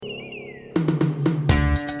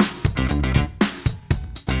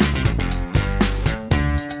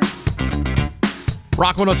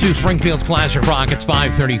Rock 102, Springfield's Classic Rock. It's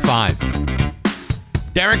 5:35.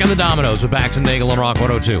 Derek and the Dominoes with Bax and Nagel on Rock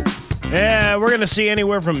 102. Yeah, we're going to see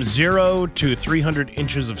anywhere from 0 to 300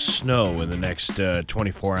 inches of snow in the next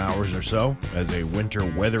 24 hours or so, as a winter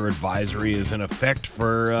weather advisory is in effect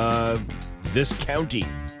for this county.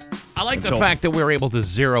 I like the fact that we were able to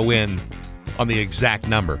zero in on the exact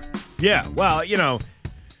number. Yeah, well, you know,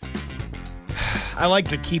 I like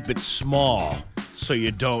to keep it small so you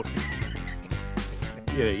don't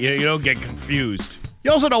you don't get confused.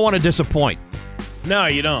 You also don't want to disappoint. No,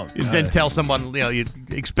 you don't. You didn't tell someone, you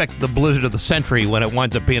expect the blizzard of the century when it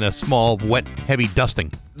winds up being a small, wet, heavy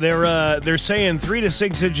dusting. They're saying 3 to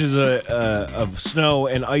 6 inches of snow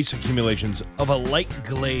and ice accumulations of a light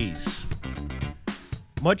glaze.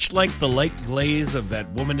 Much like the light glaze of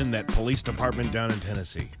that woman in that police department down in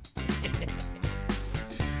Tennessee.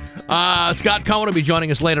 Scott Cohen will be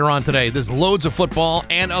joining us later on today. There's loads of football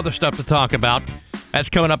and other stuff to talk about. That's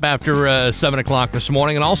coming up after 7 o'clock this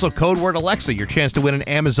morning. And also Code Word Alexa, your chance to win an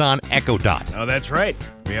Amazon Echo Dot. Oh, that's right.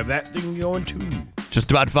 We have that thing going, too. Just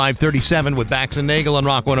about 5:37 with Bax and Nagel on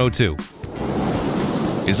Rock 102.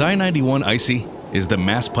 Is I-91 icy? Is the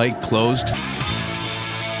Mass Pike closed?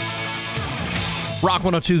 Rock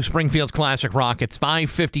 102, Springfield's Classic Rock. It's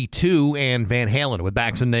 5:52 and Van Halen with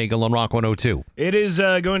Bax and Nagel on Rock 102. It is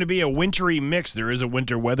going to be a wintry mix. There is a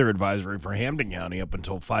winter weather advisory for Hampden County up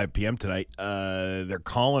until 5 p.m. tonight. They're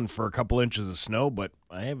calling for a couple inches of snow, but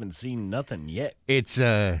I haven't seen nothing yet. It's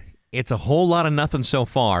a whole lot of nothing so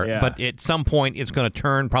far, Yeah. but at some point it's going to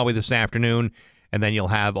turn probably this afternoon, and then you'll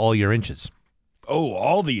have all your inches. Oh,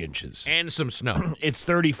 all the inches. And some snow. It's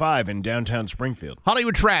 35 in downtown Springfield.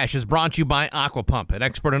 Hollywood Trash is brought to you by Aquapump, an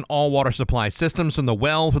expert in all water supply systems from the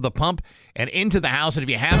well to the pump and into the house. And if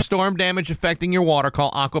you have storm damage affecting your water,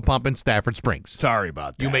 call Aquapump in Stafford Springs. Sorry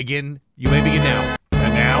about that. You may begin now.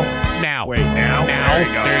 And now? Now. Wait, now? Now. There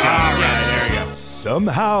you go. There you go. All Yeah. right, there you go.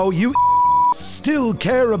 Somehow you still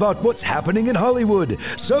care about what's happening in Hollywood.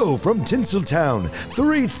 So, from Tinseltown,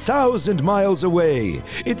 3,000 miles away,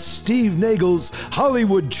 it's Steve Nagel's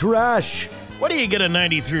Hollywood Trash. What do you get a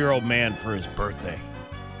 93-year-old man for his birthday?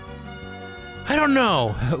 I don't know.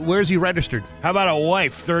 Where's he registered? How about a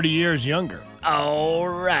wife 30 years younger? All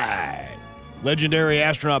right. Legendary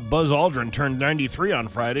astronaut Buzz Aldrin turned 93 on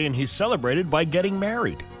Friday, and he's celebrated by getting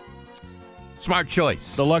married. Smart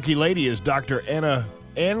choice. The lucky lady is Dr.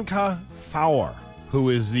 Anka Fowler, who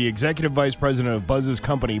is the executive vice president of Buzz's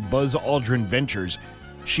company, Buzz Aldrin Ventures.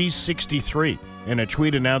 She's 63. In a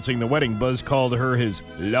tweet announcing the wedding, Buzz called her his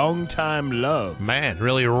longtime love. Man,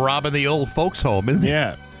 really robbing the old folks home, isn't he?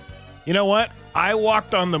 Yeah. You know what? I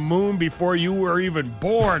walked on the moon before you were even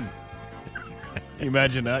born. Can you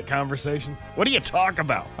imagine that conversation? What do you talk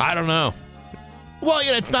about? I don't know. Well,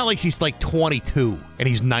 it's not like she's like 22 and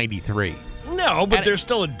he's 93. No, but there's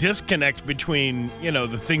still a disconnect between,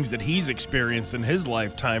 the things that he's experienced in his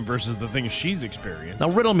lifetime versus the things she's experienced. Now,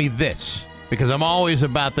 riddle me this, because I'm always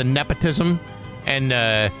about the nepotism and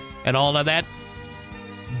all of that.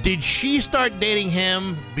 Did she start dating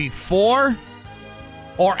him before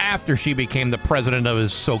or after she became the president of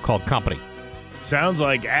his so-called company? Sounds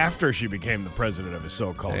like after she became the president of his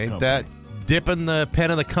so-called company. Ain't that dipping the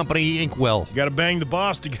pen in the company inkwell? You got to bang the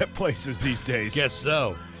boss to get places these days. Guess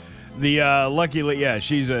so. The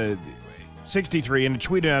she's 63, and a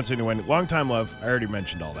tweet announcing the wedding. Long-time love. I already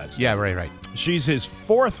mentioned all that stuff. Yeah, right. She's his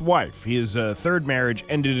fourth wife. His third marriage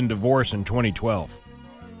ended in divorce in 2012.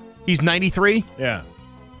 He's 93? Yeah.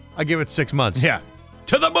 I give it 6 months. Yeah.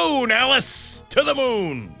 To the moon, Alice! To the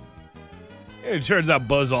moon! It turns out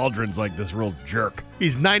Buzz Aldrin's like this real jerk.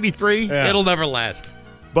 He's 93? Yeah. It'll never last.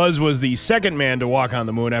 Buzz was the second man to walk on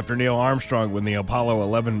the moon after Neil Armstrong when the Apollo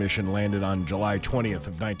 11 mission landed on July 20th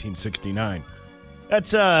of 1969.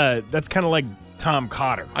 That's kind of like Tom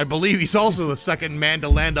Cotter. I believe he's also the second man to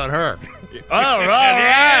land on her. All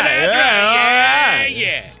right.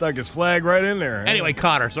 Yeah. Stuck his flag right in there. Anyway,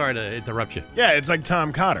 Cotter, sorry to interrupt you. Yeah, it's like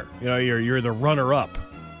Tom Cotter. You're the runner-up.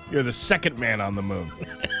 You're the second man on the moon.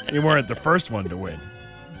 You weren't the first one to win.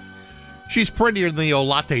 She's prettier than the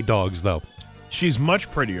Olate dogs, though. She's much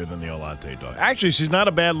prettier than the Olate dog. Actually, she's not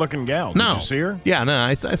a bad-looking gal. No. Did you see her? Yeah, no,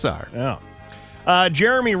 I saw her. Yeah.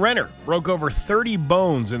 Jeremy Renner broke over 30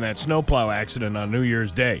 bones in that snowplow accident on New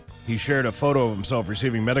Year's Day. He shared a photo of himself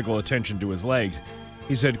receiving medical attention to his legs.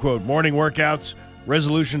 He said, quote, "Morning workouts,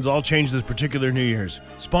 resolutions all changed this particular New Year's.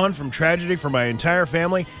 Spawned from tragedy for my entire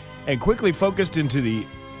family and quickly focused into the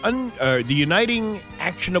uniting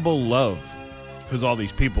actionable love." Because all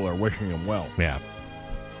these people are wishing him well. Yeah.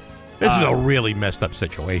 This is a really messed up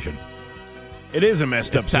situation. It is a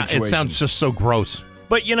messed up situation. It sounds just so gross.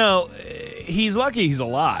 But, he's lucky he's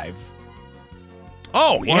alive.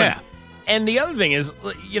 Oh, yeah. And the other thing is,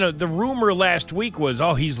 the rumor last week was,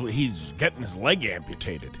 he's getting his leg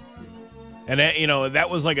amputated. And that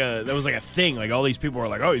was like a thing. Like all these people were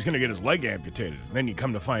like, oh, he's going to get his leg amputated. And then you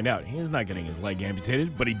come to find out he's not getting his leg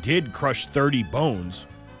amputated, but he did crush 30 bones.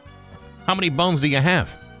 How many bones do you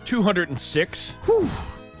have? 206. Whew.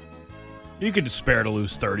 You could spare to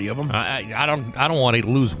lose 30 of them. I don't want to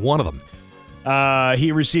lose one of them.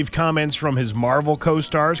 He received comments from his Marvel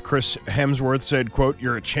co-stars. Chris Hemsworth said, quote,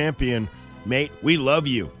 "You're a champion, mate. We love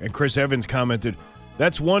you." And Chris Evans commented,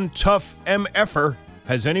 "That's one tough MFer.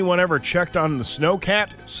 Has anyone ever checked on the Snowcat?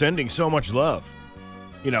 Sending so much love."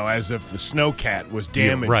 As if the Snowcat was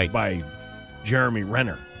damaged by Jeremy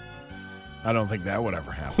Renner. I don't think that would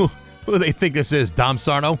ever happen. Who do they think this is, Dom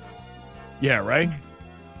Sarno? Yeah, right?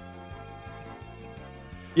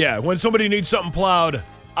 Yeah, when somebody needs something plowed,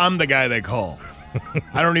 I'm the guy they call.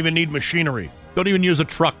 I don't even need machinery. Don't even use a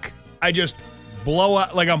truck. I just blow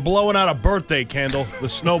out, like I'm blowing out a birthday candle. The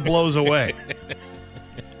snow blows away.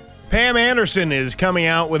 Pam Anderson is coming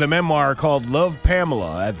out with a memoir called Love,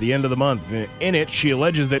 Pamela at the end of the month. In it, she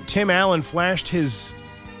alleges that Tim Allen flashed his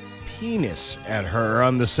penis at her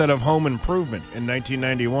on the set of Home Improvement in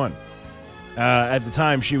 1991. At the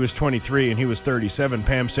time, she was 23 and he was 37.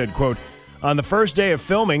 Pam said, quote, "On the first day of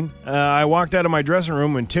filming, I walked out of my dressing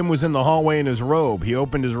room and Tim was in the hallway in his robe. He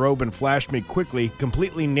opened his robe and flashed me quickly,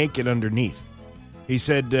 completely naked underneath. He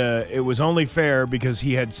said it was only fair because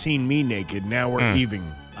he had seen me naked. Now we're even.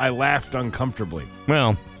 I laughed uncomfortably."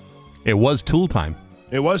 Well, it was tool time.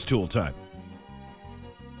 It was tool time.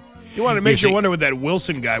 You want to make you wonder what that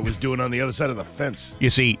Wilson guy was doing on the other side of the fence. You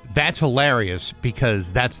see, that's hilarious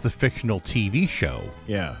because that's the fictional TV show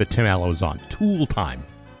that Tim Allen was on. Tool Time.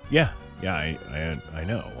 Yeah. Yeah, I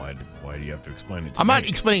know. Why do you have to explain it to me? I'm not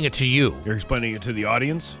explaining it to you. You're explaining it to the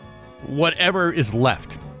audience? Whatever is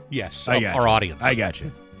left. Yes, our audience. I got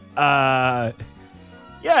you.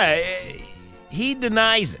 He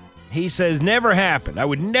denies it. He says, never happened. I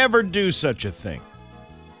would never do such a thing.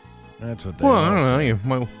 That's what they I don't know. You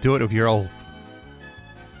might do it if you're all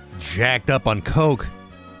jacked up on coke.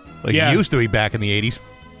 Like you used to be back in the 80s.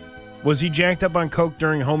 Was he jacked up on coke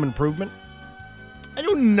during Home Improvement? I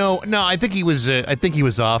don't know. No, I think he was. I think he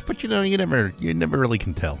was off. But you never really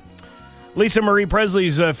can tell. Lisa Marie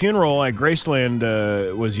Presley's funeral at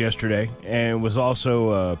Graceland was yesterday, and was also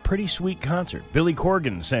a pretty sweet concert. Billy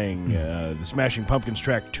Corgan sang the Smashing Pumpkins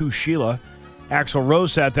track "To Sheila." Axl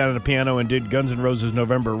Rose sat down at the piano and did Guns N' Roses'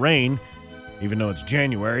 "November Rain," even though it's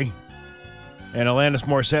January. And Alanis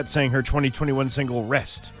Morissette sang her 2021 single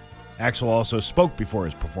 "Rest." Axl also spoke before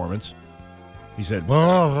his performance. He said,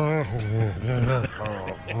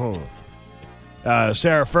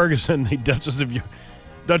 Sarah Ferguson, the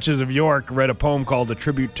Duchess of York, read a poem called "A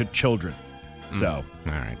Tribute to Children." So,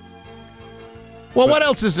 all right. Well, what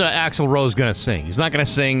else is Axl Rose going to sing? He's not going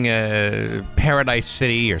to sing Paradise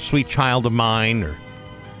City or Sweet Child of Mine or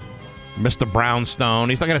Mr. Brownstone.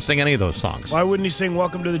 He's not going to sing any of those songs. Why wouldn't he sing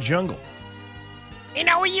Welcome to the Jungle? You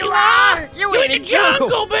know where you are? You're in the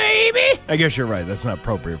jungle, baby. I guess you're right. That's not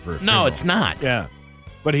appropriate for a funeral. No, it's not. Yeah.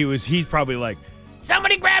 But he's probably like,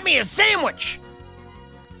 somebody grab me a sandwich.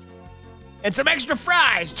 And some extra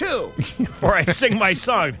fries, too. Before I sing my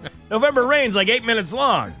song. November Rain's like 8 minutes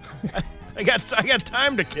long. I got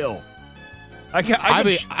time to kill.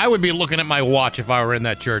 I would be looking at my watch if I were in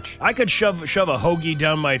that church. I could shove a hoagie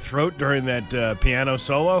down my throat during that piano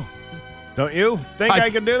solo. Don't you think I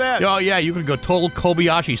could do that? Oh, yeah, you could go total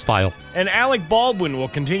Kobayashi style. And Alec Baldwin will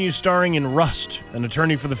continue starring in Rust. An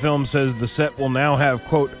attorney for the film says the set will now have,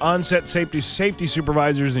 quote, on-set safety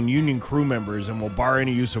supervisors and union crew members and will bar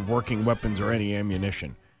any use of working weapons or any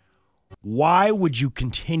ammunition. Why would you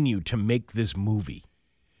continue to make this movie?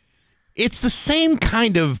 It's the same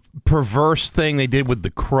kind of perverse thing they did with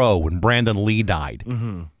The Crow when Brandon Lee died.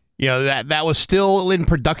 Mm-hmm. That was still in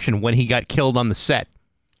production when he got killed on the set.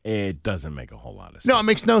 It doesn't make a whole lot of sense. No, it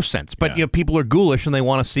makes no sense. But people are ghoulish and they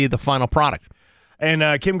want to see the final product. And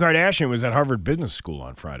Kim Kardashian was at Harvard Business School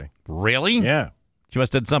on Friday. Really? Yeah. She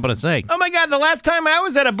must have had something to say. Oh, my God. The last time I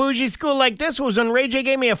was at a bougie school like this was when Ray J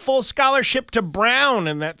gave me a full scholarship to Brown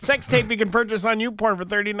and that sex tape you can purchase on YouPorn for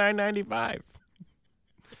 $39.95.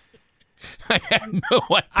 I had no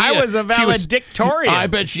idea. I was a valedictorian. I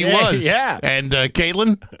bet she was. Yeah. And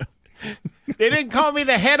Caitlin? They didn't call me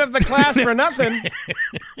the head of the class for nothing.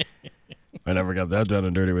 I never got that done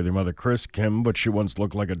and dirty with your mother, Kim, but she once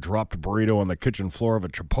looked like a dropped burrito on the kitchen floor of a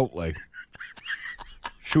Chipotle.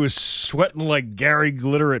 She was sweating like Gary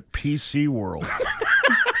Glitter at PC World.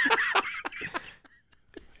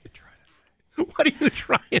 What are you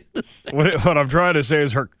trying What I'm trying to say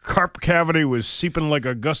is her carp cavity was seeping like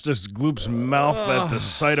Augustus Gloop's mouth at the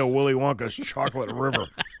sight of Willy Wonka's chocolate river.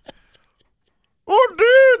 Oh,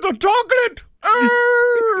 dear, the chocolate!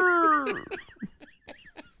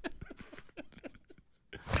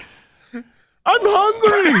 I'm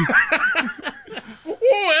hungry!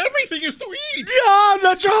 Oh, everything is to eat. Yeah,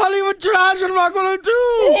 that's your Hollywood trash. I'm not going to do.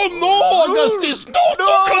 Oh, no, Augustus. Not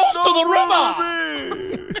so close to the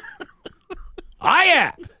river.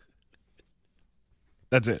 Yeah.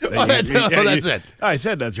 That's it. That's it. I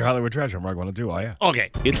said that's your Hollywood trash. I'm not going to do. Yeah.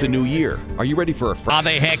 Okay. It's a new year. Are you ready for a How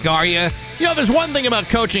the heck are you? You know, there's one thing about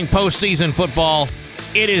coaching postseason football.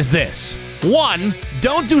 It is this. 1,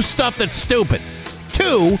 don't do stuff that's stupid.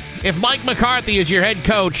 2, if Mike McCarthy is your head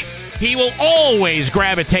coach, he will always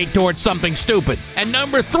gravitate towards something stupid. And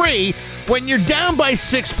number 3, when you're down by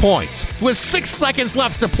 6 points with 6 seconds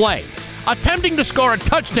left to play, attempting to score a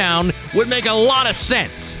touchdown would make a lot of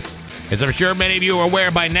sense. As I'm sure many of you are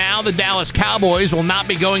aware by now, the Dallas Cowboys will not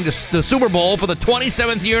be going to the Super Bowl for the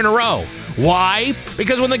 27th year in a row. Why?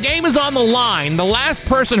 Because when the game is on the line, the last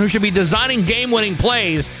person who should be designing game-winning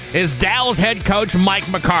plays is Dallas head coach Mike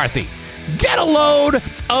McCarthy. Get a load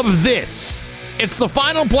of this. It's the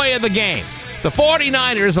final play of the game. The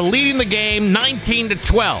 49ers are leading the game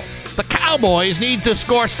 19-12. The Cowboys need to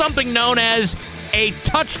score something known as a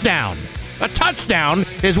touchdown. A touchdown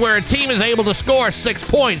is where a team is able to score 6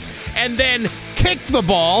 points and then kick the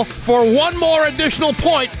ball for one more additional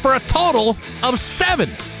point for a total of 7.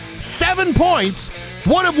 7 points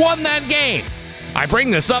would have won that game. I bring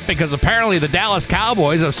this up because apparently the Dallas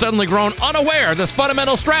Cowboys have suddenly grown unaware of this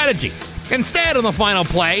fundamental strategy. Instead, on the final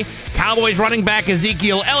play, Cowboys running back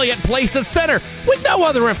Ezekiel Elliott placed at center with no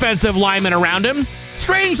other offensive lineman around him.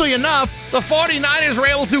 Strangely enough, the 49ers were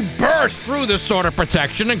able to burst through this sort of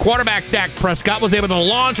protection, and quarterback Dak Prescott was able to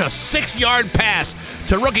launch a 6-yard pass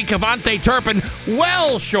to rookie Kevontae Turpin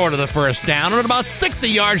well short of the first down and about 60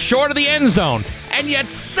 yards short of the end zone. And yet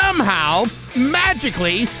somehow,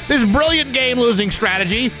 magically, this brilliant game-losing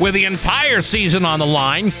strategy, with the entire season on the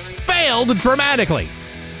line, failed dramatically.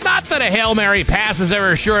 Not that a Hail Mary pass is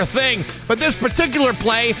ever a sure thing, but this particular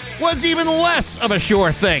play was even less of a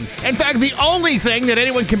sure thing. In fact, the only thing that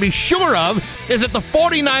anyone can be sure of is that the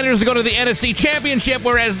 49ers go to the NFC Championship,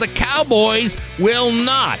 whereas the Cowboys will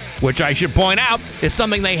not, which I should point out is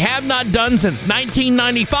something they have not done since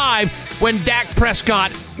 1995 when Dak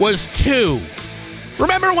Prescott was 2.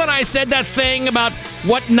 Remember when I said that thing about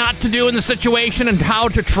what not to do in the situation and how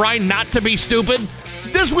to try not to be stupid?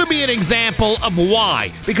 This would be an example of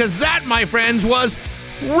why. Because that, my friends, was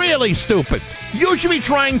really stupid. You should be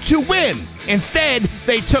trying to win. Instead,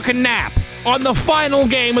 they took a nap on the final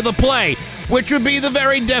game of the play, which would be the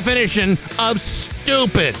very definition of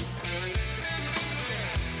stupid.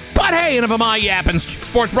 But hey, enough of my yapping.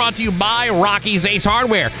 Sports brought to you by Rocky's Ace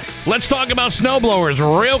Hardware. Let's talk about snowblowers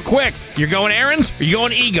real quick. You're going errands or you're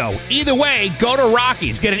going Ego? Either way, go to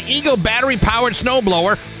Rocky's. Get an Ego battery-powered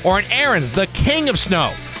snowblower or an Aaron's, the king of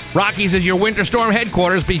snow. Rocky's is your winter storm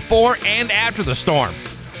headquarters before and after the storm.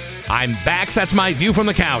 I'm Bax. That's my view from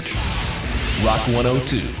the couch. Rock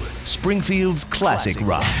 102, Springfield's classic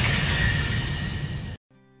rock.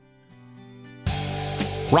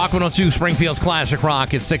 Rock 102, Springfield's classic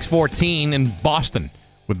rock. It's 6:14 in Boston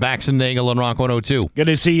with Bax and Nagel on Rock 102. Going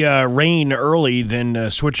to see rain early, then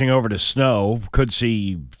switching over to snow. Could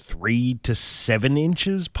see 3 to 7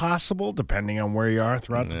 inches possible, depending on where you are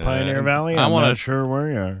throughout the Pioneer Valley. I'm not sure where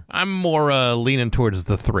you are. I'm more leaning towards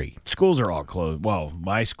the 3. Schools are all closed. Well,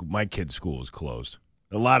 my kid's school is closed.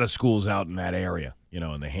 A lot of schools out in that area, you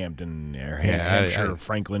know, in the Hampton, Hampshire,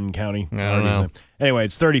 Franklin County. I don't know. Anyway,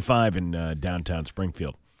 it's 35 in downtown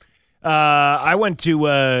Springfield. I went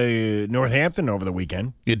to Northampton over the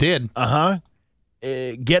weekend. You did?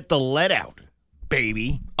 Get the lead out,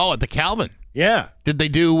 baby. Oh, at the Calvin. Yeah. Did they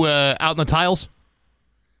do Out in the Tiles?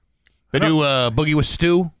 They do Boogie with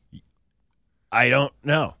Stu? I don't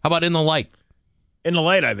know. How about In the Light? In the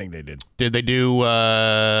Light, I think they did. Did they do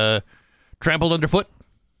Trampled Underfoot?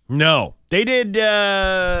 No. They did.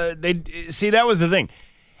 See, that was the thing.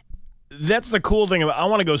 That's the cool thing about I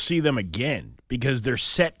want to go see them again because their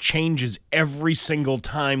set changes every single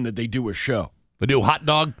time that they do a show. They do Hot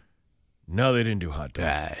Dog? No, they didn't do Hot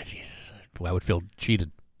Dog. Jesus. Boy, I would feel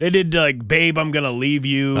cheated. They did like Babe, I'm Gonna Leave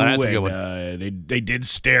You. Oh, that's a good one. They did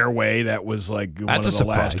Stairway. That was like one of the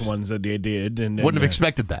last ones that they did. And wouldn't have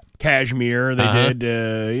expected that. Cashmere. They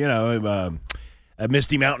did.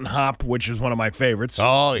 Misty Mountain Hop, which is one of my favorites.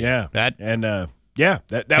 Oh yeah. That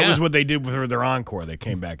was what they did for their encore. They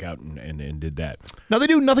came back out and did that. Now they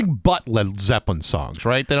do nothing but Led Zeppelin songs,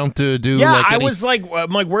 right? They don't do. Yeah, I was like,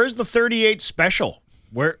 where's the 38 special?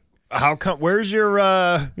 How come? Where's your?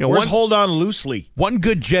 know, where's one- Hold On Loosely? One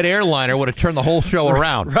good jet airliner would have turned the whole show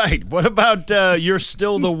around. Right. What about You're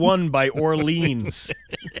Still the One by Orleans?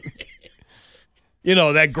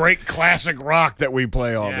 That great classic rock that we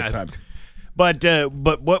play all the time. But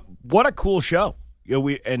what a cool show.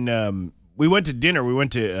 We went to dinner. We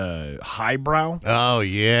went to Highbrow. Oh,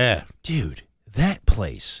 yeah. Dude, that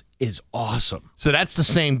place is awesome. So that's the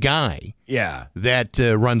same guy Yeah. that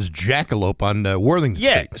runs Jackalope on Worthington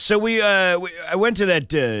Yeah, Street. so I went to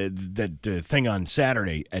that thing on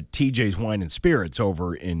Saturday at TJ's Wine and Spirits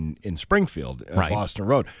over in Springfield, Right. Boston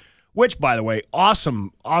Road, which, by the way,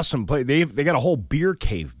 awesome place. They got a whole beer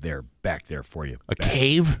cave there back there for you. A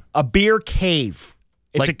cave? A beer cave.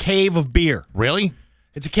 It's a cave of beer. Really?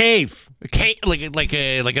 It's a cave. A cave, like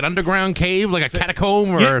an underground cave, like a catacomb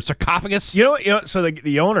or a sarcophagus? You know. So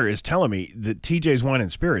the owner is telling me that TJ's Wine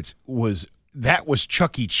and Spirits was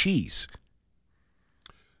Chuck E. Cheese.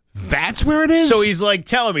 That's where it is? So he's like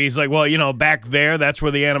telling me, well, back there, that's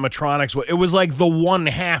where the animatronics were. It was like the one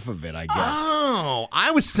half of it, I guess. Oh,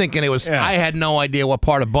 I was thinking it was, Yeah. I had no idea what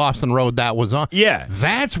part of Boston Road that was on. Yeah.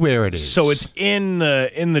 That's where it is. So it's in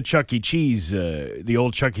the Chuck E. Cheese, the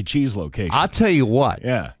old Chuck E. Cheese location. I'll tell you what.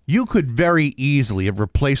 Yeah. You could very easily have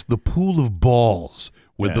replaced the pool of balls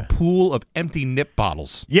with the pool of empty nip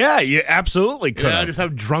bottles. Yeah, you absolutely could. Yeah, just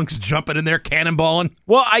have drunks jumping in there, cannonballing.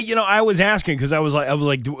 Well, I was asking because I was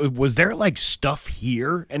like, was there like stuff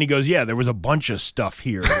here? And he goes, yeah, there was a bunch of stuff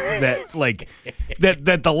here that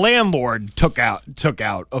that the landlord took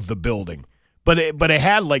out of the building. But it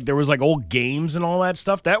had there was old games and all that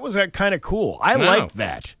stuff. That was kind of cool. I liked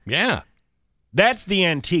that. Yeah. That's the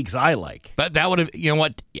antiques I like. That would have, you know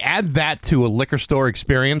what, add that to a liquor store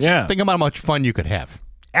experience. Yeah. Think about how much fun you could have.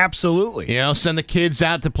 Absolutely. Send the kids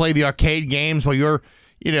out to play the arcade games while you're,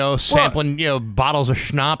 sampling, bottles of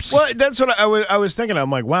schnapps. Well, that's what I was thinking. I'm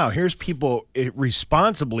like, wow, here's people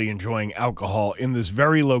responsibly enjoying alcohol in this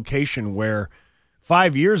very location where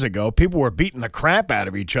 5 years ago people were beating the crap out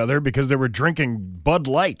of each other because they were drinking Bud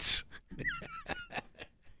Lights.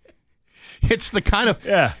 It's the kind of,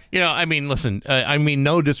 Yeah. listen,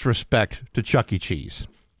 no disrespect to Chuck E. Cheese.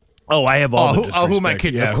 Oh, I have all the disrespect. Who am I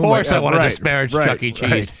kidding? Yeah, of who am course I want to right, disparage right, Chuck E.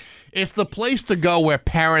 Cheese. right. It's the place to go where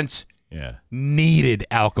parents Yeah. needed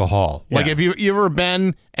alcohol. Like, Yeah. have you ever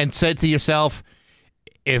been and said to yourself,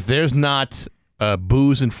 if there's not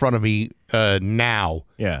booze in front of me now,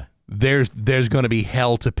 Yeah. there's going to be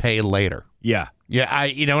hell to pay later. Yeah. Yeah,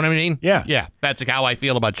 you know what I mean? Yeah. Yeah, that's how I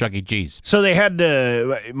feel about Chuck E. Cheese. So they had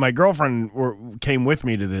my girlfriend came with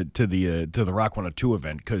me to the Rock 102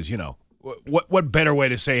 event because what better way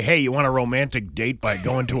to say, hey, you want a romantic date by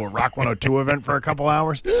going to a Rock 102 event for a couple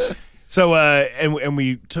hours? So and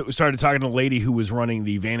we started talking to a lady who was running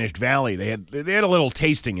the Vanished Valley. They had a little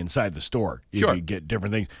tasting inside the store. You Sure. could get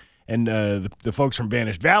different things, and the folks from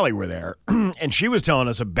Vanished Valley were there, and she was telling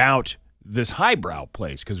us about this highbrow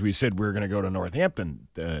place because we said we were going to go to Northampton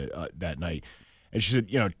that night, and she said,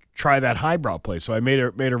 try that highbrow place. So I made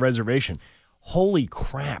a reservation. Holy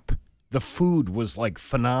crap, the food was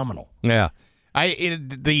phenomenal. Yeah. I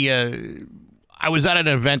was at an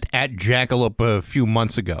event at Jackalope a few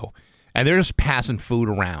months ago, and they're just passing food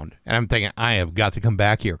around, and I'm thinking I have got to come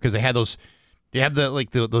back here because they had those. They have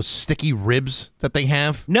those sticky ribs that they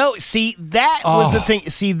have. No, see, that was the thing.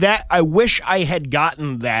 See, that I wish I had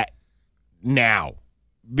gotten that now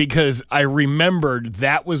because I remembered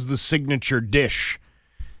that was the signature dish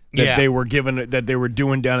that they were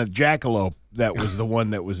doing down at Jackalope. That was the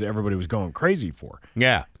one that everybody was going crazy for.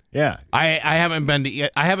 Yeah. Yeah. I haven't been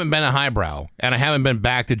to Highbrow, and I haven't been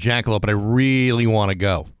back to Jackalope, but I really want to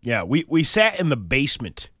go. Yeah, we sat in the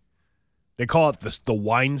basement. They call it the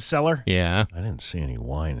wine cellar. Yeah. I didn't see any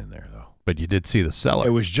wine in there though. But you did see the cellar.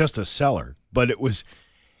 It was just a cellar, but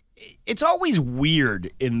it's always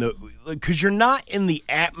weird because you're not in the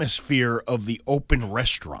atmosphere of the open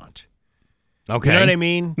restaurant. Okay. You know what I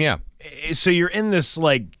mean? Yeah. So you're in this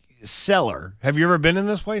cellar. Have you ever been in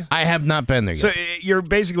this place? I have not been there yet. So you're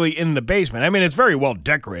basically in the basement. I mean, it's very well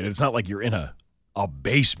decorated. It's not like you're in a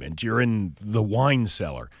basement. You're in the wine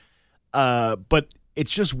cellar. But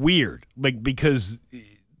it's just weird, because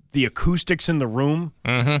the acoustics in the room,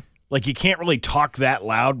 you can't really talk that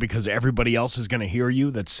loud because everybody else is going to hear you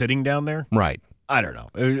that's sitting down there. Right. I don't know.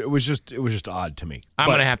 It was just odd to me. I'm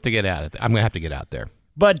going to have to get out. I'm going to have to get out there.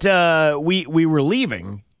 But we were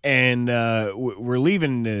leaving, and we're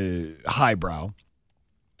leaving Highbrow,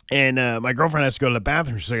 and my girlfriend has to go to the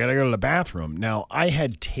bathroom. She's like, I got to go to the bathroom. Now, I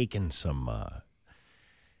had taken some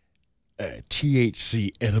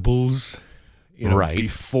THC edibles, right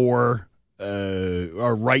before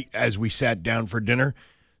or right as we sat down for dinner.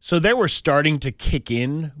 So they were starting to kick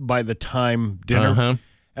in by the time dinner. Uh-huh.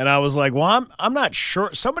 And I was like, well, I'm not sure.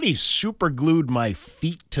 Somebody super glued my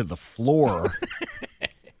feet to the floor.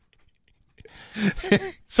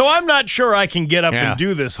 So I'm not sure I can get up and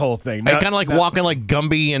do this whole thing. Kind of like walking like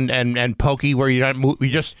Gumby and Pokey, where you're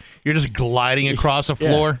just gliding across the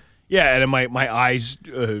floor. Yeah, and my eyes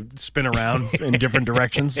spin around in different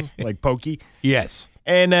directions, like Pokey. Yes.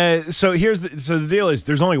 And so the deal is,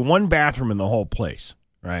 there's only one bathroom in the whole place,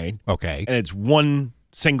 right? Okay. And it's one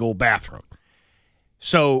single bathroom.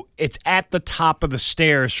 So it's at the top of the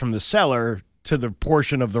stairs from the cellar to the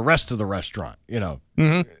portion of the rest of the restaurant,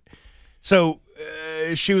 Mm-hmm. So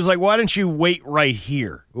she was like, why don't you wait right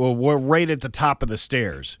here? Well, we're right at the top of the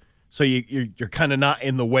stairs. So you're kind of not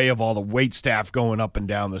in the way of all the wait staff going up and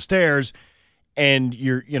down the stairs, and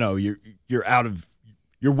you're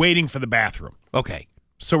waiting for the bathroom. Okay.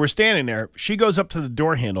 So we're standing there. She goes up to the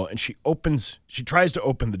door handle and she tries to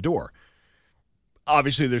open the door.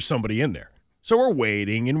 Obviously there's somebody in there. So we're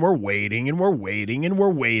waiting and we're waiting and we're waiting and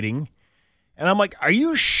we're waiting. And I'm like, are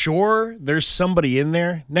you sure there's somebody in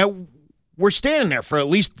there? Now, we're standing there for at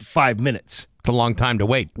least 5 minutes. It's a long time to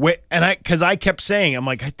wait. Because I kept saying, I'm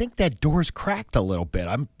like, I think that door's cracked a little bit.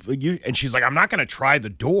 And she's like, I'm not going to try the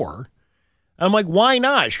door. And I'm like, why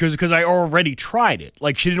not? She goes, because I already tried it.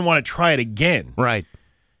 Like, she didn't want to try it again. Right.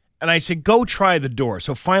 And I said, go try the door.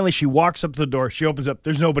 So finally, she walks up to the door. She opens up.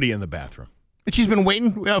 There's nobody in the bathroom. But she's been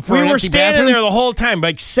waiting for an empty We were standing bathroom? there the whole time,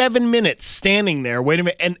 like 7 minutes standing there. Wait a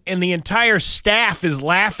minute. And the entire staff is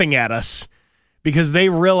laughing at us because they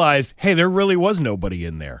realized, hey, there really was nobody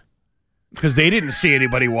in there. Because they didn't see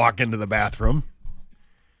anybody walk into the bathroom.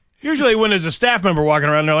 Usually when there's a staff member walking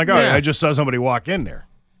around, they're like, oh, Yeah. I just saw somebody walk in there.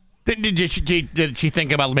 Did she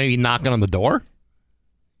think about maybe knocking on the door?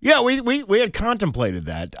 Yeah, we had contemplated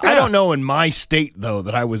that. I don't know in my state, though,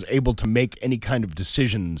 that I was able to make any kind of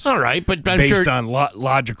decisions All right, but I'm based sure, on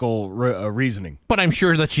logical reasoning. but I'm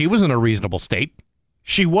sure that she was in a reasonable state.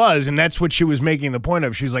 She was, and that's what she was making the point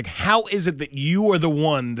of. She's like, how is it that you are the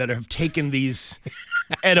one that have taken these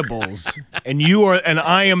edibles, and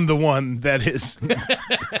I am the one that is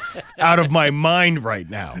out of my mind right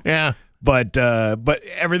now? Yeah. But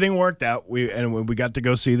everything worked out. We got to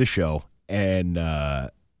go see the show, and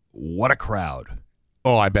what a crowd!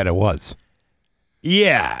 Oh, I bet it was.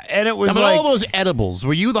 Yeah, and it was Now, but like all those edibles,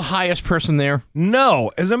 were you the highest person there?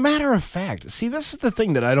 no. As a matter of fact, see, this is the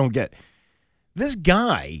thing that I don't get. This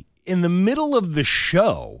guy in the middle of the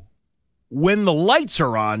show, when the lights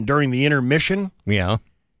are on during the intermission, Yeah.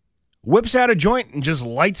 whips out a joint and just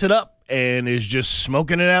lights it up and is just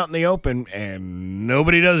smoking it out in the open, and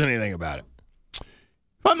nobody does anything about it.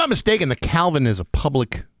 If I'm not mistaken, the Calvin is a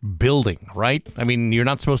public building, right? I mean, you're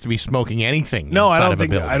not supposed to be smoking anything No, I inside don't of a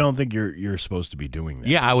think building. I don't think you're supposed to be doing that.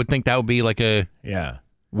 Yeah, I would think that would be like Yeah.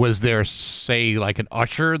 was there, say, like an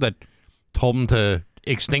usher that told him to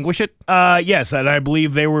extinguish it? Yes, and I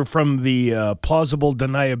believe they were from the Plausible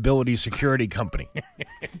Deniability Security Company.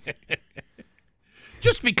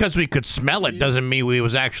 Just because we could smell it doesn't mean we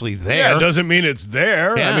was actually there. Yeah, it doesn't mean it's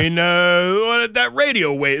there. Yeah. I mean, that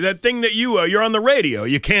radio wave, that thing that you're on the radio.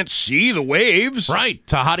 You can't see the waves. Right.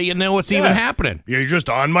 So how do you know what's even happening? You're just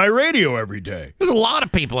on my radio every day. There's a lot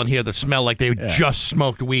of people in here that smell like they just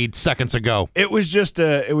smoked weed seconds ago. It was just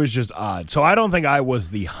odd. So I don't think I was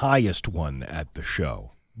the highest one at the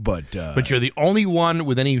show, but But you're the only one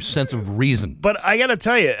with any sense of reason. But I got to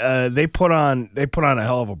tell you, they put on a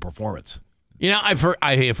hell of a performance. You know,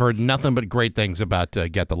 I have heard nothing but great things about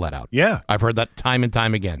Get the Let Out. Yeah. I've heard that time and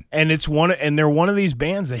time again. And they're one of these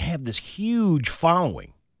bands that have this huge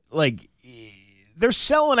following. Like, they're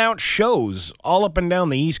selling out shows all up and down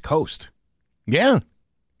the East Coast. Yeah.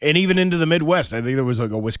 And even into the Midwest. I think there was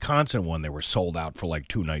like a Wisconsin one that were sold out for like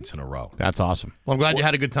 2 nights in a row. That's awesome. Well, I'm glad you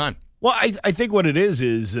had a good time. Well, I think what it is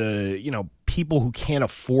people who can't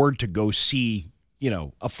afford to go see,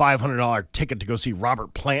 a $500 ticket to go see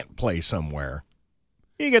Robert Plant play somewhere.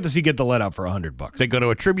 You get to see Get the Let Out for $100. They go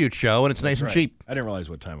to a tribute show, and it's nice and Right. cheap. I didn't realize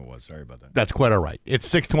what time it was. Sorry about that. That's quite all right. It's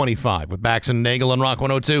 6:25 with Bax and Nagel on Rock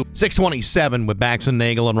 102. 6:27 with Bax and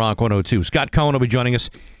Nagel on Rock 102. Scott Cohen will be joining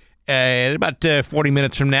us in about 40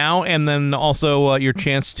 minutes from now, and then also your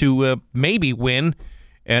chance to maybe win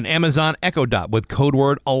an Amazon Echo Dot with code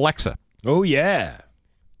word Alexa. Oh, yeah.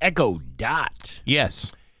 Echo Dot.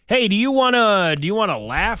 Yes, Hey, do you wanna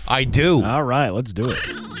laugh? I do. All right, let's do it.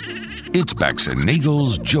 It's Bax and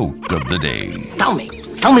Nagel's Joke of the Day Tell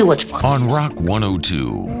me what's funny. on Rock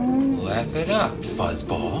 102, Laugh it up,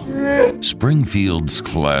 fuzzball. Springfield's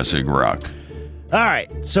classic rock. All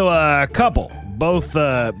right, so a couple, both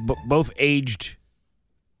aged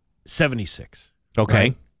 76. Okay.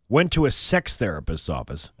 Right? went to a sex therapist's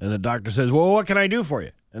office, and the doctor says, well, what can I do for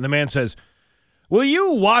you? And the man says, will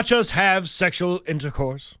you watch us have sexual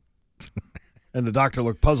intercourse? And the doctor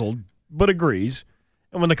looked puzzled, but agrees.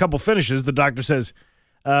 And when the couple finishes, the doctor says,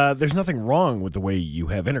 there's nothing wrong with the way you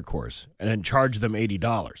have intercourse, and then charge them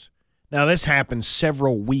 $80. Now, this happens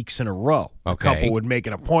several weeks in a row. Okay. A couple would make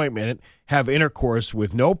an appointment, have intercourse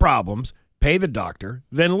with no problems, pay the doctor,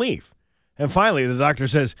 then leave. And finally, the doctor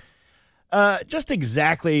says, just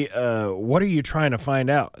exactly what are you trying to find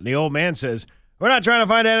out? And the old man says, we're not trying to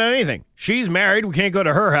find out anything. She's married. We can't go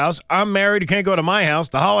to her house. I'm married. We can't go to my house.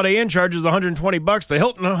 The Holiday Inn charges $120. The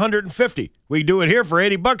Hilton $150. We do it here for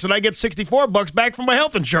 $80, and I get $64 back from my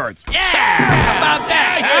health insurance. Yeah, how about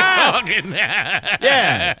that? You're talking.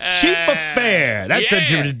 Yeah, cheap affair. That's what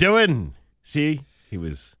you were doing. See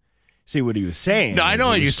what he was saying. No, I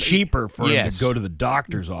know it you're was cheaper for him yes. to go to the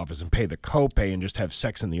doctor's office and pay the copay and just have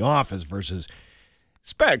sex in the office versus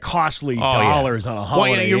spend costly dollars on a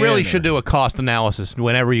Holiday Well, you really Inn. should do a cost analysis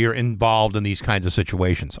whenever you're involved in these kinds of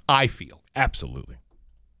situations, I feel. Absolutely.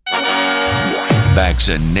 Bax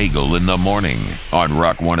and Nagel in the morning on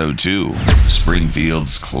Rock 102,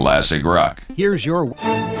 Springfield's classic rock. Here's your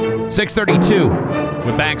 632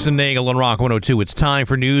 with Bax and Nagel on Rock 102. It's time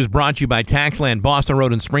for news brought to you by Taxland Boston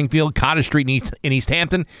Road in Springfield, Cottage Street in East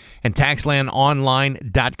Hampton, and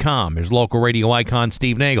TaxlandOnline.com. There's local radio icon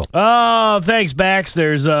Steve Nagel. Oh, thanks, Bax.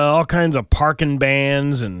 There's all kinds of parking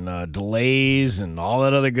bans and delays and all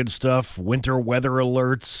that other good stuff. Winter weather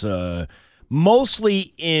alerts,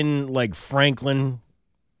 mostly in like Franklin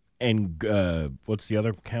and what's the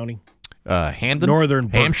other county? Hamden? Northern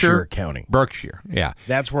Hampshire Berkshire County. Berkshire, yeah.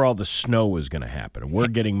 That's where all the snow is going to happen. We're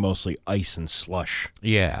getting mostly ice and slush.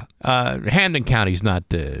 Yeah. Hamden County's not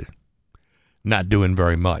doing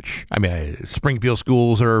very much. I mean, Springfield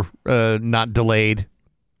schools are not delayed.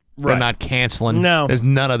 They're Right. not canceling. No. There's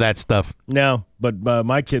none of that stuff. No, but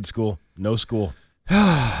my kid's school, no school.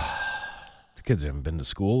 The kids haven't been to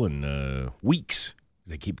school in weeks.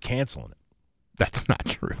 They keep canceling it. That's not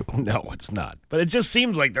true. No, it's not. But it just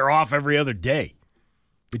seems like they're off every other day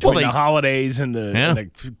between Well, the holidays and the, Yeah. and the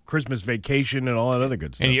Christmas vacation and all that other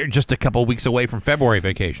good stuff. And you're just a couple of weeks away from February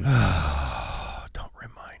vacation. Don't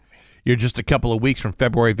remind me. You're just a couple of weeks from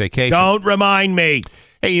February vacation. Don't remind me.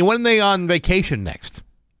 Hey, when are they on vacation next?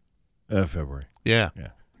 February. Yeah.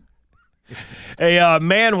 A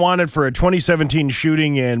man wanted for a 2017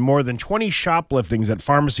 shooting and more than 20 shopliftings at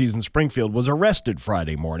pharmacies in Springfield was arrested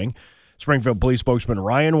Friday morning. Springfield Police spokesman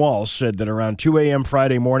Ryan Walsh said that around 2 a.m.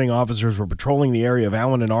 Friday morning, officers were patrolling the area of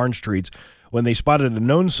Allen and Orange Streets when they spotted a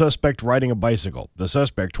known suspect riding a bicycle. The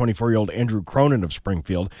suspect, 24-year-old Andrew Cronin of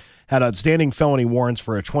Springfield, had outstanding felony warrants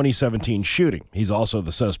for a 2017 shooting. He's also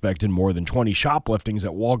the suspect in more than 20 shopliftings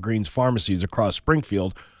at Walgreens pharmacies across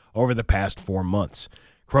Springfield over the past 4 months.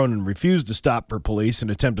 Cronin refused to stop for police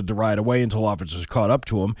and attempted to ride away until officers caught up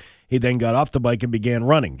to him. He then got off the bike and began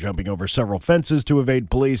running, jumping over several fences to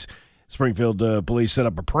evade police. Springfield police set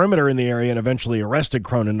up a perimeter in the area and eventually arrested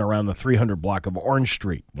Cronin around the 300 block of Orange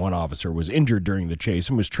Street. One officer was injured during the chase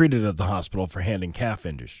and was treated at the hospital for hand and calf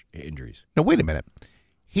injuries. Now, wait a minute.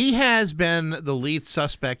 He has been the lead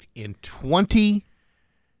suspect in 20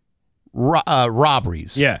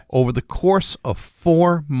 robberies over the course of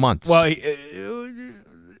 4 months. Well,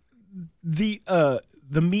 the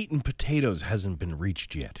meat and potatoes hasn't been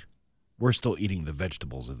reached yet. We're still eating the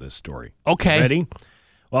vegetables of this story. Okay. Ready?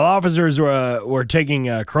 While officers were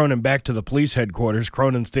taking Cronin back to the police headquarters,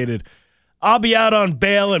 Cronin stated, "I'll be out on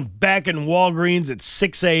bail and back in Walgreens at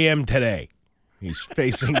 6 a.m. today." He's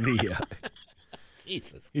facing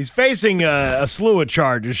He's facing a slew of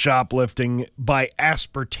charges, shoplifting by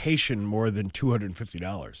aspartation, more than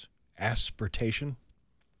 $250. Aspartation?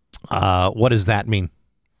 What does that mean?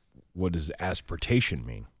 What does aspartation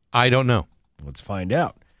mean? I don't know. Let's find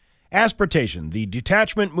out. Aspartation, the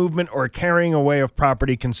detachment, movement, or carrying away of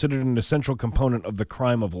property considered an essential component of the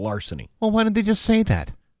crime of larceny. Well, why did they just say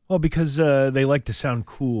that? Well, because they like to sound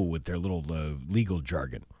cool with their little legal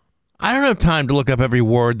jargon. I don't have time to look up every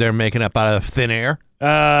word they're making up out of thin air.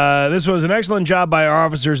 This was an excellent job by our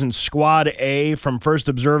officers in Squad A, from first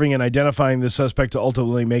observing and identifying the suspect to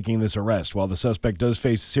ultimately making this arrest. While the suspect does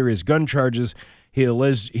face serious gun charges, he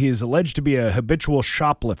is alleged to be a habitual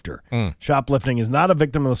shoplifter. Shoplifting is not a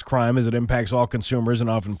victimless crime, as it impacts all consumers and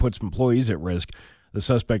often puts employees at risk. The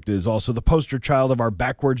suspect is also the poster child of our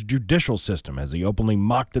backwards judicial system, as he openly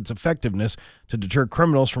mocked its effectiveness to deter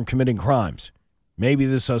criminals from committing crimes. Maybe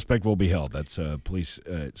the suspect will be held. That's Police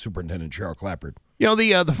Superintendent Cheryl Clappard. You know,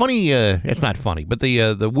 the funny, it's not funny, but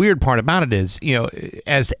the weird part about it is, you know,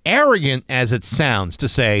 as arrogant as it sounds to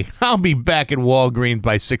say, I'll be back at Walgreens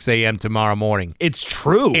by 6 a.m. tomorrow morning. It's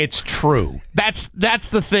true. It's true. That's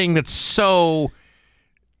the thing that's so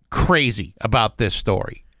crazy about this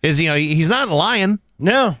story is, you know, he's not lying.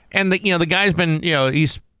 No. And the guy's been, you know,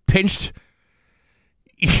 he's pinched.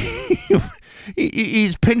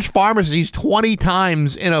 He's pinched pharmacies 20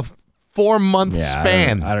 times in a 4-month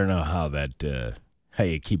span. I don't know how that. How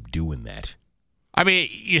you keep doing that? I mean,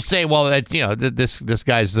 you say, well, that, you know, this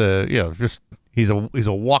guy's you know, just he's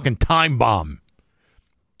a walking time bomb.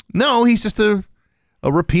 No, he's just a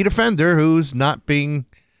repeat offender who's not being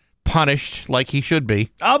punished like he should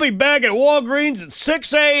be. I'll be back at Walgreens at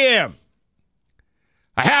 6 a.m.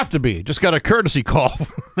 I have to be. Just got a courtesy call.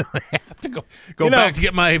 I have to go back to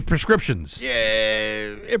get my prescriptions. Yeah,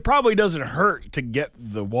 it probably doesn't hurt to get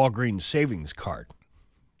the Walgreens savings card.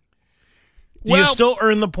 Do you still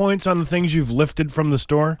earn the points on the things you've lifted from the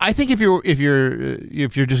store? I think if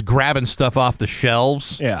you're just grabbing stuff off the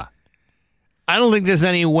shelves, Yeah. I don't think there's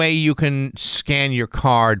any way you can scan your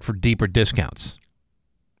card for deeper discounts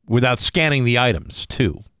without scanning the items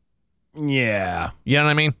too. Yeah. You know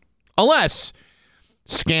what I mean? Unless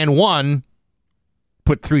scan one,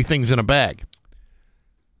 put 3 things in a bag.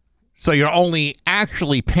 So you're only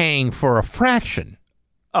actually paying for a fraction.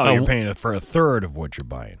 Oh, you're paying for a third of what you're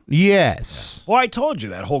buying. Yes. Well, I told you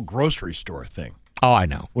that whole grocery store thing. Oh, I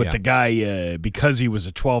know. With the guy, because he was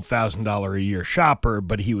a $12,000 a year shopper,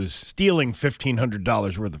 but he was stealing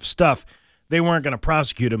 $1,500 worth of stuff, they weren't going to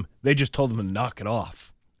prosecute him. They just told him to knock it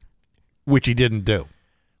off. Which he didn't do.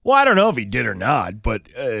 Well, I don't know if he did or not, but,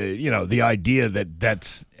 you know, the idea that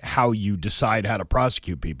that's how you decide how to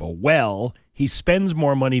prosecute people. Well, he spends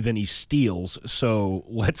more money than he steals, so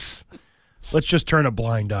let's just turn a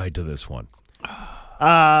blind eye to this one.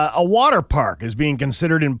 A water park is being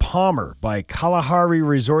considered in Palmer by Kalahari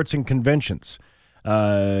Resorts and Conventions.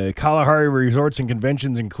 Kalahari Resorts and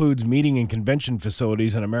Conventions includes meeting and convention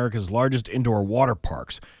facilities in America's largest indoor water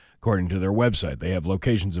parks, according to their website. They have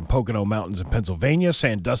locations in Pocono Mountains in Pennsylvania,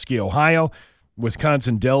 Sandusky, Ohio,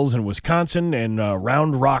 Wisconsin Dells in Wisconsin, and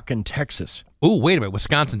Round Rock in Texas. Ooh, wait a minute.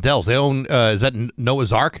 Wisconsin Dells. They own, is that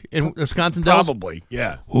Noah's Ark in Wisconsin Dells? Probably,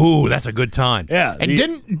 yeah. Ooh, that's a good time. Yeah. And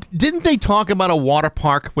didn't they talk about a water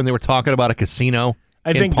park when they were talking about a casino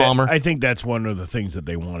in Palmer? I think that's one of the things that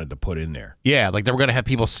they wanted to put in there. Yeah, like they were going to have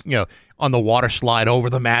people, you know, on the water slide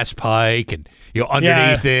over the Mass Pike and, you know,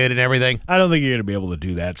 underneath it and everything. I don't think you're going to be able to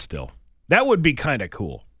do that still. That would be kind of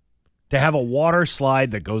cool. To have a water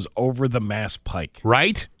slide that goes over the Mass Pike.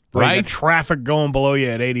 Right? Right? Traffic going below you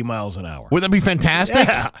at 80 miles an hour. Would that be fantastic?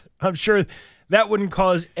 Yeah. I'm sure that wouldn't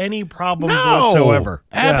cause any problems whatsoever.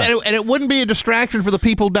 Yeah. And it wouldn't be a distraction for the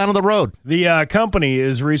people down on the road. The company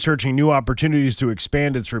is researching new opportunities to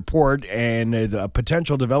expand its report, and a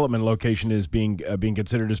potential development location is being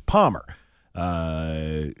considered as Palmer.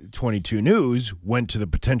 22 News went to the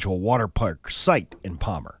potential water park site in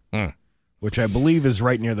Palmer, which I believe is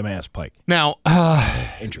right near the Mass Pike. Now,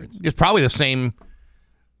 entrance. It's probably the same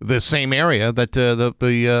area that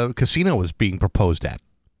the casino was being proposed at.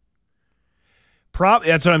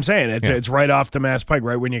 That's what I'm saying. It's right off the Mass Pike,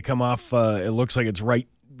 right when you come off. It looks like it's right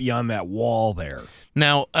beyond that wall there.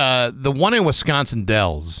 Now, the one in Wisconsin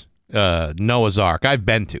Dells, Noah's Ark, I've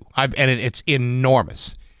been to. It's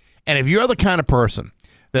enormous. And if you're the kind of person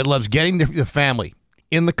that loves getting the family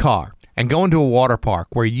in the car and going to a water park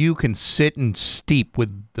where you can sit and steep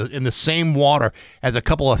in the same water as a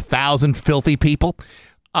couple of thousand filthy people,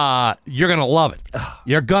 you're going to love it.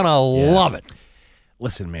 You're going to love it.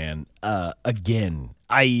 Listen, man, again,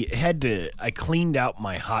 I cleaned out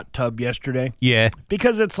my hot tub yesterday. Yeah.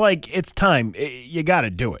 Because it's time. You got to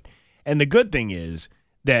do it. And the good thing is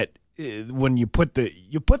that when you put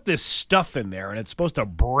this stuff in there and it's supposed to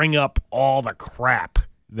bring up all the crap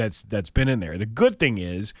that's been in there. The good thing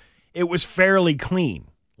is it was fairly clean.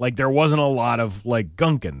 Like there wasn't a lot of like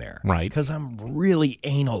gunk in there. Right. Because I'm really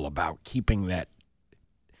anal about keeping that.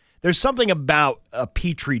 There's something about a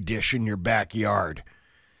Petri dish in your backyard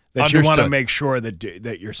that you want to make sure that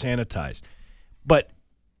you're sanitized. But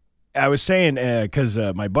I was saying because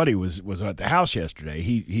my buddy was at the house yesterday.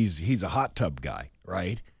 He's a hot tub guy,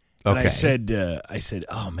 right? And okay. I said,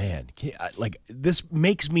 oh man, this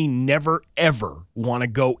makes me never ever want to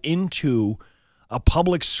go into a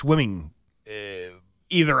public swimming,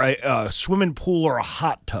 either a swimming pool or a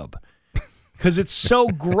hot tub. Because it's so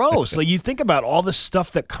gross. Like you think about all the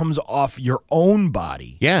stuff that comes off your own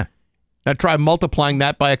body. Yeah. Now try multiplying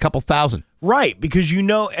that by a couple thousand. Right, because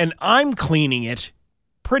and I'm cleaning it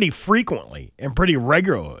pretty frequently and pretty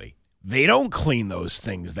regularly. they don't clean those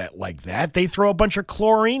things like that. They throw a bunch of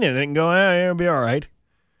chlorine in it and go, it'll be all right.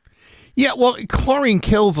 Yeah, well, chlorine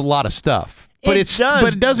kills a lot of stuff. But It does.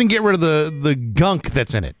 But it doesn't get rid of the gunk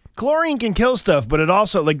that's in it. Chlorine can kill stuff, but it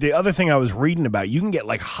also, like the other thing I was reading about, you can get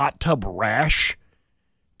like hot tub rash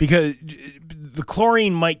because the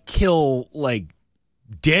chlorine might kill like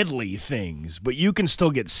deadly things, but you can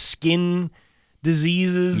still get skin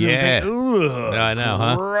diseases. Yeah. And things. Ugh, I know,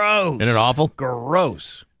 huh? Gross. Isn't it awful?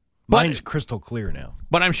 Gross. But- Mine's crystal clear now.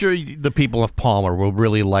 But I'm sure the people of Palmer will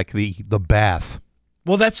really like the bath.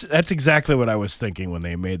 Well, that's exactly what I was thinking when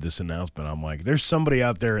they made this announcement. I'm like, there's somebody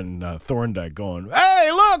out there in Thorndike going,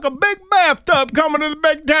 hey, look, a big bathtub coming to the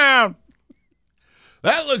big town.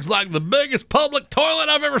 That looks like the biggest public toilet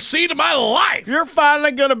I've ever seen in my life. You're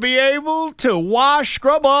finally going to be able to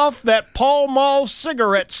scrub off that Pall Mall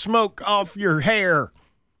cigarette smoke off your hair.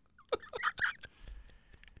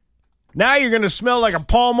 Now you're going to smell like a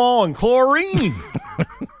Pall Mall and chlorine.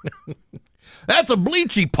 That's a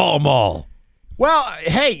bleachy Pall Mall. Well,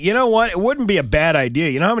 hey, you know what? It wouldn't be a bad idea.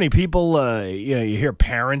 You know how many people, you hear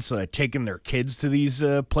parents taking their kids to these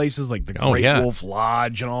places like the Great Wolf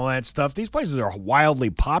Lodge and all that stuff? These places are wildly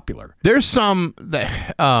popular. There's some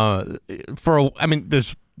that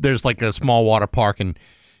there's like a small water park in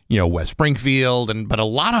West Springfield, but a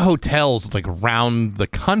lot of hotels like around the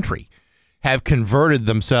country have converted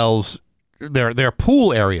themselves their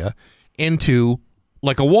pool area into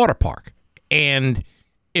like a water park, and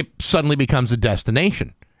it suddenly becomes a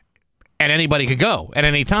destination, and anybody could go at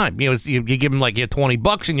any time. You give them like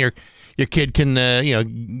 $20, and your kid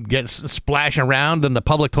can get splashing around in the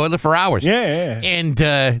public toilet for hours. Yeah. And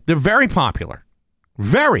they're very popular,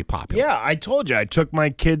 very popular. Yeah, I told you I took my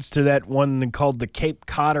kids to that one called the Cape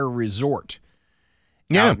Cotter Resort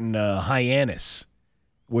out in Hyannis,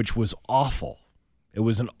 which was awful. It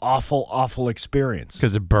was an awful, awful experience.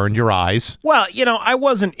 Because it burned your eyes. Well, I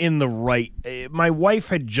wasn't in the right. My wife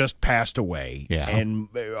had just passed away. Yeah. And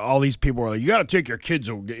all these people were like, you got to take your kids,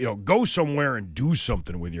 go somewhere and do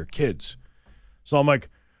something with your kids. So I'm like,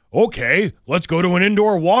 okay, let's go to an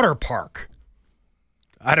indoor water park.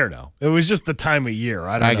 I don't know. It was just the time of year.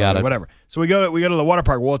 I don't know. Got it. Whatever. So we go to the water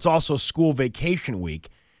park. Well, it's also school vacation week.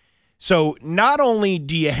 So not only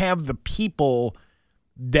do you have the people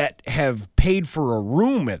that have paid for a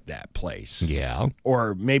room at that place. Yeah.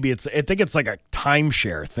 Or maybe I think it's like a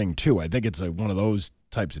timeshare thing too. I think it's one of those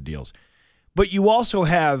types of deals. But you also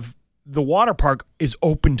have the water park is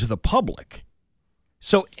open to the public.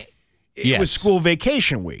 So it was school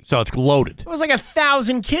vacation week. So it's loaded. It was like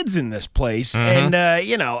 1,000 kids in this place. Mm-hmm.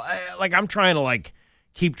 And, I'm trying to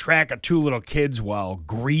keep track of two little kids while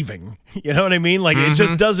grieving. You know what I mean? Like it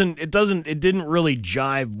just it didn't really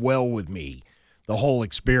jive well with me. The whole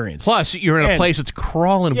experience. Plus, you're in a place that's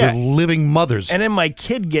crawling with living mothers. And then my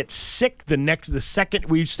kid gets sick the second.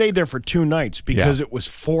 We stayed there for 2 nights because it was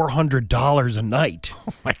 $400 a night.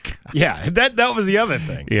 Oh, my God. Yeah, that was the other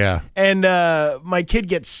thing. Yeah. And my kid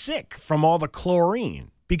gets sick from all the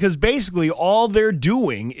chlorine because basically all they're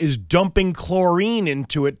doing is dumping chlorine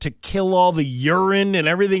into it to kill all the urine and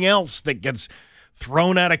everything else that gets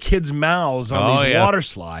thrown out of kids' mouths on these water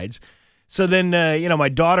slides. So then, my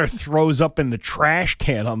daughter throws up in the trash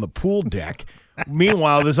can on the pool deck.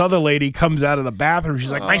 Meanwhile, this other lady comes out of the bathroom.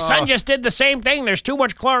 She's like, my son just did the same thing. There's too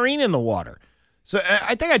much chlorine in the water. So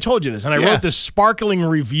I think I told you this, and I wrote this sparkling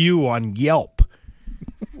review on Yelp,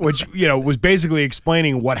 which, was basically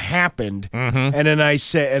explaining what happened. Mm-hmm. And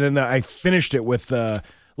then I finished it with,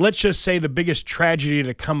 let's just say the biggest tragedy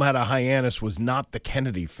to come out of Hyannis was not the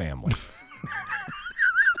Kennedy family.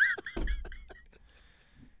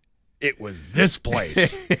 It was this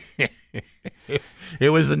place. It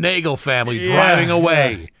was the Nagel family driving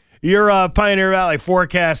away. Your Pioneer Valley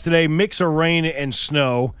forecast today, mix of rain and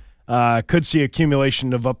snow. Could see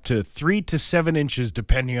accumulation of up to 3 to 7 inches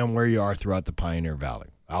depending on where you are throughout the Pioneer Valley.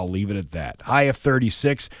 I'll leave it at that. High of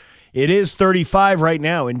 36. It is 35 right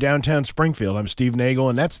now in downtown Springfield. I'm Steve Nagel,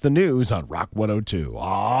 and that's the news on Rock 102.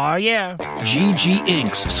 Aw, yeah. GG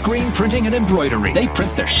Inks, screen printing and embroidery. They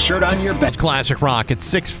print the shirt on your back. It's Classic Rock. It's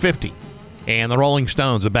 6:50. And the Rolling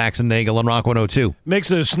Stones, the Bax and Nagel on Rock 102. Mix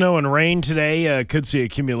of snow and rain today. Could see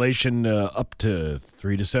accumulation up to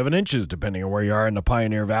 3 to 7 inches, depending on where you are in the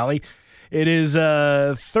Pioneer Valley. It is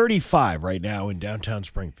 35 right now in downtown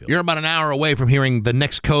Springfield. You're about an hour away from hearing the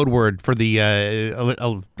next code word for the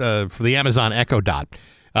Amazon Echo Dot.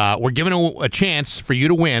 We're giving a chance for you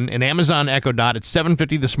to win an Amazon Echo Dot at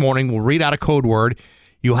 7:50 this morning. We'll read out a code word.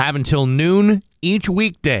 You'll have until noon each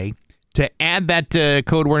weekday to add that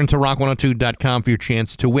code word into rock102.com for your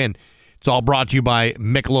chance to win. It's all brought to you by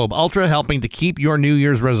Michelob Ultra, helping to keep your New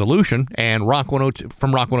Year's resolution, and Rock 102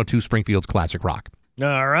 from Rock 102 Springfield's Classic Rock.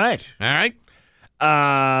 All right. All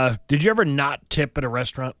right. Did you ever not tip at a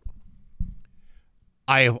restaurant?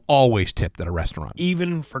 I have always tipped at a restaurant.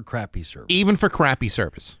 Even for crappy service? Even for crappy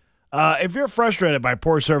service. If you're frustrated by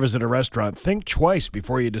poor service at a restaurant, think twice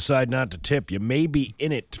before you decide not to tip. You may be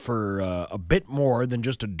in it for a bit more than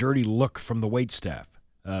just a dirty look from the waitstaff.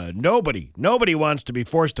 Nobody wants to be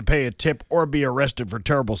forced to pay a tip or be arrested for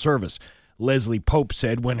terrible service, Leslie Pope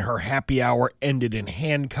said when her happy hour ended in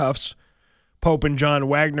handcuffs. Pope and John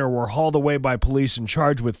Wagner were hauled away by police and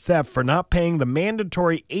charged with theft for not paying the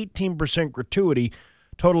mandatory 18% gratuity,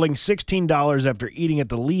 totaling $16 after eating at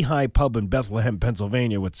the Lehigh Pub in Bethlehem,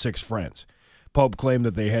 Pennsylvania with 6 friends. Pope claimed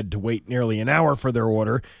that they had to wait nearly an hour for their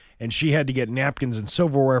order, and she had to get napkins and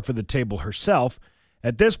silverware for the table herself.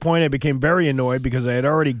 At this point, I became very annoyed because I had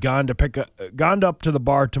already gone up to the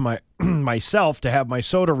bar to myself to have my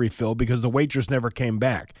soda refilled because the waitress never came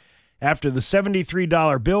back. After the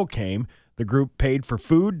 $73 bill came, the group paid for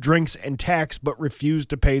food, drinks, and tax but refused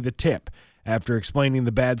to pay the tip. After explaining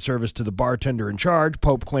the bad service to the bartender in charge,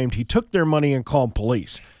 Pope claimed he took their money and called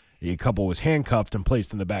police. The couple was handcuffed and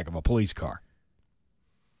placed in the back of a police car.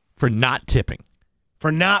 For not tipping.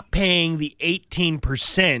 For not paying the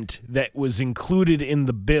 18% that was included in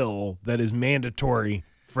the bill that is mandatory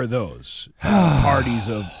for those parties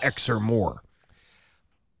of X or more.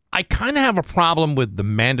 I kind of have a problem with the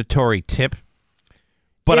mandatory tip,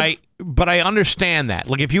 but I understand that.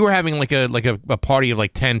 Like if you were having like a party of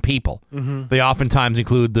like 10 people, they oftentimes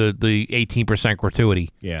include the 18% gratuity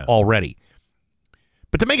already.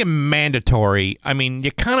 But to make it mandatory, I mean,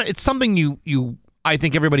 it's something I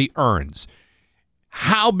think everybody earns.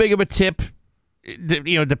 How big of a tip,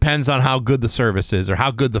 depends on how good the service is or how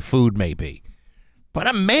good the food may be. But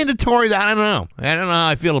a mandatory, I don't know. I don't know how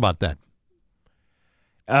I feel about that.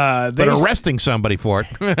 But arresting somebody for it,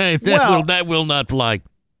 that will not fly.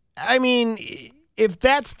 I mean, if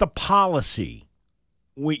that's the policy,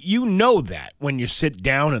 you know that when you sit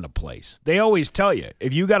down in a place. They always tell you,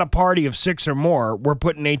 if you got a party of 6 or more, we're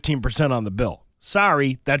putting 18% on the bill.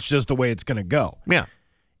 Sorry, that's just the way it's going to go. Yeah.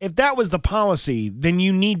 If that was the policy, then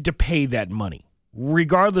you need to pay that money,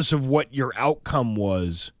 regardless of what your outcome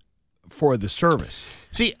was for the service.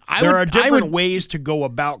 See, there are different ways to go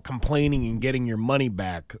about complaining and getting your money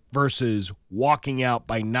back versus walking out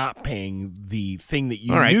by not paying the thing that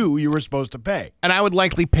you knew you were supposed to pay. And I would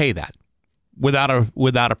likely pay that without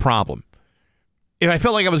a problem. If I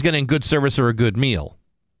felt like I was getting good service or a good meal,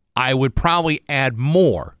 I would probably add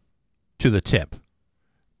more to the tip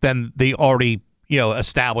than the already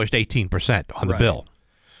established 18% on the bill.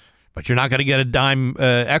 But you're not going to get a dime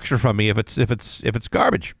extra from me if it's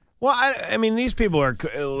garbage. Well, I mean, these people are,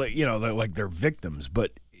 they're victims.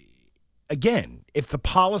 But again, if the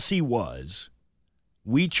policy was,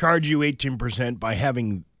 we charge you 18% by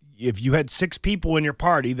having, if you had 6 people in your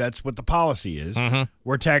party, that's what the policy is. Mm-hmm.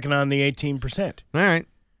 We're tacking on the 18%. All right.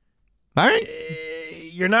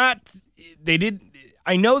 You're not.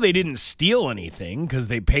 I know they didn't steal anything because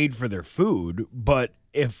they paid for their food, but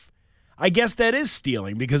I guess that is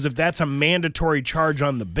stealing because if that's a mandatory charge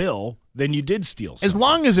on the bill, then you did steal something. As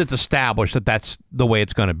long as it's established that that's the way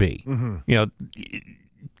it's going to be. Mm-hmm.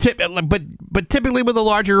 But typically with a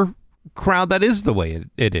larger crowd, that is the way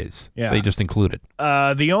it is. Yeah. They just include it.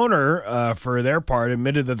 The owner, for their part,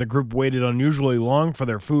 admitted that the group waited unusually long for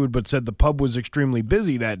their food, but said the pub was extremely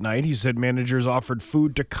busy that night. He said managers offered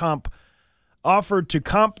to comp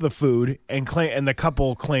the food, and the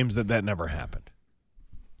couple claims that never happened.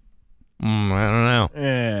 I don't know.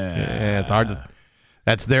 Yeah, it's hard to.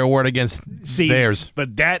 That's their word against theirs.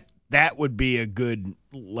 But that would be a good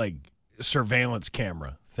surveillance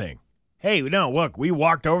camera thing. Hey, no, look, we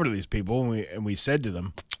walked over to these people and we said to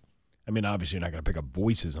them. I mean, obviously you're not going to pick up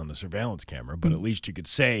voices on the surveillance camera, but at least you could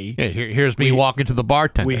say, "Yeah, here's me walking to the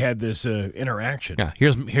bartender. We had this interaction." Yeah,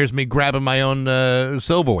 here's me grabbing my own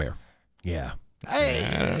silverware. Yeah.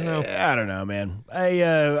 I don't know, man.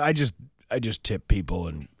 I just tip people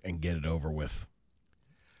and get it over with.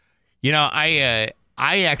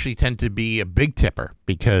 I actually tend to be a big tipper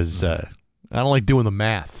because I don't like doing the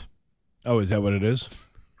math. Oh, is that what it is?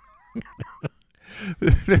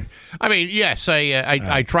 I mean, yes,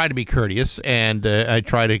 I try to be courteous and I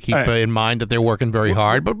try to keep in mind that they're working very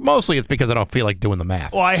hard, but mostly it's because I don't feel like doing the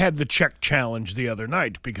math. Well, I had the check challenge the other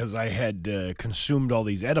night because I had consumed all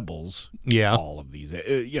these edibles. Yeah. All of these,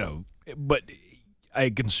 but I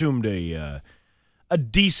consumed a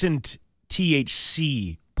decent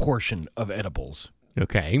THC portion of edibles.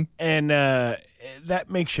 Okay. And that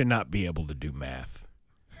makes you not be able to do math.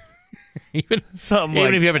 Even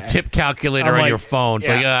Something if you have a tip calculator on your phone, it's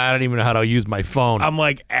like, I don't even know how to use my phone. I'm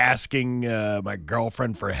like asking my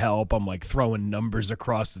girlfriend for help. I'm like throwing numbers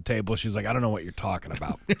across the table. She's like, I don't know what you're talking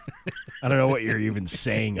about. I don't know what you're even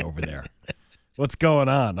saying over there. What's going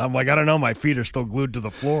on? I'm like, I don't know. My feet are still glued to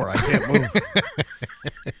the floor. I can't move.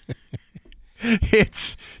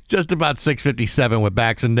 It's just about 6:57 with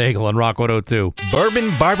Bax and Nagel on Rock 102.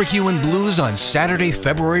 Bourbon, Barbecue, and Blues on Saturday,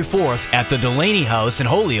 February 4th at the Delaney House in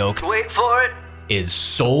Holyoke. Wait for it. Is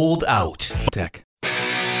sold out. Tech.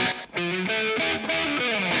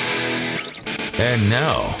 And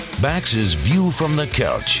now, Bax's View from the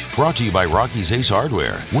Couch, brought to you by Rocky's Ace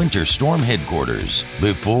Hardware, Winter Storm Headquarters,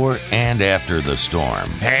 before and after the storm.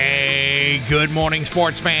 Hey, good morning,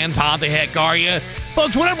 sports fans. How the heck are you?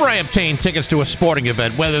 Folks, whenever I obtain tickets to a sporting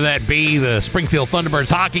event, whether that be the Springfield Thunderbirds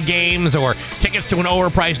hockey games or tickets to an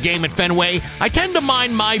overpriced game at Fenway, I tend to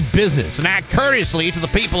mind my business and act courteously to the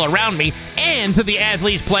people around me and to the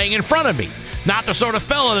athletes playing in front of me. Not the sort of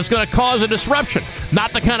fella that's going to cause a disruption.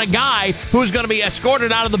 Not the kind of guy who's going to be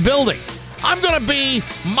escorted out of the building. I'm going to be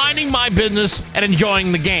minding my business and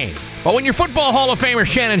enjoying the game. But when you're Football Hall of Famer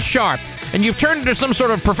Shannon Sharpe, and you've turned into some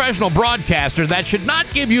sort of professional broadcaster, that should not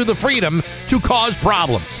give you the freedom to cause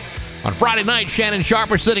problems. On Friday night, Shannon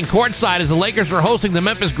Sharpe was sitting courtside as the Lakers were hosting the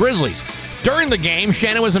Memphis Grizzlies. During the game,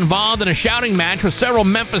 Shannon was involved in a shouting match with several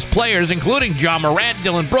Memphis players, including John Morant,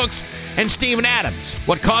 Dillon Brooks, and Steven Adams.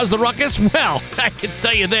 What caused the ruckus? Well, I can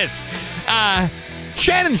tell you this.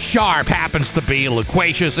 Shannon Sharpe happens to be a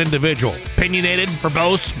loquacious individual, opinionated,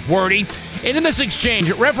 verbose, wordy. And in this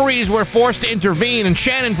exchange, referees were forced to intervene, and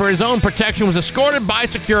Shannon, for his own protection, was escorted by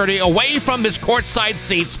security away from his courtside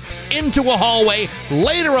seats into a hallway,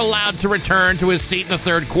 later allowed to return to his seat in the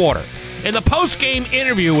third quarter. In the post-game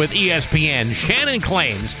interview with ESPN, Shannon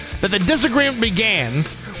claims that the disagreement began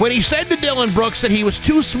when he said to Dillon Brooks that he was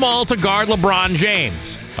too small to guard LeBron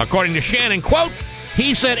James. According to Shannon, quote,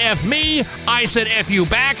 he said F me, I said F you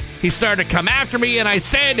back, he started to come after me, and I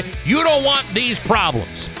said, you don't want these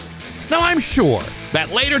problems. Now, I'm sure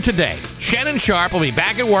that later today, Shannon Sharpe will be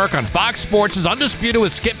back at work on Fox Sports' Undisputed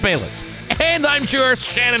with Skip Bayless. And I'm sure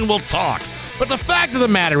Shannon will talk. But the fact of the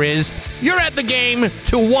matter is, you're at the game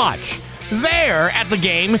to watch. They're at the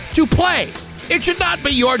game to play. It should not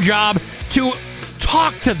be your job to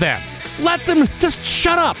talk to them. Let them just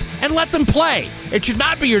shut up and let them play. It should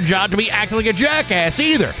not be your job to be acting like a jackass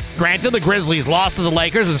either. Granted, the Grizzlies lost to the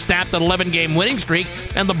Lakers and snapped an 11-game winning streak,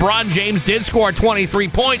 and LeBron James did score 23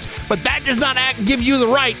 points, but that does not give you the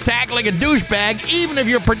right to act like a douchebag, even if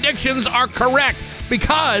your predictions are correct,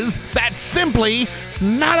 because that's simply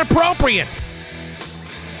not appropriate.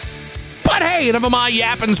 But hey, enough of my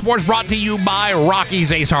yapping. Sports brought to you by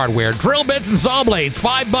Rocky's Ace Hardware. Drill bits and saw blades,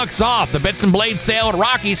 $5 off. The bits and blades sale at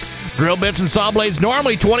Rocky's. Drill bits and saw blades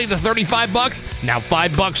normally $20 to $35, now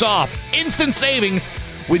 $5 off. Instant savings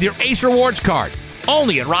with your Ace Rewards card.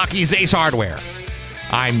 Only at Rocky's Ace Hardware.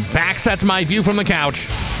 I'm back. That's my view from the couch.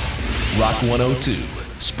 Rock 102,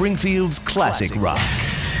 Springfield's classic rock.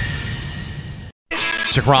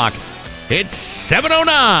 Classic rock. It's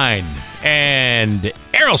 7:09 and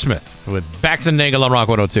Aerosmith with Bax and Nagel on Rock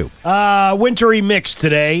 102. Wintry mix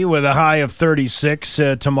today with a high of 36.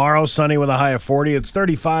 Tomorrow, sunny with a high of 40. It's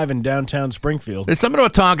 35 in downtown Springfield. There's something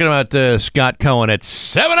about talking about Scott Cohen at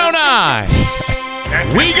 7:09.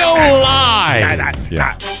 We go live.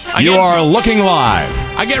 Yeah. You are looking live.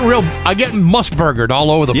 I get Musburgered all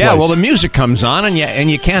over the place. Yeah, well, the music comes on, and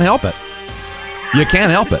you can't help it. You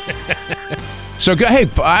can't help it. So, hey,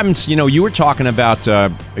 you were talking about,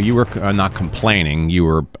 you were not complaining, you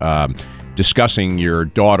were discussing your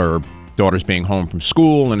daughter's being home from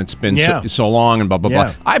school, and it's been so long, and blah, blah,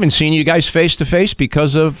 blah. I haven't seen you guys face-to-face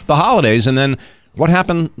because of the holidays, and then what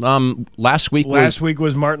happened last week? Last week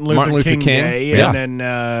was Martin Luther King Day, and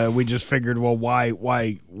then we just figured, well,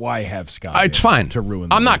 why have Scott? It's fine. To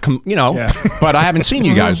ruin I'm not, but I haven't seen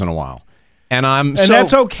you guys in a while. And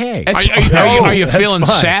that's okay. Are you feeling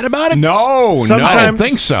sad about it? No, I don't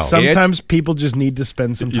think so. Sometimes people just need to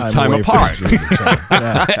spend some time away apart. From each other.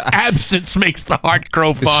 Absence makes the heart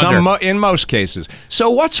grow fonder. In most cases. So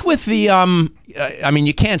what's with the?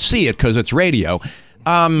 You can't see it because it's radio.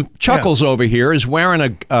 Chuckles over here is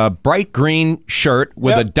wearing a bright green shirt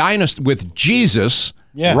with a dinosaur with Jesus.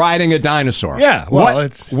 Riding a dinosaur. Yeah, well,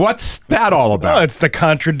 what's that all about? Well, it's the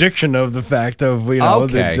contradiction of the fact of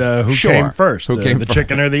who came first, the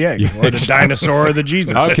chicken or the egg, or the dinosaur or the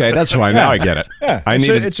Jesus. Okay, that's fine. Now I get it. Yeah,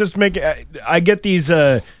 it's just I get these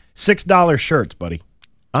 $6 shirts, buddy.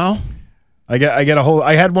 Oh, I get a whole.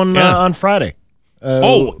 I had one on Friday.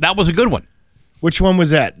 That was a good one. Which one was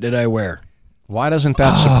that? Did I wear? Why doesn't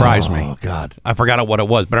that surprise me? Oh God, I forgot what it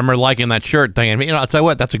was, but I remember liking that shirt thing. And I'll tell you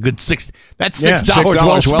what, that's a good That's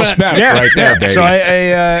 $6 well spent. Yeah, right there, baby. So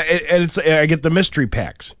I get the mystery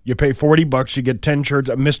packs. You pay $40, you get 10 shirts,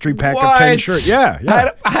 a mystery pack of 10 shirts. Yeah.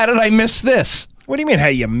 How did I miss this? What do you mean? How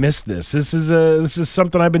you missed this? This is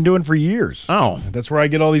something I've been doing for years. Oh, that's where I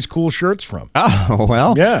get all these cool shirts from. Oh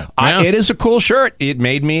well, yeah. It is a cool shirt. It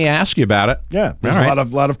made me ask you about it. Yeah, there's a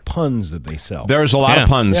lot of puns that they sell. There's a lot of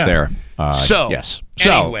puns there. Yes.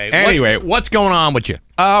 Anyway, what's going on with you?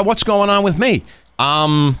 What's going on with me?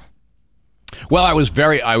 Well, I was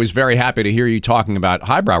very happy to hear you talking about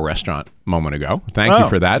Highbrow Restaurant a moment ago. Thank you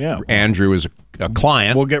for that. Yeah. Andrew is a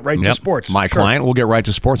client. We'll get right to sports. My client. We'll get right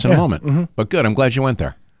to sports in a moment. Mm-hmm. But good. I'm glad you went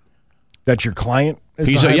there. That's your client?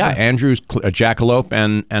 He's Andrew's Jackalope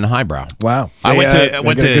and Highbrow. Wow. I went to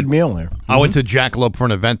a good meal there. I went to Jackalope for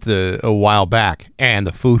an event a while back, and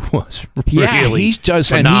the food was really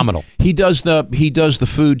phenomenal. He does the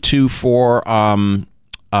food too for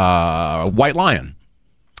White Lion.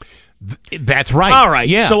 That's right. All right.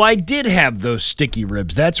 Yeah. So I did have those sticky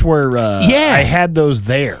ribs. That's where I had those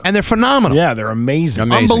there. And they're phenomenal. Yeah, they're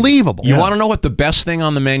amazing. Unbelievable. You want to know what the best thing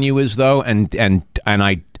on the menu is, though? And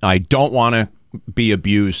I don't want to be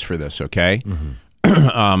abused for this, okay?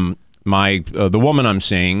 Mm-hmm. The woman I'm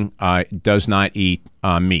seeing does not eat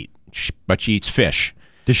meat, but she eats fish.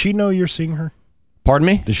 Does she know you're seeing her? Pardon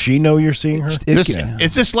me? Does she know you're seeing her?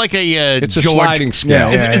 Is this like a it's a sliding scale.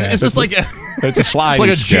 Is this like it's a sliding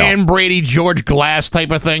like a scale. Jan Brady, George Glass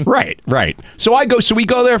type of thing? Right. So we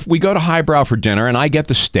go there. We go to Highbrow for dinner, and I get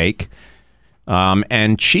the steak,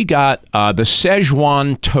 and she got the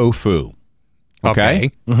Szechuan tofu.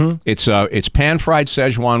 Okay. Mm-hmm. It's pan fried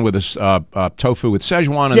Szechuan with a tofu with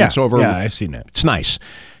Szechuan, and it's over. Yeah, I've seen that. It's nice.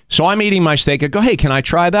 So I'm eating my steak. I go, hey, can I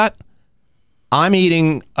try that? I'm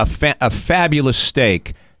eating a fabulous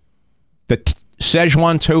steak. The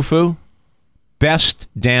Szechuan tofu, best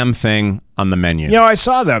damn thing on the menu. I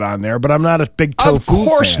saw that on there, but I'm not a big tofu Of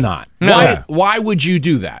course fan. not. No. Why would you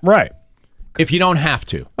do that? Right. If you don't have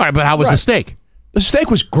to. All right, but how was the steak? The steak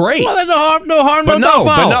was great. Well, no harm, but no foul.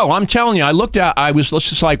 But no, I'm telling you, I was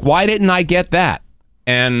just like, why didn't I get that?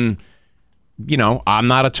 And, I'm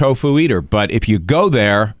not a tofu eater, but if you go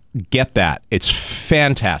there, get that. It's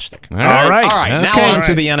fantastic. All right. Okay. Now on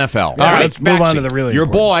to the NFL. Yeah, all right, let's move on to the really Your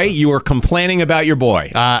boy, stuff. you were complaining about your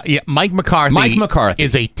boy. Mike McCarthy. Mike McCarthy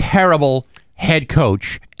is a terrible head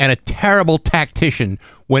coach and a terrible tactician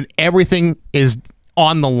when everything is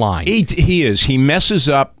on the line. He is. He messes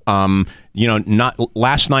up. Not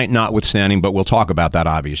last night, notwithstanding, but we'll talk about that.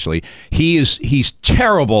 Obviously, he's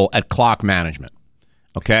terrible at clock management.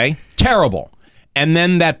 Okay, terrible. And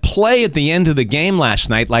then that play at the end of the game last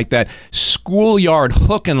night, like that schoolyard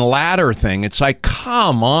hook and ladder thing. It's like,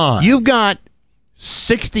 come on. You've got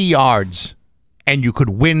 60 yards, and you could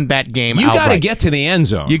win that game outright. You got to get to the end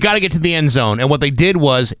zone. You got to get to the end zone. And what they did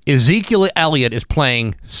was Ezekiel Elliott is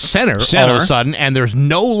playing center all of a sudden, and there's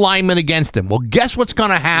no lineman against him. Well, guess what's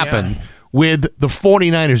going to happen with the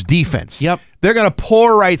 49ers defense? Yep. They're going to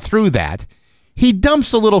pour right through that. He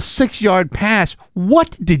dumps a little 6-yard pass.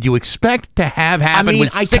 What did you expect to have happen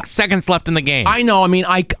with 6 seconds left in the game? I know. I mean,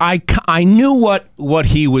 I knew what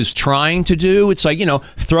he was trying to do. It's like,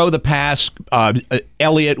 throw the pass.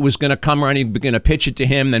 Elliott was going to come around. He was going to pitch it to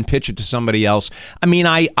him, then pitch it to somebody else. I mean,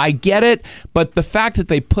 I get it, but the fact that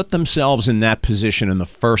they put themselves in that position in the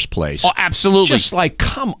first place. Oh, absolutely. Just like,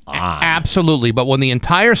 come on. Absolutely. But when the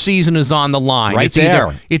entire season is on the line,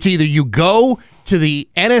 it's either you go to the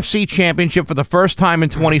NFC Championship for the first time in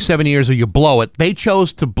 27 years or you blow it. They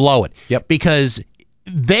chose to blow it. Yep. Because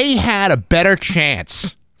they had a better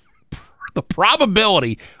chance. The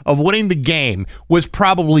probability of winning the game was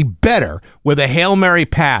probably better with a Hail Mary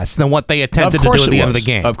pass than what they attempted to do at the end of the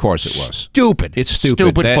game. Of course it was. Stupid. It's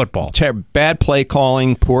stupid. Stupid football. Bad play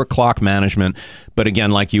calling, poor clock management. But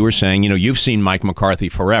again, like you were saying, you've seen Mike McCarthy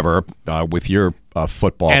forever with your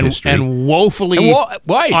football history. And woefully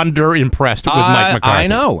under-impressed with Mike McCarthy. I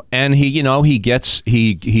know. And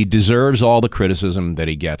he deserves all the criticism that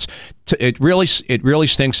he gets. It really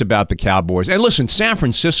stinks about the Cowboys. And listen, San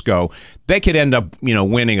Francisco, they could end up,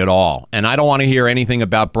 winning it all. And I don't want to hear anything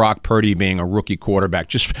about Brock Purdy being a rookie quarterback.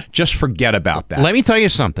 Just forget about that. Let me tell you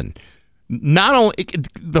something. Not only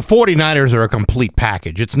the 49ers are a complete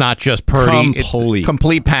package. It's not just Purdy. It's a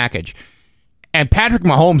complete package. And Patrick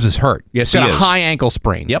Mahomes is hurt. Yes, he is. He's got a high ankle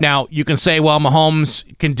sprain. Yep. Now, you can say, well,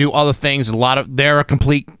 Mahomes can do other things. They're a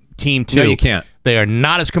complete team, too. No, you can't. They are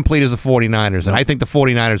not as complete as the 49ers, and I think the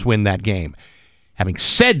 49ers win that game. Having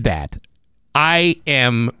said that, I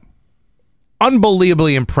am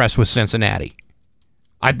unbelievably impressed with Cincinnati.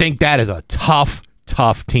 I think that is a tough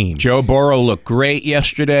tough team. Joe Burrow looked great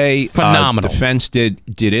yesterday. Phenomenal. Defense did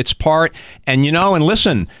its part. And, and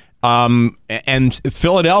listen, and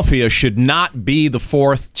Philadelphia should not be the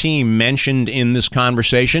fourth team mentioned in this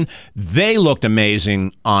conversation. They looked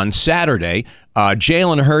amazing on Saturday.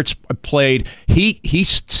 Jalen Hurts played. He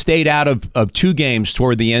stayed out of 2 games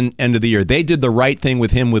toward the end of the year. They did the right thing with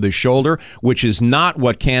him with his shoulder, which is not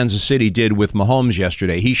what Kansas City did with Mahomes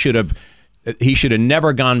yesterday. He should have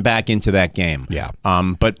never gone back into that game. Yeah.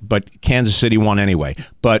 But Kansas City won anyway.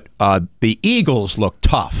 But the Eagles look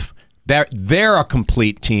tough. They're a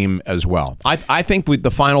complete team as well. I think with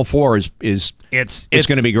the Final Four is it's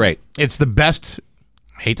going to be great. It's the best.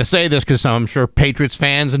 I hate to say this because I'm sure Patriots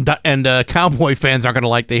fans and Cowboy fans aren't going to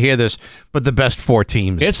like to hear this, but the best 4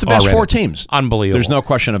 teams. It's the best already. 4 teams. Unbelievable. There's no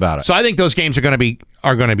question about it. So I think those games are going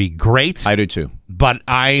to be great. I do too. But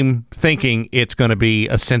I'm thinking it's going to be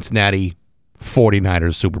a Cincinnati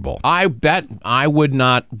 49ers Super Bowl. I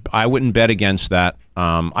wouldn't bet against that.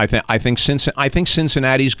 I think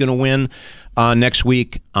Cincinnati's going to win next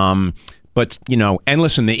week. But and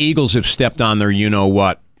listen, the Eagles have stepped on their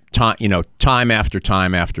time after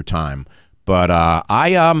time after time. But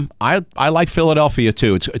I like Philadelphia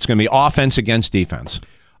too. It's going to be offense against defense.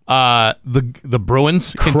 The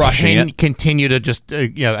Bruins continue to just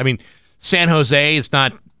San Jose is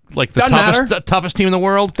not like the toughest team in the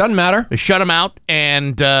world. Doesn't matter. They shut them out,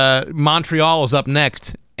 and Montreal is up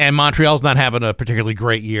next, and Montreal's not having a particularly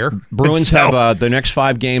great year. Bruins have the next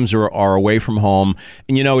 5 games are away from home,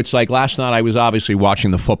 and it's like last night I was obviously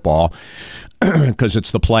watching the football because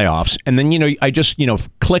it's the playoffs, and then I just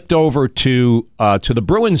clicked over to the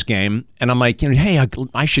Bruins game, and I'm like, hey,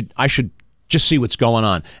 I should just see what's going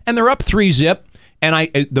on, and they're up 3-0. And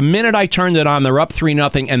the minute I turned it on, they're up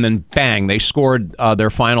 3-0, and then bang, they scored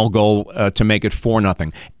their final goal to make it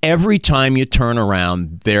 4-0. Every time you turn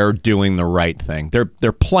around, they're doing the right thing.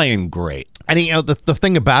 They're playing great. And the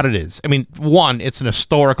thing about it is, one, it's an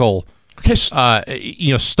historical start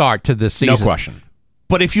to this season. No question.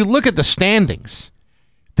 But if you look at the standings,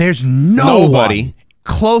 there's nobody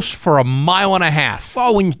close for a mile and a half.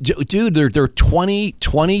 Oh, dude, they're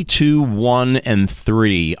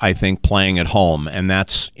 22-1-3, I think, playing at home, and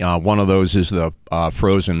that's one of those is the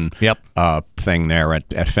Frozen thing there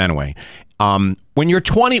at Fenway. When you're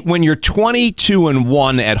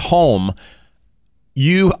 22-1 at home,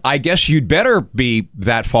 I guess you'd better be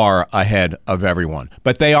that far ahead of everyone.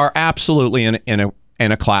 But they are absolutely in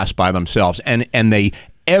a class by themselves, and they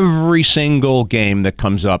every single game that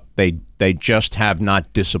comes up, they just have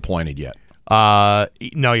not disappointed yet. No,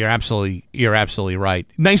 you're absolutely right.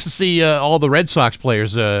 Nice to see all the Red Sox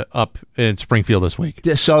players up in Springfield this week.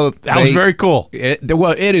 So that was very cool.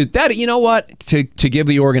 It is that. You know what? To give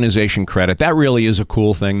the organization credit, that really is a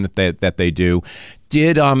cool thing that they do.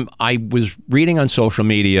 I was reading on social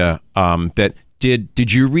media that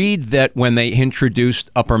did you read that when they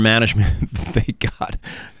introduced upper management, they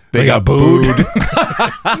got booed.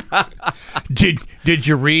 Did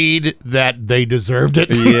you read that they deserved it?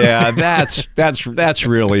 Yeah, that's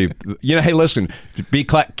really Hey, listen,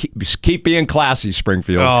 keep being classy,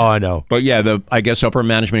 Springfield. Oh, I know. But yeah, I guess upper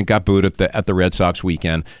management got booed at the Red Sox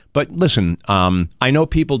weekend. But listen, I know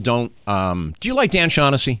people don't. Do you like Dan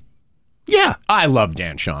Shaughnessy? Yeah, I love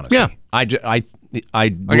Dan Shaughnessy. Yeah, I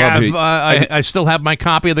still have my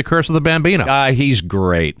copy of The Curse of the Bambino. He's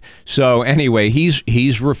great. So anyway, he's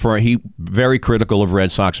very critical of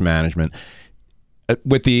Red Sox management,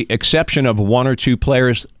 with the exception of 1 or 2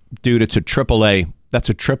 players. Dude, it's a AAA. That's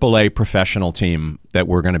a AAA professional team that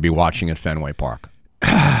we're going to be watching at Fenway Park.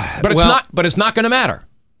 But it's not. But it's not going to matter.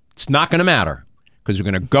 It's not going to matter because we're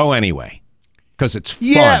going to go anyway. Because it's fun.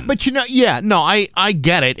 Yeah, but I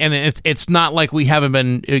get it, and it's not like we haven't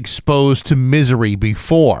been exposed to misery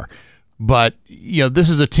before. But this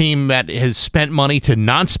is a team that has spent money to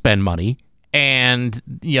not spend money, and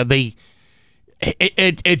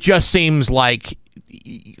it just seems like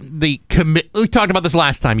the commit. We talked about this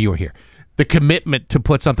last time you were here. The commitment to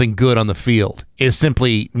put something good on the field is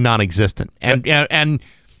simply non-existent, and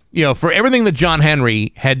for everything that John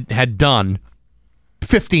Henry had done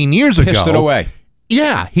 15 years ago. Pissed it away.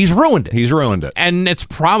 Yeah, he's ruined it. He's ruined it. And it's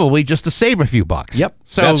probably just to save a few bucks. Yep.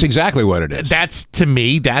 So that's exactly what it is. To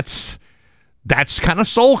me, that's kind of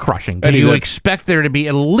soul-crushing. You expect there to be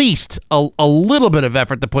at least a little bit of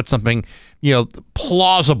effort to put something,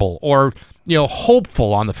 plausible or,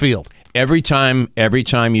 hopeful on the field. Every time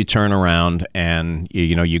you turn around and,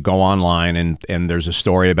 you go online and there's a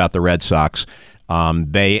story about the Red Sox,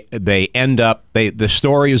 they end up the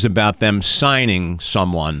story is about them signing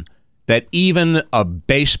someone that even a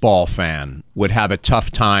baseball fan would have a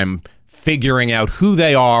tough time figuring out who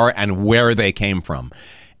they are and where they came from.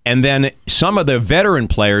 And then some of the veteran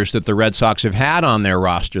players that the Red Sox have had on their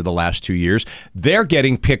roster the last 2 years, they're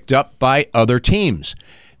getting picked up by other teams.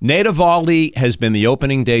 Nate Eovaldi has been the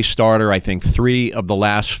opening day starter, I think, 3 of the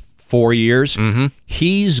last 4 years. Mm-hmm.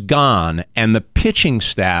 He's gone, and the pitching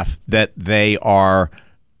staff that they are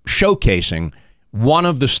showcasing, one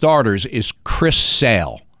of the starters is Chris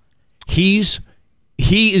Sale. He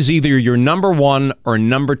is either your number 1 or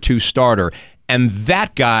number 2 starter, and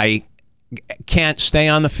that guy can't stay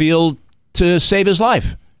on the field to save his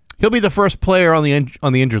life. He'll be the first player on the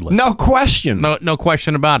injured list. No question. No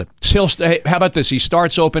question about it. How about this? He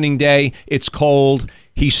starts opening day. It's cold.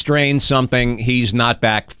 He strains something. He's not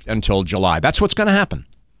back until July. That's what's going to happen.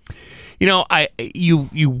 You know,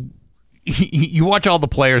 you watch all the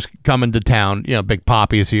players come into town. You know, Big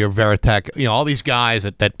Papi is here, Veritek. You know, all these guys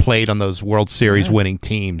that played on those World Series winning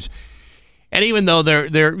teams. And even though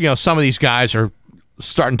they're some of these guys are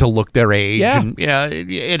starting to look their age, and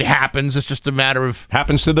it happens. It's just a matter of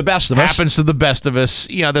happens to the best of us. Happens to the best of us.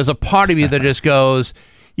 You know, there's a part of you that just goes,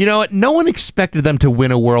 you know what? No one expected them to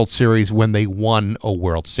win a World Series when they won a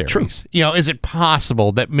World Series. True. You know, is it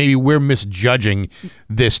possible that maybe we're misjudging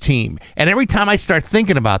this team? And every time I start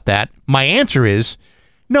thinking about that, my answer is,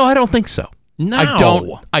 no, I don't think so.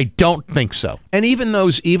 No, I don't think so. And even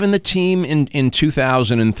the team in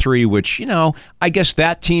 2003, which, you know, I guess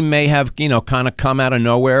that team may have, you know, kind of come out of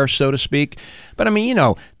nowhere, so to speak. But I mean, you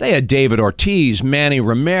know, they had David Ortiz, Manny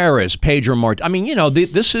Ramirez, Pedro Martinez. I mean, you know,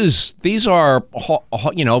 these are,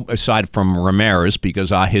 you know, aside from Ramirez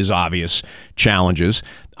because his obvious challenges.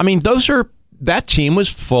 I mean, that team was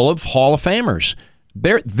full of Hall of Famers.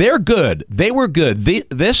 They're good. They were good.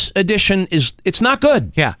 This edition it's not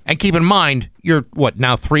good. Yeah, and keep in mind, you're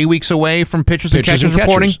now 3 weeks away from pitchers and catchers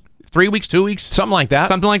reporting. 3 weeks, 2 weeks, something like that.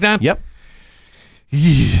 Yep.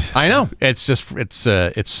 I know. It's just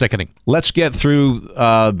it's sickening. Let's get through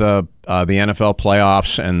the NFL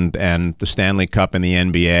playoffs and the Stanley Cup and the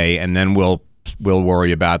NBA, and then we'll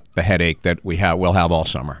worry about the headache that we'll have all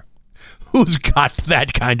summer. Who's got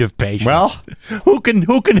that kind of patience? Well, who can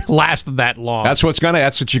last that long? That's what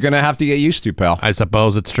you're gonna have to get used to, pal. I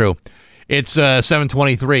suppose it's true. It's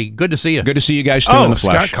 7:23. Good to see you. Good to see you guys too in the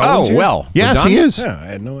flesh. Scott Collins here? Well, yes, he is. Yeah, I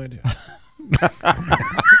had no idea.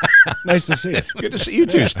 Nice to see you. Good to see you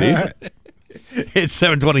too, Steve. Right. It's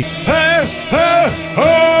 7:20.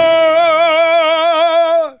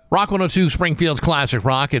 Rock 102, Springfield's Classic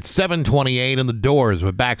Rock. It's 7:28 in the Doors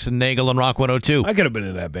with Bax and Nagel and Rock 102. I could have been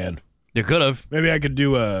in that band. You could have. Maybe I could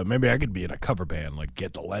be in a cover band, like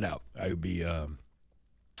Get the Let Out. I would be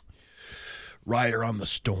Rider on the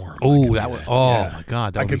Storm. Oh, that was. Oh my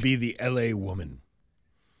God! I could be the L.A. Woman.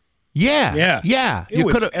 Yeah. You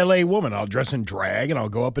could have L.A. Woman. I'll dress in drag and I'll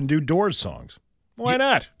go up and do Doors songs. Why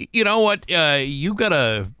not? You know what? You got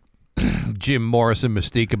a Jim Morrison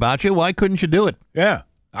mystique about you. Why couldn't you do it? Yeah,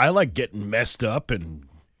 I like getting messed up and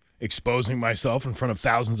exposing myself in front of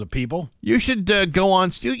thousands of people. You should go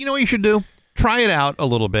on. You know what you should do? Try it out a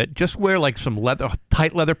little bit. Just wear like some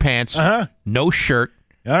tight leather pants, no shirt,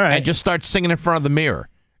 all right, and just start singing in front of the mirror.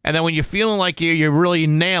 And then when you're feeling like you're really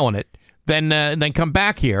nailing it, then come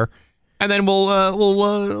back here, and then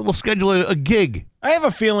we'll schedule a gig. I have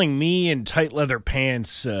a feeling me in tight leather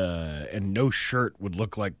pants and no shirt would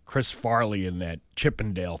look like Chris Farley in that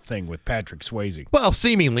Chippendale thing with Patrick Swayze. Well,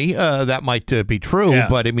 seemingly that might be true,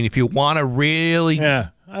 but I mean, if you want to really,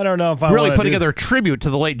 I don't know if I really put together a tribute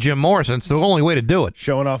to the late Jim Morrison, it's the only way to do it.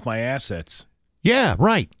 Showing off my assets. Yeah,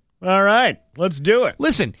 right. All right, let's do it.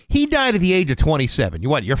 Listen, he died at the age of 27.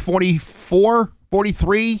 You're 44?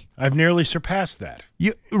 43? I've nearly surpassed that.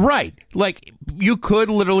 Right. Like, you could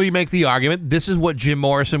literally make the argument this is what Jim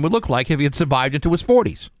Morrison would look like if he had survived into his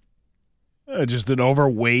 40s. Just an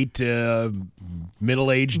overweight,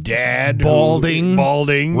 middle-aged dad. Balding.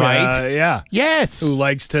 Right. Yeah. Yes. Who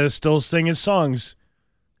likes to still sing his songs.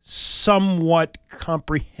 Somewhat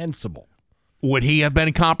comprehensible. Would he have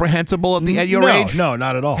been comprehensible at your age? No,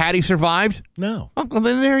 not at all. Had he survived? No. Oh, well,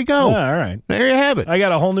 then there you go. Yeah, all right. There you have it. I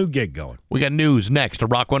got a whole new gig going. We got news next to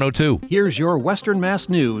Rock 102. Here's your Western Mass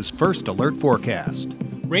News First Alert Forecast.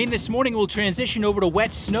 Rain this morning will transition over to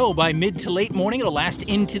wet snow by mid to late morning. It'll last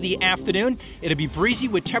into the afternoon. It'll be breezy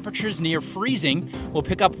with temperatures near freezing. We'll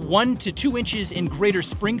pick up 1 to 2 inches in greater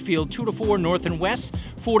Springfield, 2 to 4 north and west,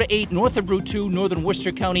 4 to 8 north of Route 2, northern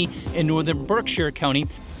Worcester County, and northern Berkshire County.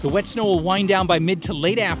 The wet snow will wind down by mid to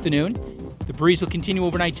late afternoon. The breeze will continue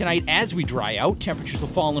overnight tonight as we dry out. Temperatures will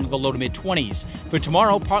fall into the low to mid-20s. For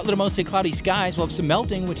tomorrow, partly to mostly cloudy skies. We'll have some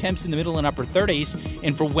melting with temps in the middle and upper 30s.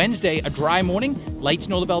 And for Wednesday, a dry morning. Light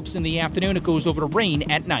snow develops in the afternoon. It goes over to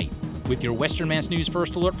rain at night. With your Western Mass News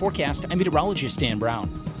First Alert forecast, I'm meteorologist Dan Brown.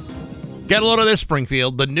 Get a load of this,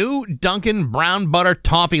 Springfield. The new Dunkin' Brown Butter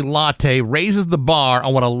Toffee Latte raises the bar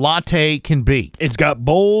on what a latte can be. It's got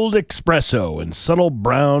bold espresso and subtle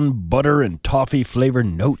brown butter and toffee flavored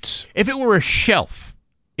notes. If it were a shelf,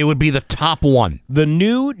 it would be the top one. The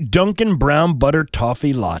new Dunkin' Brown Butter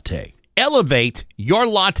Toffee Latte. Elevate your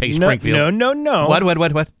latte, Springfield. No.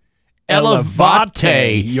 What?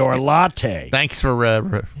 Elevate your latte. Thanks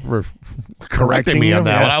for correcting me on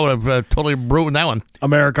that one. I would have totally ruined that one.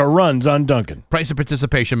 America runs on Dunkin'. Price and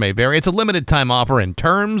participation may vary. It's a limited time offer and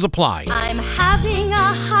terms apply. I'm having a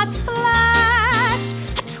hot flash,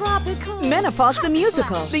 a tropical... Menopause the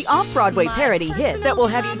Musical, the off-Broadway parody hit that will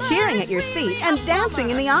have you cheering at your seat and dancing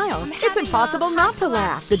in the aisles. It's impossible not to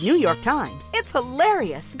laugh. The New York Times. It's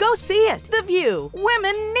hilarious. Go see it. The View.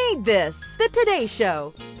 Women need this. The Today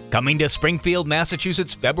Show. Coming to Springfield,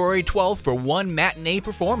 Massachusetts, February 12th for one matinee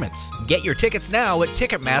performance. Get your tickets now at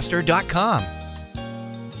Ticketmaster.com.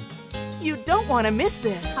 You don't want to miss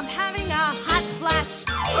this. I'm having a hot flash.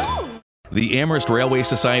 Ooh. The Amherst Railway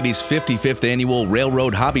Society's 55th Annual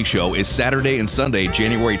Railroad Hobby Show is Saturday and Sunday,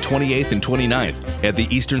 January 28th and 29th at the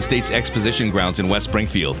Eastern States Exposition Grounds in West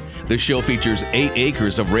Springfield. The show features 8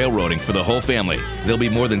 acres of railroading for the whole family. There'll be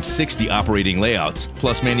more than 60 operating layouts,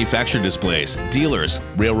 plus manufacturer displays, dealers,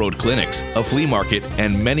 railroad clinics, a flea market,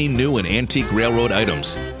 and many new and antique railroad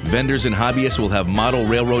items. Vendors and hobbyists will have model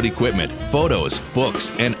railroad equipment, photos,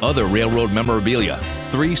 books, and other railroad memorabilia.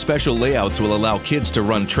 3 special layouts will allow kids to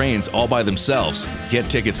run trains all by themselves. Get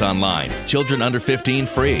tickets online. Children under 15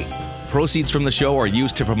 free. Proceeds from the show are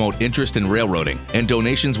used to promote interest in railroading, and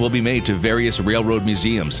donations will be made to various railroad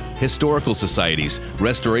museums, historical societies,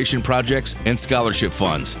 restoration projects, and scholarship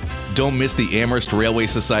funds. Don't miss the Amherst Railway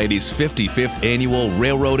Society's 55th Annual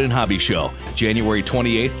Railroad and Hobby Show, January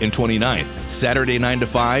 28th and 29th, Saturday 9 to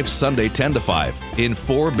 5, Sunday 10 to 5, in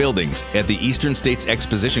 4 buildings at the Eastern States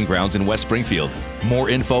Exposition Grounds in West Springfield. More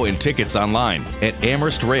info and tickets online at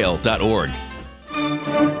amherstrail.org.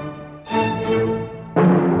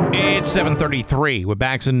 It's 7:33 with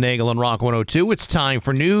Bax and Nagel on Rock 102. It's time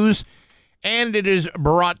for news, and it is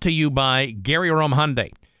brought to you by Gary Rome Hyundai.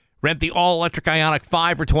 Rent the all-electric Ioniq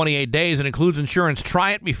 5 for 28 days and includes insurance.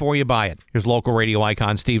 Try it before you buy it. Here's local radio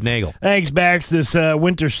icon Steve Nagel. Thanks, Bax. This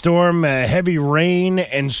winter storm, heavy rain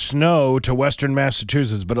and snow to western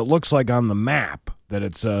Massachusetts, but it looks like on the map that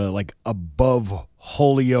it's like above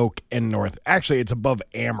Holyoke and north. Actually, it's above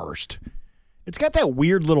Amherst. It's got that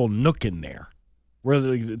weird little nook in there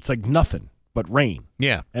where it's like nothing but rain.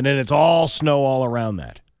 Yeah. And then it's all snow all around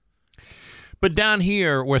that. But down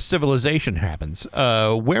here where civilization happens,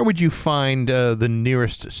 where would you find the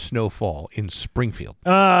nearest snowfall in Springfield?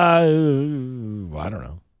 I don't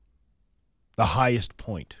know. The highest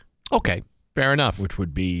point. Okay, fair enough. Which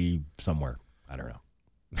would be somewhere. I don't know.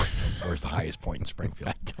 Where's the highest point in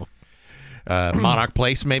Springfield? Monarch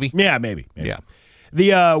Place, maybe? Yeah, maybe. Yeah.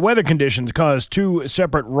 The weather conditions caused 2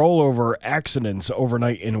 separate rollover accidents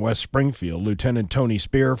overnight in West Springfield. Lieutenant Tony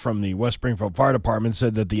Spear from the West Springfield Fire Department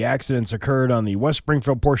said that the accidents occurred on the West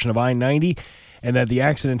Springfield portion of I-90 and that the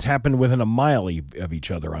accidents happened within a mile of each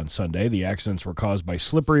other on Sunday. The accidents were caused by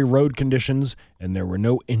slippery road conditions, and there were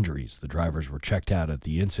no injuries. The drivers were checked out at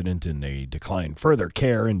the incident, and they declined further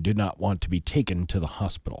care and did not want to be taken to the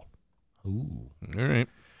hospital. Ooh. All right.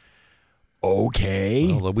 Okay.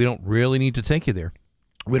 Well, we don't really need to take you there.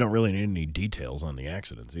 We don't really need any details on the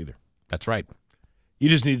accidents either. That's right. You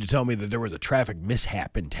just need to tell me that there was a traffic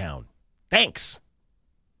mishap in town. Thanks.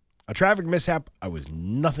 A traffic mishap I was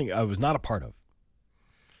not a part of.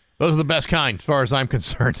 Those are the best kind, as far as I'm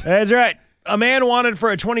concerned. That's right. A man wanted for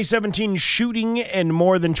a 2017 shooting and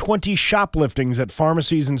more than 20 shopliftings at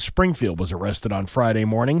pharmacies in Springfield was arrested on Friday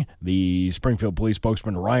morning. The Springfield police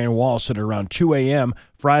spokesman Ryan Walsh said around 2 a.m.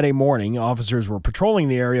 Friday morning, officers were patrolling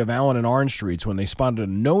the area of Allen and Orange Streets when they spotted a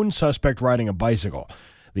known suspect riding a bicycle.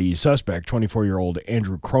 The suspect, 24-year-old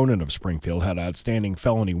Andrew Cronin of Springfield, had outstanding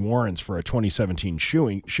felony warrants for a 2017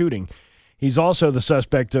 shooting. He's also the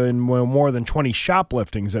suspect in more than 20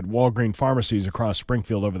 shopliftings at Walgreens pharmacies across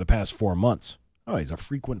Springfield over the past 4 months. Oh, he's a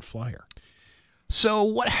frequent flyer. So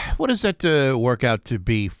what does that work out to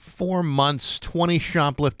be? 4 months, 20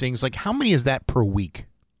 shopliftings. Like, how many is that per week?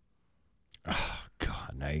 Oh,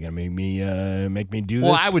 God, now you're going to make me do this?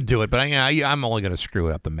 Well, I would do it, but I'm only going to screw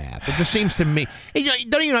up the math. It just seems to me,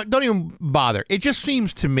 don't even bother. It just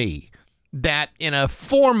seems to me that in a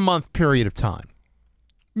 4-month period of time,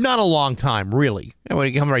 not a long time, really. When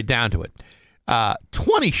you come right down to it,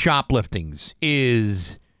 20 shopliftings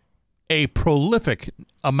is a prolific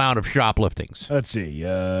amount of shopliftings. Let's see.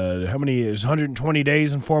 How many is 120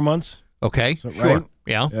 days in 4 months? Okay, Is that sure. right?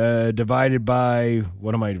 Yeah. Divided by,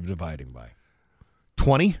 what am I dividing by?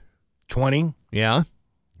 20? 20. Yeah.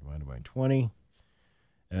 Divided by 20.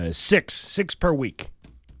 6 per week.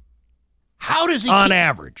 How does he on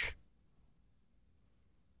average?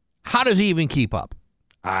 How does he even keep up?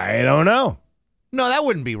 I don't know. No, that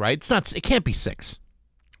wouldn't be right. It's not. It can't be 6.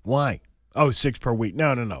 Why? Oh, 6 per week.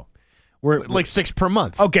 No. We're like 6 per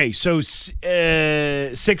month. Okay, so 6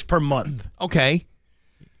 per month. Okay.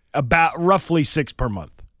 About roughly 6 per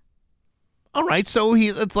month. All right, so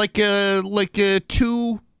it's like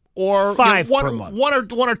 2 or 5 one, per month.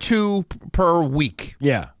 one or 2 per week.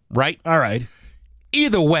 Yeah. Right? All right.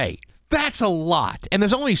 Either way, that's a lot. And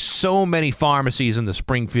there's only so many pharmacies in the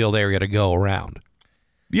Springfield area to go around.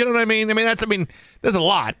 You know what I mean? I mean, there's a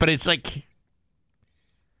lot, but it's like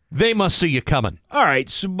they must see you coming. All right,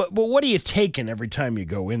 so but what are you taking every time you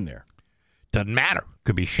go in there? Doesn't matter.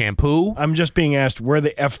 Could be shampoo. I'm just being asked, where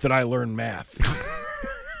the F did I learn math?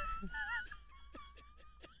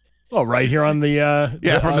 Oh, right here on the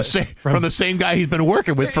from the same guy he's been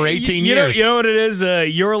working with for 18 years. You know what it is?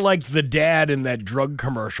 You're like the dad in that drug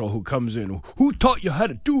commercial who comes in. Who taught you how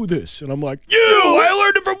to do this? And I'm like, you! I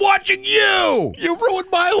learned it from watching you. You ruined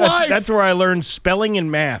my life. That's where I learned spelling and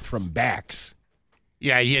math from Bax.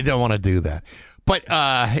 Yeah, you don't want to do that. But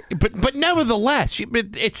nevertheless,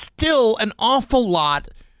 it's still an awful lot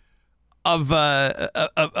of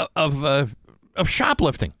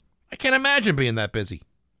shoplifting. I can't imagine being that busy.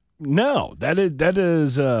 No, that's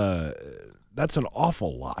an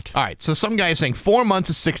awful lot. All right, so some guy is saying 4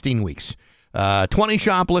 months is 16 weeks. 20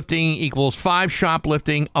 shoplifting equals 5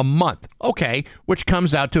 shoplifting a month. Okay, which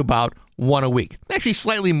comes out to about 1 a week. Actually,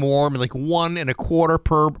 slightly more, like 1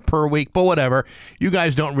 1/4 per week, but whatever. You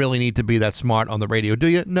guys don't really need to be that smart on the radio, do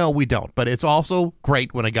you? No, we don't. But it's also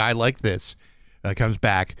great when a guy like this comes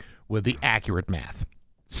back with the accurate math.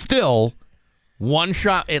 Still,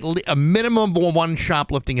 a minimum of 1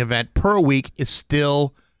 shoplifting event per week is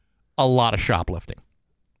still a lot of shoplifting.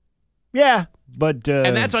 Yeah, but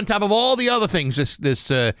and that's on top of all the other things this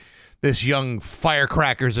young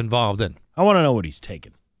firecracker's involved in. I want to know what he's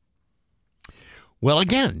taking. Well,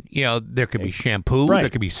 again, there could be shampoo, right. There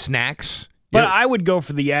could be snacks. But I would go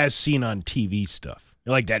for the as seen on TV stuff.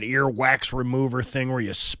 Like that ear wax remover thing where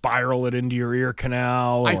you spiral it into your ear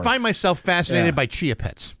canal. I find myself fascinated by Chia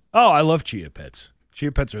Pets. Oh, I love Chia Pets.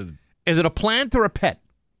 Chia Pets are... Is it a plant or a pet?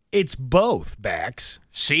 It's both, Bax.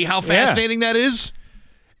 See how fascinating that is?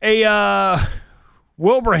 A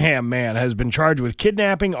Wilbraham man has been charged with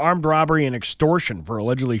kidnapping, armed robbery, and extortion for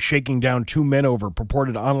allegedly shaking down 2 men over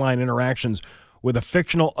purported online interactions with a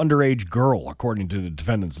fictional underage girl, according to the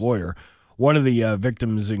defendant's lawyer. One of the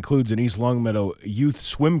victims includes an East Longmeadow youth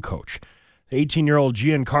swim coach. 18-year-old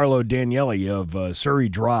Giancarlo Daniele of Surrey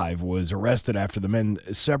Drive was arrested after the men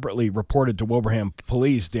separately reported to Wilbraham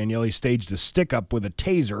police. Daniele staged a stick-up with a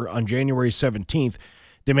taser on January 17th,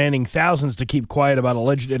 demanding thousands to keep quiet about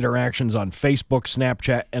alleged interactions on Facebook,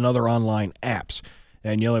 Snapchat, and other online apps.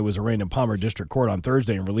 Daniele was arraigned in Palmer District Court on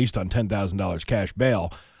Thursday and released on $10,000 cash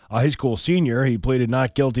bail. A high school senior, he pleaded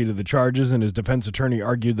not guilty to the charges, and his defense attorney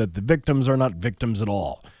argued that the victims are not victims at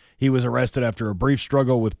all. He was arrested after a brief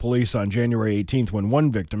struggle with police on January 18th when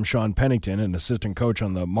one victim, Sean Pennington, an assistant coach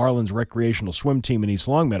on the Marlins recreational swim team in East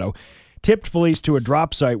Longmeadow, tipped police to a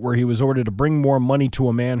drop site where he was ordered to bring more money to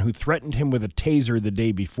a man who threatened him with a taser the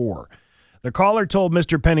day before. The caller told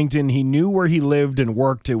Mr. Pennington he knew where he lived and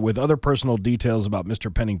worked with other personal details about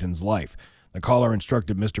Mr. Pennington's life. The caller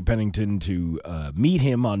instructed Mr. Pennington to meet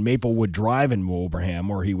him on Maplewood Drive in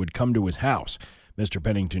Wilbraham, or he would come to his house. Mr.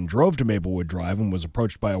 Pennington drove to Maplewood Drive and was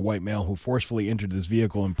approached by a white male who forcefully entered his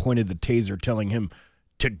vehicle and pointed the taser, telling him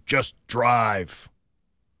to just drive.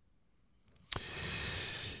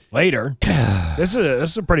 Later, this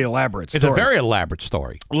is a pretty elaborate story. It's a very elaborate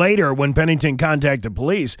story. Later, when Pennington contacted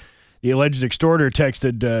police, the alleged extorter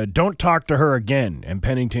texted, "Don't talk to her again," and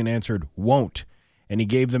Pennington answered, "Won't," and he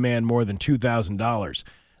gave the man more than $2,000.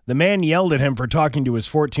 The man yelled at him for talking to his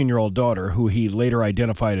 14-year-old daughter, who he later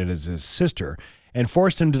identified as his sister, and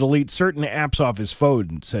forced him to delete certain apps off his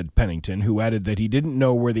phone, said Pennington, who added that he didn't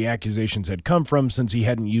know where the accusations had come from since he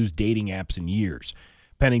hadn't used dating apps in years.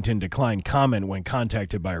 Pennington declined comment when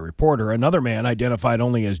contacted by a reporter. Another man, identified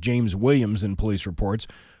only as James Williams in police reports,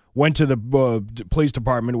 went to the police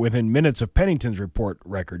department within minutes of Pennington's report,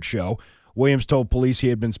 records show. Williams told police he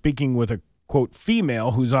had been speaking with a, quote,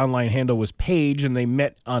 female whose online handle was Paige, and they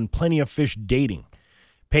met on Plenty of Fish dating.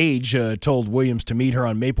 Paige told Williams to meet her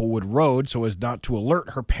on Maplewood Road so as not to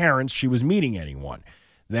alert her parents she was meeting anyone.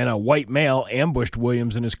 Then a white male ambushed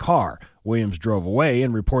Williams in his car. Williams drove away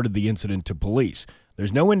and reported the incident to police.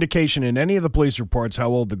 There's no indication in any of the police reports how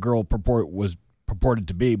old the girl was purported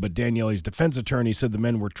to be, but Daniele's defense attorney said the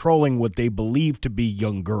men were trolling what they believed to be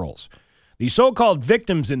young girls. The so-called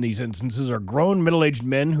victims in these instances are grown middle-aged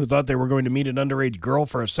men who thought they were going to meet an underage girl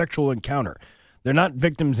for a sexual encounter. They're not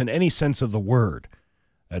victims in any sense of the word.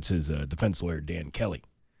 That's his defense lawyer, Dan Kelly.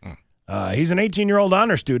 He's an 18-year-old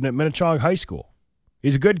honor student at Minnetonka High School.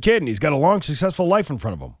 He's a good kid, and he's got a long, successful life in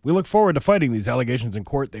front of him. We look forward to fighting these allegations in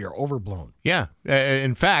court. They are overblown. Yeah.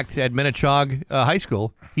 In fact, at Minnetonka High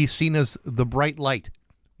School, he's seen as the bright light.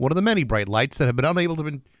 One of the many bright lights that have been unable to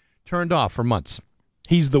be turned off for months.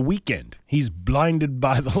 He's the Weeknd. He's blinded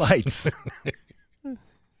by the lights.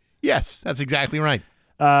 Yes, that's exactly right.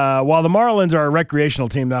 While the Marlins are a recreational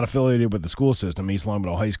team not affiliated with the school system, East Long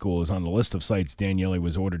Meadow High School is on the list of sites Daniele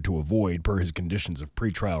was ordered to avoid per his conditions of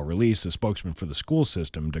pretrial release. A spokesman for the school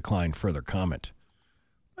system declined further comment.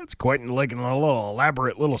 That's quite like a little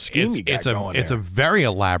elaborate little scheme you got going there. It's a very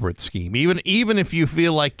elaborate scheme. Even if you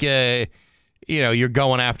feel like you're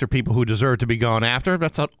going after people who deserve to be gone after,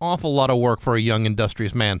 that's an awful lot of work for a young,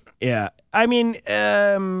 industrious man. Yeah. I mean,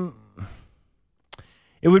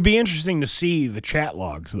 it would be interesting to see the chat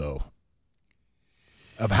logs, though,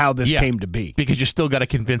 of how this came to be. Because you still got to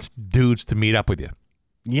convince dudes to meet up with you.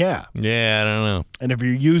 Yeah. Yeah, I don't know. And if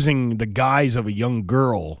you're using the guise of a young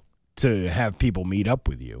girl to have people meet up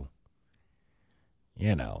with you,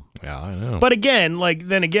 you know. Yeah, I know. But again,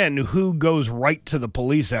 who goes right to the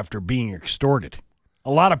police after being extorted?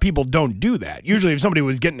 A lot of people don't do that. Usually if somebody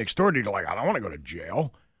was getting extorted, you're like, I don't want to go to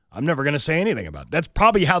jail. I'm never going to say anything about it. That's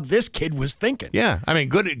probably how this kid was thinking. Yeah, I mean,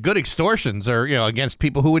 good extortions are against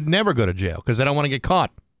people who would never go to jail because they don't want to get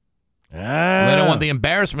caught. They don't want the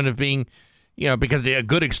embarrassment of being, because a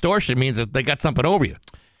good extortion means that they got something over you.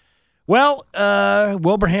 Well,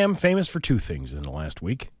 Wilbraham famous for two things in the last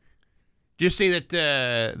week. Did you see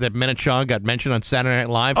that Minnetonka got mentioned on Saturday Night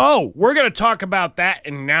Live? Oh, we're going to talk about that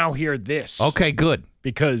and now hear this. Okay, good.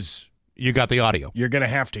 Because you got the audio. You're going to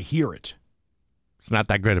have to hear it. It's not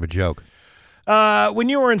that great of a joke. When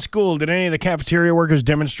you were in school, did any of the cafeteria workers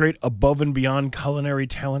demonstrate above and beyond culinary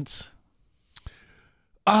talents?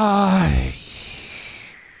 Not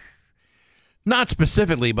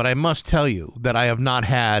specifically, but I must tell you that I have not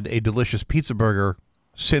had a delicious pizza burger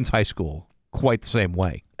since high school quite the same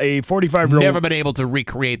way. A 45-year-old... Never been able to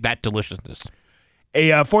recreate that deliciousness.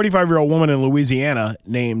 A 45-year-old woman in Louisiana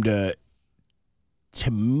named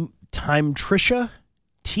Tymetricia,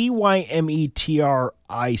 Tymetrica.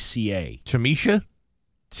 Tamisha?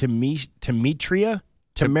 Tymetria?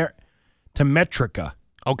 Tymetrica.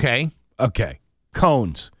 Okay.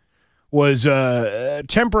 Cones was a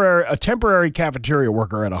temporary cafeteria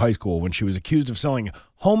worker at a high school when she was accused of selling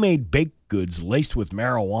homemade baked goods laced with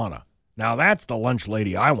marijuana. Now, that's the lunch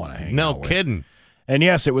lady I want to hang out with. No kidding. And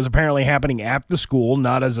yes, it was apparently happening at the school,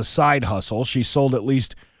 not as a side hustle. She sold at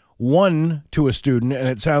least one to a student, and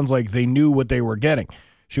it sounds like they knew what they were getting.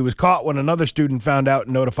 She was caught when another student found out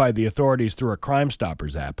and notified the authorities through a Crime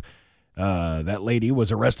Stoppers app. That lady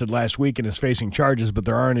was arrested last week and is facing charges, but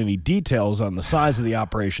there aren't any details on the size of the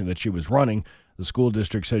operation that she was running. The school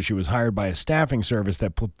district says she was hired by a staffing service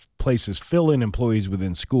that places fill-in employees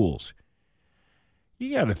within schools.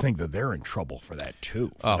 You got to think that they're in trouble for that,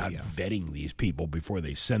 too, for not vetting these people before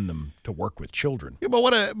they send them to work with children. Yeah, but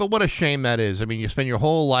what a shame that is. I mean, you spend your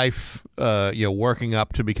whole life working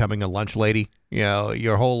up to becoming a lunch lady.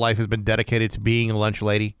 Your whole life has been dedicated to being a lunch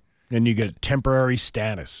lady. And you get temporary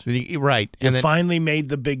status. Right. You finally made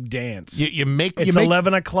the big dance. It's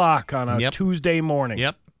 11 o'clock on a Tuesday morning.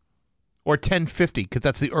 Yep. Or 10:50, because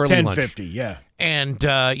that's the early lunch. 10:50, yeah. And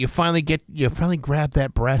you finally grab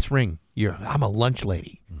that brass ring. I'm a lunch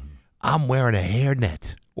lady. Mm-hmm. I'm wearing a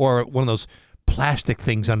hairnet or one of those plastic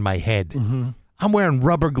things on my head. Mm-hmm. I'm wearing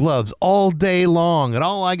rubber gloves all day long, and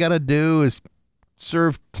all I got to do is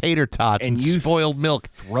serve tater tots and spoiled milk.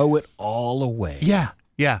 Throw it all away. Yeah.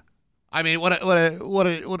 I mean,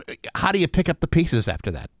 how do you pick up the pieces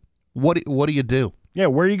after that? What do you do? Yeah,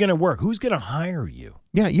 where are you going to work? Who's going to hire you?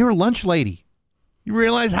 Yeah, you're a lunch lady. You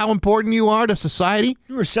realize how important you are to society?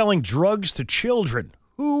 You were selling drugs to children.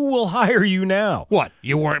 Who will hire you now? What?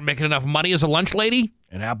 You weren't making enough money as a lunch lady?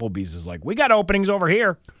 And Applebee's is like, we got openings over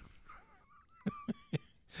here.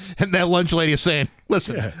 And that lunch lady is saying,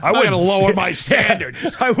 listen, I'm going to lower my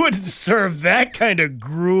standards. I wouldn't serve that kind of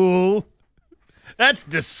gruel. That's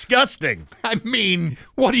disgusting. I mean,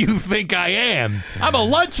 what do you think I am? I'm a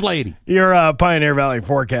lunch lady. Your Pioneer Valley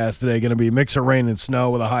forecast today going to be mix of rain and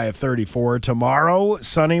snow with a high of 34. Tomorrow,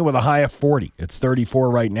 sunny with a high of 40. It's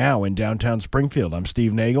 34 right now in downtown Springfield. I'm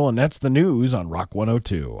Steve Nagel, and that's the news on Rock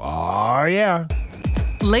 102. Oh, yeah.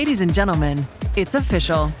 Ladies and gentlemen, it's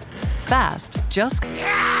official. fast. Just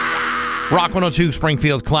Rock 102,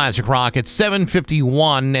 Springfield's Classic Rock. It's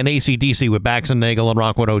 7:51 and AC/DC with Bax and Nagel on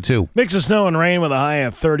Rock 102. Mix of snow and rain with a high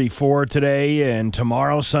of 34 today, and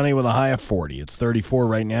tomorrow sunny with a high of 40. It's 34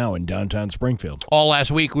 right now in downtown Springfield. All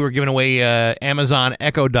last week, we were giving away Amazon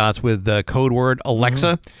Echo Dots with the code word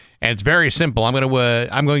Alexa, and it's very simple. I'm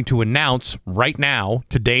going to announce right now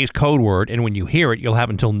today's code word, and when you hear it, you'll have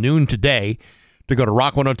until noon today to go to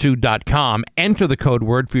rock102.com, enter the code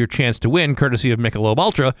word for your chance to win, courtesy of Michelob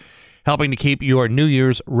Ultra, helping to keep your New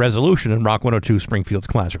Year's resolution in Rock 102 Springfield's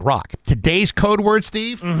Classic Rock. Today's code word,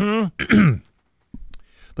 Steve? The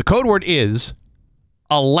code word is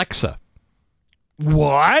Alexa.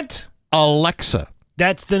 What? Alexa.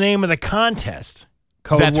 That's the name of the contest.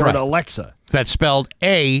 Code That's word right. Alexa. That's spelled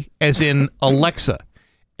A as in Alexa.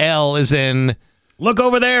 L as in... Look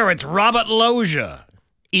over there, it's Robert Loggia.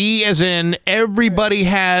 E as in everybody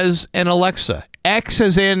has an Alexa. X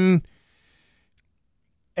as in...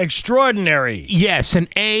 Extraordinary. Yes, and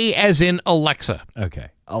A as in Alexa. Okay.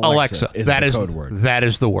 Alexa. Is That the is code word. That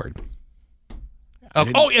is the word.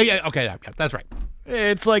 Yeah. Okay, that's right.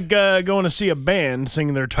 It's like going to see a band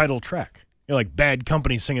singing their title track. You're like Bad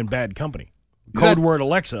Company singing Bad Company. Code word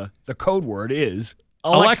Alexa. The code word is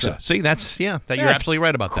Alexa. See, you're absolutely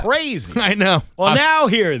right about that. Crazy. I know. Well, now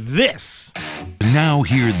hear this. Now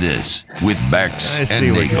hear this with Bex I see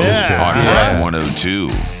and where Nagel you're on going. Yeah. Rock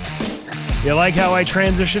 102. You like how I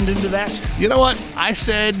transitioned into that? You know what? I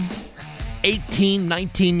said 18,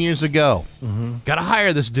 19 years ago. Got to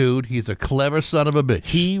hire this dude. He's a clever son of a bitch.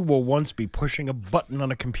 He will once be pushing a button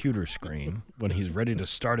on a computer screen when he's ready to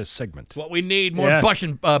start a segment. What we need, more Yes.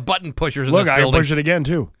 button pushers in Look, this I building. push it again,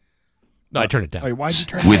 too. No, I turned it down. Wait, why'd you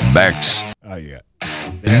turn it With down? Bex. Oh, yeah.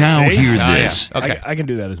 Now See? hear yeah. this. Okay. I can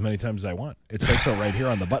do that as many times as I want. It says so right here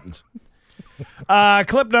on the buttons.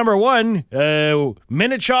 Clip number 1,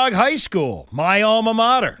 Minnechaug High School, my alma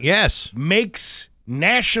mater. Yes. Makes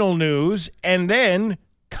national news and then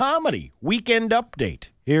comedy. Weekend update.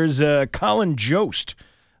 Here's Colin Jost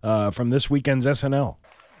from this weekend's SNL.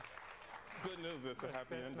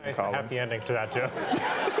 Nice happy ending to that joke.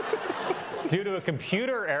 Due to a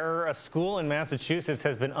computer error, a school in Massachusetts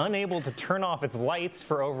has been unable to turn off its lights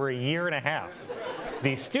for over a year and a half.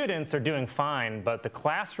 The students are doing fine, but the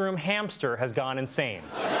classroom hamster has gone insane.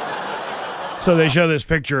 So they show this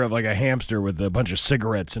picture of like a hamster with a bunch of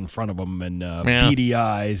cigarettes in front of him and beady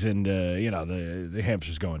eyes, and the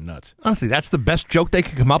hamster's going nuts. Honestly, that's the best joke they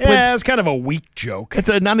could come up Yeah, with. it's kind of a weak joke. It's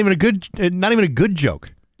not even a good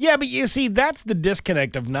joke. Yeah, but you see, that's the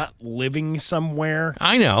disconnect of not living somewhere.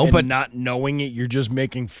 I know, and but not knowing it, you're just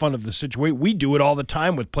making fun of the situation. We do it all the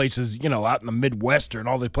time with places, out in the Midwest and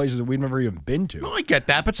all the places that we've never even been to. I get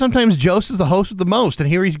that, but sometimes Jost is the host of the most, and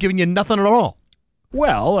here he's giving you nothing at all.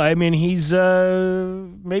 Well, I mean, he's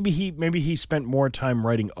maybe he spent more time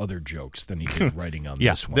writing other jokes than he did writing on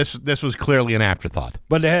Yes, this one. this was clearly an afterthought.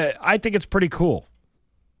 But I think it's pretty cool.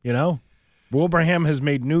 Wilbraham has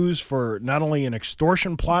made news for not only an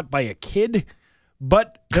extortion plot by a kid,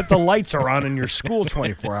 but that the lights are on in your school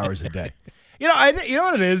 24 hours a day. You know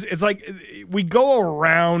what it is? It's like we go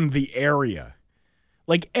around the area.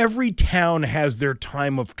 Like every town has their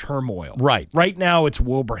time of turmoil. Right. Right now it's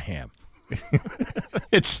Wilbraham.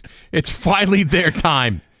 It's finally their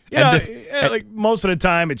time. Like most of the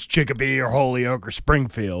time it's Chicopee or Holyoke or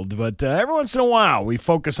Springfield, but every once in a while we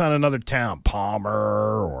focus on another town, Palmer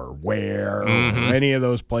or Ware or any of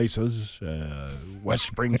those places, West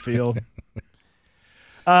Springfield.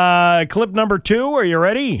 Clip number 2, are you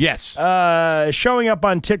ready? Yes. Showing up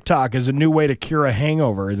on TikTok is a new way to cure a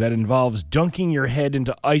hangover that involves dunking your head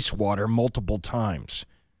into ice water multiple times.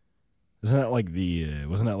 Isn't that like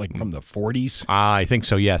wasn't that like from the 40s? I think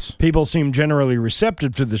so, yes. People seem generally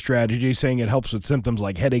receptive to the strategy, saying it helps with symptoms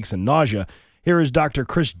like headaches and nausea. Here is Dr.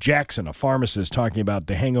 Chris Jackson, a pharmacist, talking about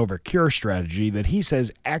the hangover cure strategy that he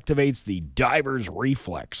says activates the diver's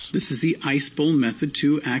reflex. This is the ice bowl method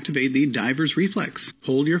to activate the diver's reflex.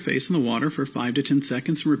 Hold your face in the water for 5 to 10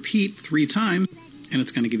 seconds and repeat 3 times. And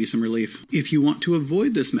it's going to give you some relief. If you want to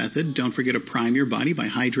avoid this method, don't forget to prime your body by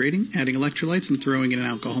hydrating, adding electrolytes, and throwing in an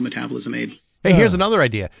alcohol metabolism aid. Hey, here's another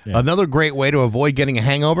idea. Yeah. Another great way to avoid getting a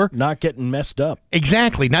hangover. Not getting messed up.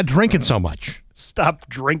 Exactly. Not drinking so much. Stop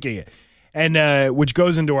drinking it. And which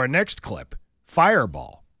goes into our next clip.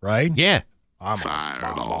 Fireball, right? Yeah.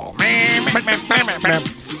 Fireball.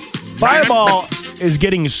 Fireball is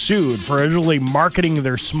getting sued for allegedly marketing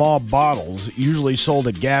their small bottles, usually sold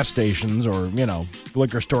at gas stations or,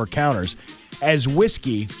 liquor store counters, as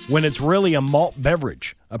whiskey when it's really a malt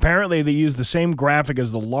beverage. Apparently, they use the same graphic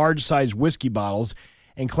as the large-size whiskey bottles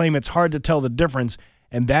and claim it's hard to tell the difference,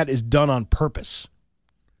 and that is done on purpose.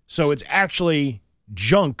 So it's actually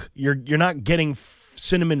junk. You're not getting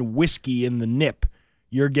cinnamon whiskey in the nip.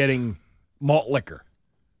 You're getting malt liquor.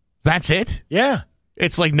 That's it? Yeah.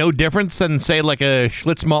 It's like no difference than, say, like a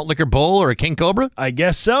Schlitz malt liquor bowl or a King Cobra? I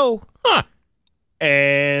guess so. Huh.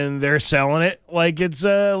 And they're selling it like it's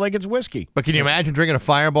whiskey. But can you imagine drinking a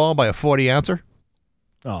Fireball by a 40-ouncer?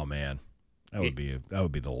 Oh, man. That would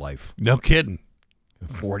be the life. No kidding. A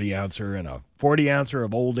 40-ouncer and a 40-ouncer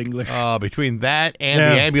of Old English. Between that and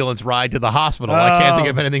the ambulance ride to the hospital, I can't think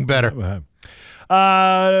of anything better. Moving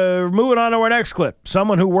on to our next clip.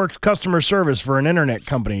 Someone who worked customer service for an internet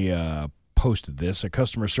company posted this. A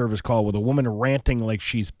customer service call with a woman ranting like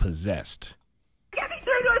she's possessed. Get me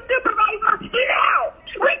through to a supervisor now!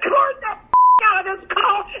 Record the out of this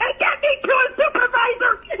call and get me to a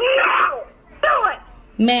supervisor now! Do it!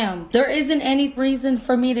 Ma'am, there isn't any reason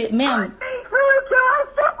for me to... Ma'am. Through to a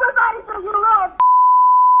supervisor, you little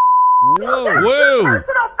Whoa. Whoa!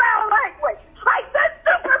 Personal foul language! I said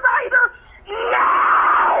supervisor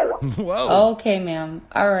now! Whoa. Okay, ma'am.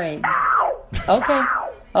 All right. Okay.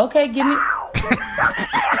 Okay, give me...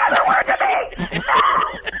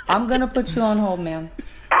 I'm going to put you on hold, ma'am.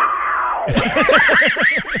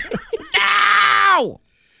 Ow!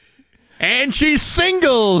 And she's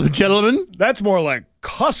single, gentlemen. That's more like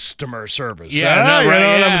customer service. Yeah, huh? no, right, You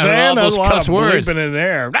know what yeah, I'm saying? all those There's a lot cuss of words. bleeping in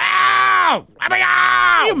there. Ow!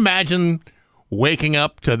 Can you imagine waking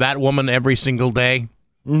up to that woman every single day?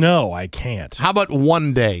 No, I can't. How about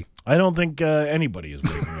one day? I don't think anybody is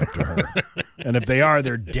waking up to her. And if they are,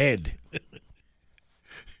 they're dead.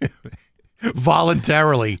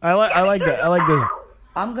 Voluntarily. I like that. I like this.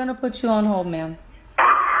 I'm going to put you on hold, ma'am.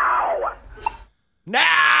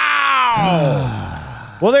 Now!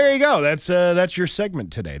 Well, there you go. That's your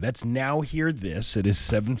segment today. That's Now Hear This. It is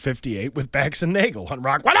 7:58 with Bax and Nagel on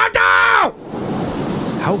Rock 102!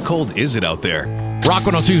 How cold is it out there? Rock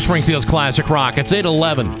 102, Springfield's Classic Rock. It's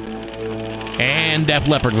 8:11. And Def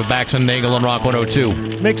Leppard with Bax and Nagel on Rock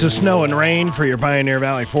 102. Mix of snow and rain for your Pioneer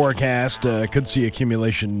Valley forecast. Could see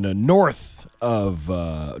accumulation north of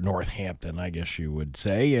Northampton, I guess you would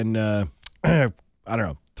say. And, I don't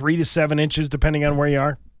know, 3 to 7 inches depending on where you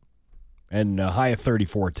are. And a high of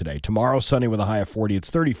 34 today. Tomorrow, sunny with a high of 40.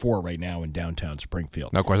 It's 34 right now in downtown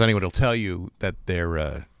Springfield. Now, of course, anyone will tell you that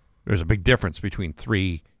there's a big difference between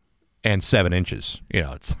 3 and 7 inches. You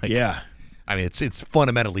know, it's like... Yeah. I mean, it's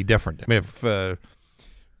fundamentally different. I mean,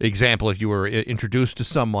 if you were introduced to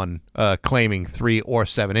someone claiming 3 or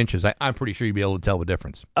 7 inches, I'm pretty sure you'd be able to tell the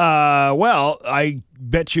difference. Well, I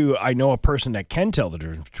bet you I know a person that can tell the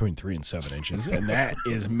difference between 3 and 7 inches, and that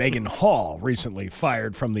is Megan Hall, recently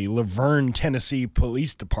fired from the Laverne, Tennessee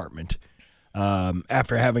Police Department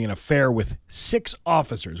after having an affair with 6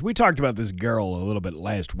 officers. We talked about this girl a little bit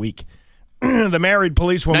last week. The married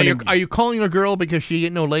policewoman. Now, are you calling her girl because she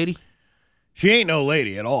ain't no lady? She ain't no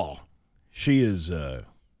lady at all. She is,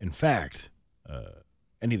 in fact,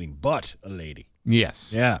 anything but a lady.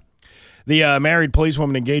 Yes. Yeah. The married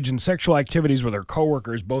policewoman engaged in sexual activities with her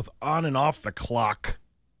coworkers, both on and off the clock,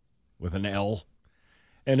 with an L.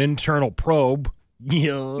 An internal probe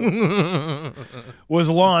was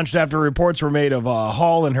launched after reports were made of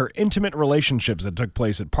Hall and her intimate relationships that took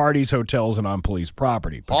place at parties, hotels, and on police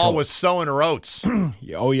property. Hall was sowing her oats.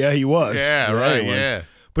 Oh, yeah, he was. Yeah, right, yeah.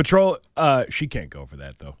 Patrol, she can't go for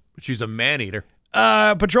that, though. But she's a man-eater.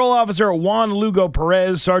 Patrol Officer Juan Lugo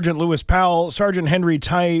Perez, Sergeant Lewis Powell, Sergeant Henry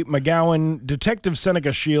Ty McGowan, Detective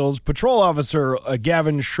Seneca Shields, Patrol Officer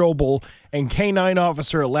Gavin Schobel, and K-9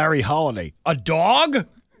 Officer Larry Holiday. A dog?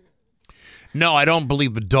 No, I don't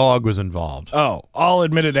believe the dog was involved. Oh, all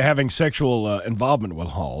admitted to having sexual involvement with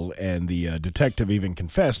Hall, and the detective even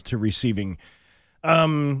confessed to receiving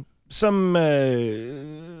some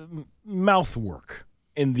mouth work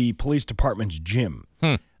in the police department's gym.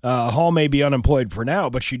 Hall may be unemployed for now,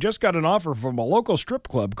 but she just got an offer from a local strip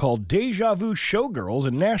club called Deja Vu Showgirls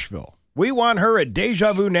in Nashville. We want her at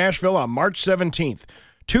Deja Vu Nashville on March 17th.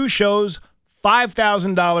 2 shows,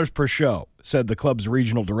 $5,000 per show, said the club's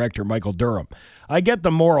regional director, Michael Durham. I get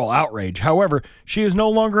the moral outrage. However, she is no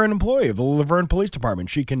longer an employee of the Laverne Police Department.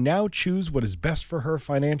 She can now choose what is best for her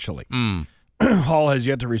financially. Hall has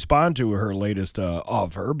yet to respond to her latest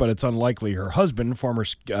offer, but it's unlikely her husband, former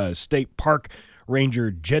state park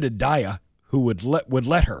ranger Jedediah, who would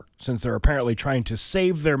let her, since they're apparently trying to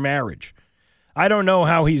save their marriage. I don't know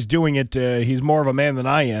how he's doing it. He's more of a man than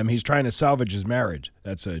I am. He's trying to salvage his marriage.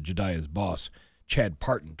 That's Jedediah's boss, Chad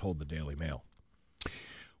Parton, told the Daily Mail.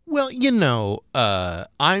 Well,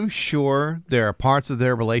 I'm sure there are parts of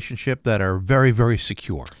their relationship that are very, very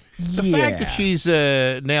secure. The fact that she's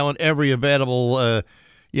nailing every available,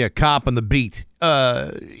 cop on the beat.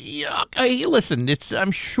 Hey, listen,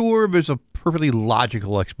 I'm sure there's a perfectly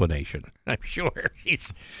logical explanation. I'm sure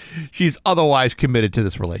she's otherwise committed to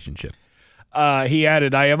this relationship. He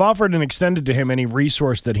added, I have offered and extended to him any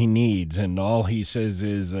resource that he needs, and all he says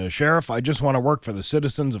is, Sheriff, I just want to work for the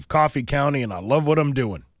citizens of Coffee County, and I love what I'm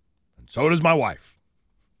doing. And so does my wife.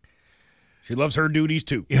 She loves her duties,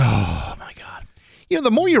 too. Oh, my God. The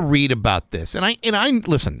more you read about this, and I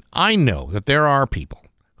listen, I know that there are people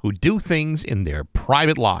who do things in their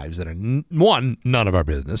private lives that are, one, none of our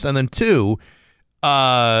business, and then two,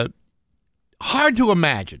 hard to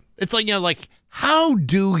imagine. It's like, how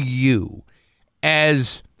do you,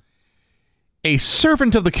 as a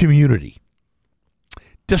servant of the community,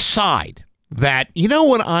 decide that,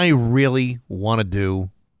 what I really want to do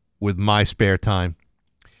with my spare time?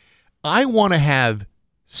 I want to have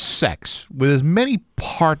sex with as many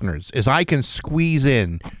partners as I can squeeze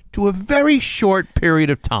in to a very short period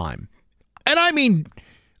of time. And I mean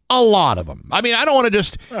a lot of them. I mean, I don't want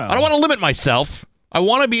to limit myself. I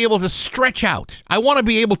want to be able to stretch out. I want to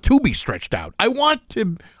be able to be stretched out. I want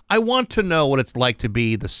to know what it's like to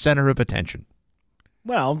be the center of attention.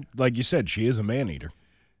 Well, like you said, she is a man-eater.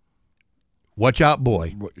 Watch out,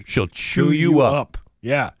 boy. She'll chew you up.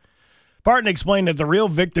 Yeah. Barton explained that the real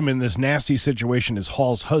victim in this nasty situation is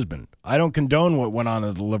Hall's husband. I don't condone what went on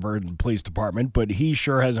at the Liverton Police Department, but he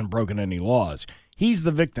sure hasn't broken any laws. He's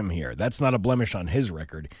the victim here. That's not a blemish on his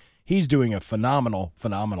record. He's doing a phenomenal,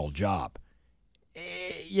 phenomenal job.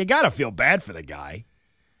 You got to feel bad for the guy.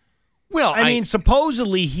 Well, I mean,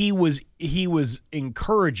 supposedly he was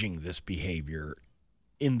encouraging this behavior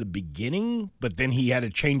in the beginning, but then he had a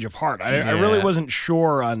change of heart. I really wasn't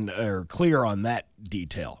sure or clear on that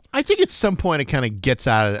detail. I think at some point it kind of gets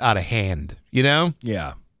out of hand,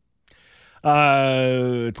 Yeah.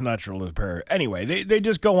 It's natural to repair. Anyway, they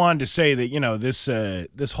just go on to say that,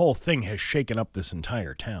 this whole thing has shaken up this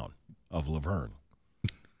entire town of Laverne.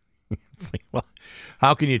 It's like, well,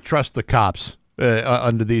 how can you trust the cops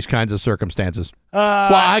under these kinds of circumstances?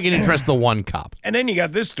 How can you trust the one cop? And then you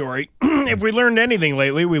got this story. If we learned anything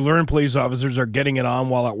lately, we learned police officers are getting it on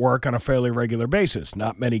while at work on a fairly regular basis.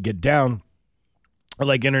 Not many get down,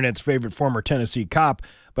 like Internet's favorite former Tennessee cop,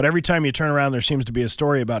 but every time you turn around, there seems to be a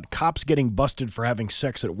story about cops getting busted for having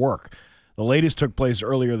sex at work. The latest took place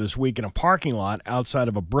earlier this week in a parking lot outside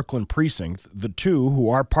of a Brooklyn precinct. The two, who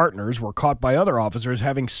are partners, were caught by other officers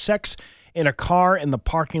having sex in a car in the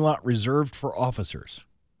parking lot reserved for officers.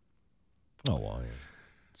 Oh, well,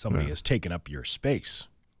 somebody has taken up your space,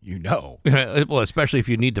 Well, especially if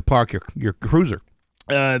you need to park your cruiser.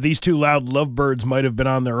 These two loud lovebirds might have been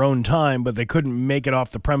on their own time, but they couldn't make it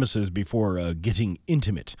off the premises before getting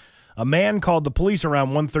intimate. A man called the police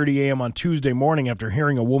around 1:30 a.m. on Tuesday morning after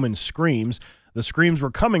hearing a woman's screams. The screams were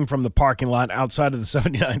coming from the parking lot outside of the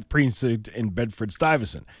 79th precinct in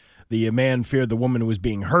Bedford-Stuyvesant. The man feared the woman was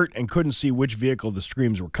being hurt and couldn't see which vehicle the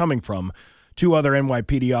screams were coming from. Two other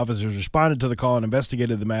NYPD officers responded to the call and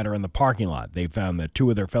investigated the matter in the parking lot. They found that two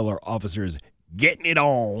of their fellow officers getting it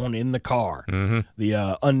on in the car. Mm-hmm.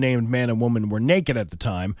 The unnamed man and woman were naked at the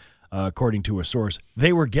time, according to a source.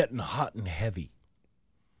 They were getting hot and heavy.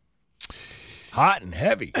 Hot and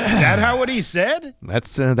heavy. Is that what he said?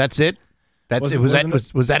 That's it.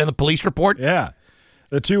 Was that in the police report? Yeah.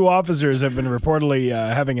 The two officers have been reportedly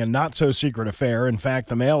having a not-so-secret affair. In fact,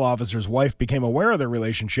 the male officer's wife became aware of their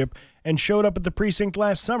relationship and showed up at the precinct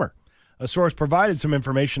last summer. A source provided some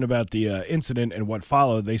information about the incident and what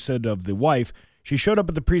followed. They said of the wife, she showed up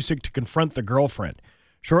at the precinct to confront the girlfriend.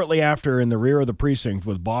 Shortly after, in the rear of the precinct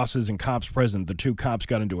with bosses and cops present, the two cops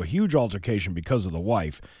got into a huge altercation because of the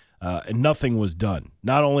wife. And nothing was done.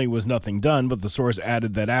 Not only was nothing done, but the source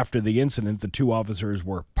added that after the incident, the two officers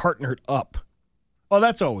were partnered up. Well,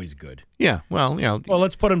 that's always good. Yeah, well, Well,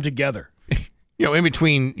 let's put them together. In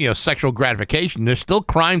between, sexual gratification, there's still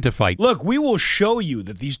crime to fight. Look, we will show you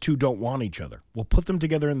that these two don't want each other. We'll put them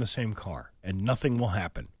together in the same car, and nothing will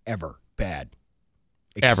happen, ever, bad.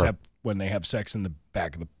 Except when they have sex in the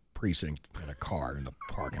back of the precinct in a car in the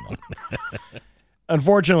parking lot.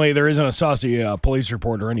 Unfortunately, there isn't a saucy police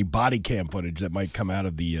report or any body cam footage that might come out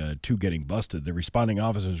of the two getting busted. The responding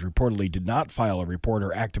officers reportedly did not file a report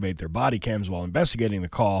or activate their body cams while investigating the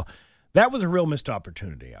call. That was a real missed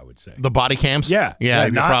opportunity, I would say. The body cams? Yeah. Yeah,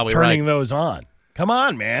 you're not probably turning right. those on. Come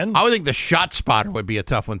on, man. I would think the shot spotter would be a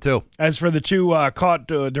tough one, too. As for the two caught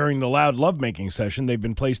during the loud lovemaking session, they've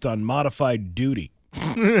been placed on modified duty.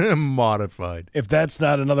 Modified. If that's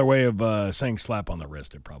not another way of saying slap on the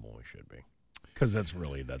wrist, it probably should be. Because that's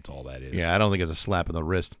all that is. Yeah, I don't think it's a slap in the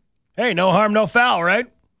wrist. Hey, no harm, no foul, right?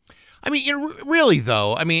 I mean, really,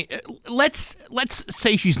 though, let's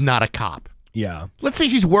say she's not a cop. Yeah. Let's say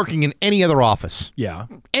she's working in any other office. Yeah.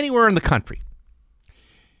 Anywhere in the country.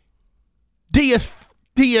 Do you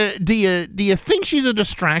think she's a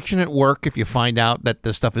distraction at work if you find out that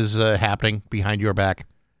this stuff is happening behind your back?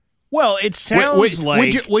 Well, it sounds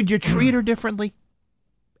like... Would you treat her differently?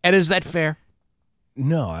 And is that fair?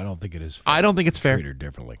 No, I don't think it is fair. I don't think it's fair. Treat her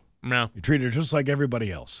differently. No. You treat her just like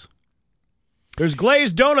everybody else. There's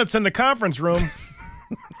glazed donuts in the conference room.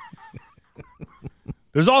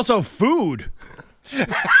 There's also food.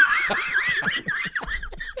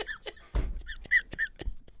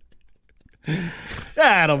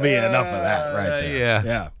 That'll be enough of that right there. Yeah.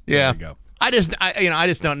 Yeah. Yeah. There you go. I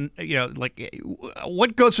just don't, like,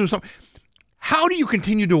 what goes through some... How do you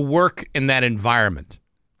continue to work in that environment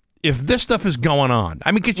if this stuff is going on?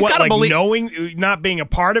 I mean, because you got to believe... knowing, not being a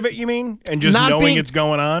part of it, you mean? And just knowing it's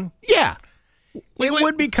going on? Yeah. It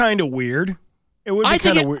would be kind of weird. It would be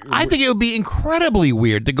kind of weird. I think it would be incredibly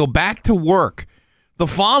weird to go back to work the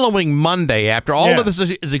following Monday after all of this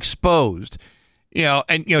is exposed,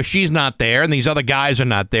 and, she's not there and these other guys are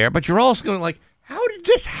not there, but you're also going like, how did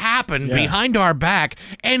this happen behind our back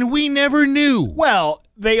and we never knew? Well,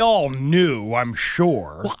 they all knew, I'm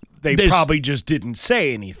sure. Well, they probably just didn't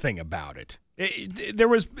say anything about it. There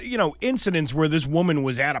was, incidents where this woman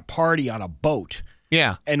was at a party on a boat.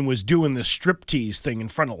 Yeah. And was doing the striptease thing in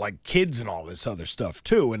front of, like, kids and all this other stuff,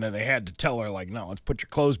 too. And then they had to tell her, like, no, let's put your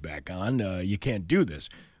clothes back on. You can't do this.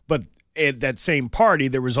 But at that same party,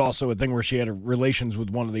 there was also a thing where she had relations with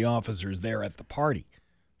one of the officers there at the party.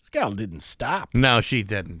 This gal didn't stop. No, she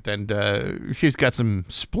didn't. And she's got some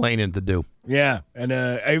splaining to do. Yeah. And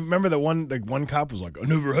I remember that one cop was like, I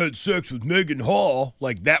never had sex with Megan Hall.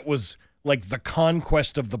 Like, that was... like the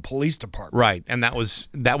conquest of the police department, right? And that was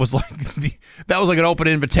like an open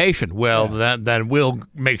invitation. Well, then we'll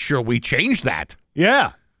make sure we change that.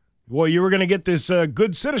 Yeah. Well, you were going to get this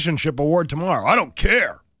good citizenship award tomorrow. I don't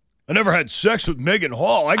care. I never had sex with Megan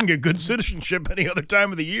Hall. I can get good citizenship any other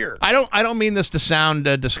time of the year. I don't mean this to sound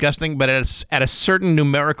disgusting, but at a certain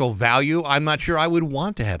numerical value, I'm not sure I would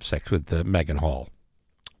want to have sex with Megan Hall.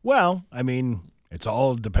 Well, I mean. It's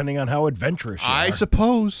all depending on how adventurous you are. I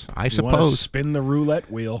suppose. You want to spin the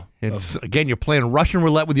roulette wheel. Again, you're playing Russian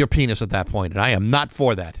roulette with your penis at that point, and I am not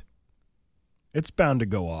for that. It's bound to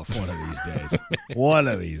go off one of these days. One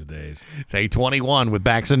of these days. It's 8:21 with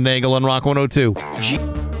Bax and Nagel on Rock 102.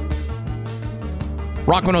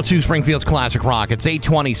 Rock 102, Springfield's Classic Rock. It's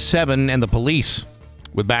 8:27 and the Police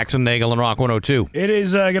with Bax and Nagel and Rock 102. It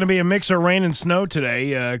is going to be a mix of rain and snow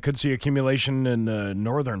today. Could see accumulation in the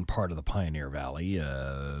northern part of the Pioneer Valley,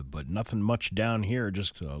 but nothing much down here.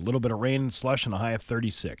 Just a little bit of rain and slush and a high of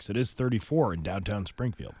 36. It is 34 in downtown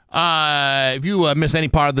Springfield. If you missed any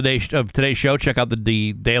part of the day of today's show, check out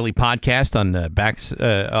the daily podcast on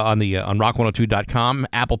on rock102.com,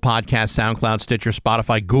 Apple Podcasts, SoundCloud, Stitcher,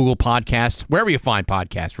 Spotify, Google Podcasts, wherever you find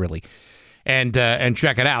podcasts, really. And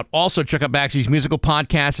check it out. Also, check out Baxy's musical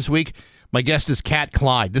podcast this week. My guest is Kat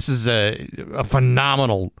Clyde. This is a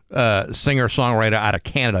phenomenal singer-songwriter out of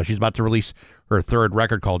Canada. She's about to release her third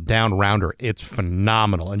record called Down Rounder. It's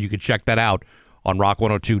phenomenal, and you can check that out on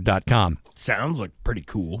rock102.com. Sounds like pretty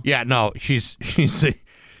cool. Yeah, no, she's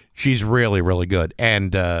really, really good.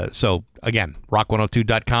 And so, again,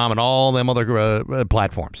 rock102.com and all them other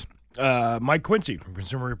platforms. Mike Quincy from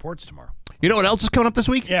Consumer Reports tomorrow. You know what else is coming up this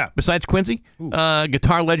week? Yeah. Besides Quincy?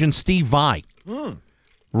 Guitar legend Steve Vai.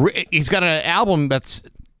 He's got an album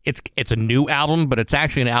it's a new album, but it's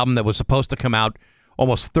actually an album that was supposed to come out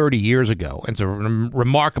almost 30 years ago. It's a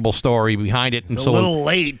remarkable story behind it. It's a little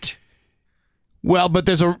late. Well, but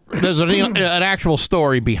there's an actual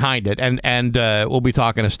story behind it, and we'll be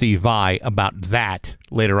talking to Steve Vai about that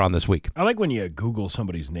later on this week. I like when you Google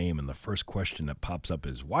somebody's name and the first question that pops up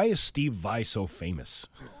is, why is Steve Vai so famous?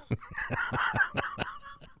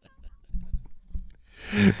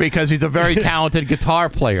 Because he's a very talented guitar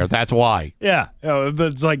player. That's why. Yeah.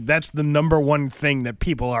 It's like that's the number one thing that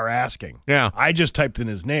people are asking. Yeah. I just typed in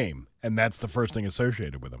his name, and that's the first thing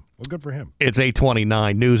associated with him. Well, good for him. It's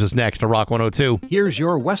 8:29. News is next to Rock 102. Here's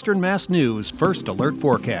your Western Mass News First Alert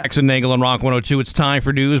Forecast. Bax and Nagel on Rock 102. It's time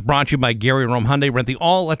for news brought to you by Gary Rome Hyundai. Rent the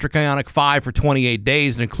all-electric Ioniq 5 for 28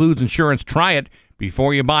 days and includes insurance. Try it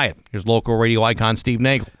before you buy it. Here's local radio icon Steve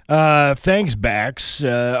Nagel. Thanks, Bax.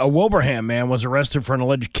 A Wilbraham man was arrested for an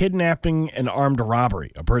alleged kidnapping and armed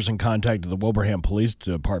robbery. A person contacted the Wilbraham Police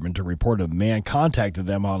Department to report a man contacted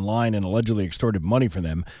them online and allegedly extorted money from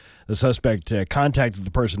them. The suspect contacted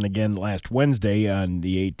the person again last Wednesday on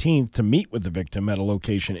the 18th to meet with the victim at a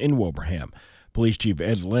location in Wilbraham. Police Chief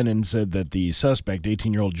Ed Lennon said that the suspect,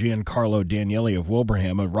 18-year-old Giancarlo Daniele of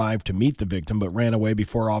Wilbraham, arrived to meet the victim but ran away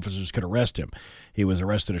before officers could arrest him. He was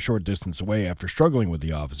arrested a short distance away after struggling with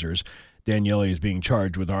the officers. Daniele is being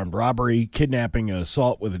charged with armed robbery, kidnapping,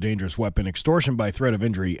 assault with a dangerous weapon, extortion by threat of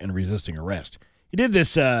injury, and resisting arrest. He did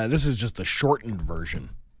this. This is just the shortened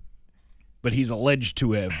version, but he's alleged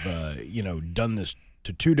to have, done this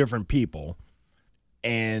to two different people,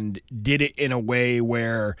 and did it in a way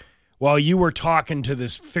where, while you were talking to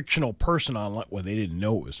this fictional person online, well, they didn't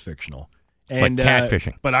know it was fictional, and like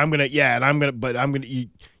catfishing.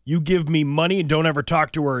 You give me money and don't ever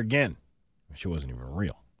talk to her again. She wasn't even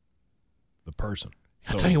real. The person.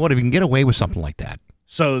 I'll tell you what, if you can get away with something like that.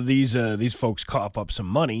 So these folks cough up some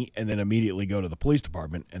money and then immediately go to the police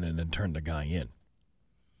department and then turn the guy in.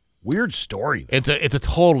 Weird story. It's a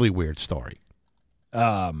totally weird story.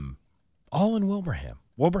 All in Wilbraham.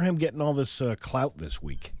 Wilbraham getting all this clout this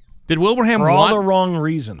week. Did Wilbraham for all the wrong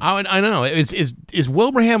reasons? I know. Is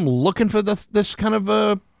Wilbraham looking for this kind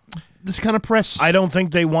of press? I don't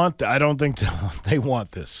think they want. I don't think they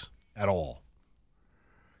want this at all.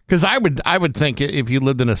 Because I would think if you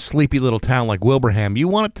lived in a sleepy little town like Wilbraham, you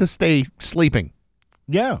want it to stay sleeping.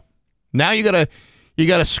 Yeah. Now you got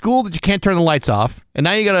a school that you can't turn the lights off, and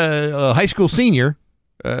now you got a high school senior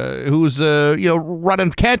who's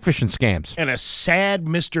running catfishing scams, and a sad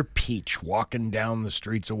Mr. Peach walking down the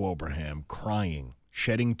streets of Wilbraham, crying,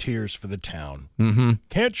 shedding tears for the town. Mm-hmm.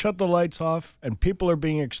 Can't shut the lights off, and people are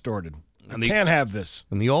being extorted. And can't have this.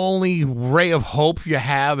 And the only ray of hope you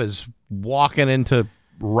have is walking into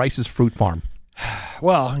Rice's Fruit Farm.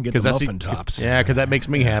 Well, and get the muffin tops. Yeah, because that makes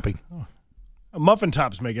me happy. Muffin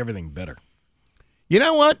tops make everything better. You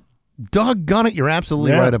know what? Doggone it, you're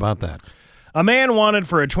absolutely right about that. A man wanted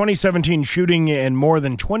for a 2017 shooting and more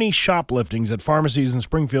than 20 shopliftings at pharmacies in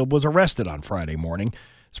Springfield was arrested on Friday morning.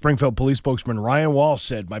 Springfield police spokesman Ryan Walsh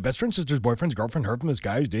said, "My best friend's sister's boyfriend's girlfriend heard from this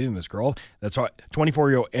guy who's dating this girl. That's why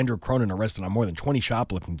 24-year-old Andrew Cronin arrested on more than 20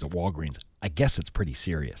 shopliftings at Walgreens." I guess it's pretty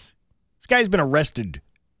serious. This guy's been arrested.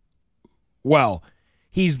 Well,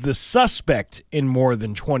 he's the suspect in more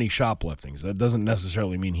than 20 shopliftings. That doesn't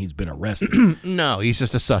necessarily mean he's been arrested. No, he's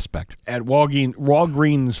just a suspect. At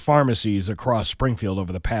Walgreens pharmacies across Springfield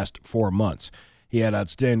over the past 4 months. He had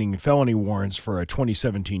outstanding felony warrants for a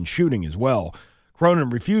 2017 shooting as well. Cronin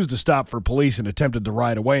refused to stop for police and attempted to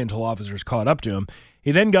ride away until officers caught up to him.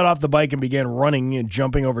 He then got off the bike and began running and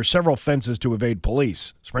jumping over several fences to evade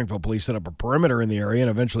police. Springfield police set up a perimeter in the area and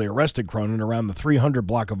eventually arrested Cronin around the 300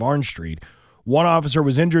 block of Orange Street. One officer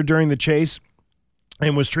was injured during the chase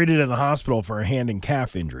and was treated in the hospital for hand and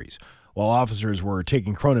calf injuries. While officers were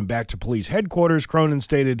taking Cronin back to police headquarters, Cronin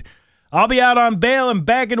stated, "I'll be out on bail and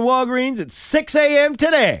back in Walgreens at 6 a.m.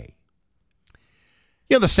 today."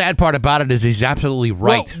 You know, the sad part about it is he's absolutely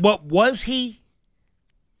right. Well, what was he?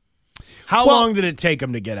 How long did it take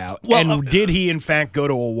him to get out? And did he, in fact, go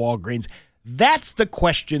to a Walgreens? That's the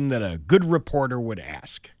question that a good reporter would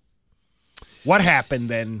ask. What happened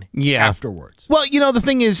then afterwards? Well, the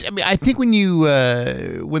thing is, I think when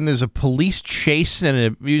when there's a police chase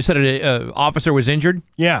and you said an officer was injured,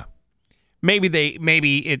 yeah, maybe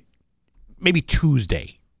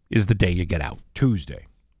Tuesday is the day you get out. Tuesday.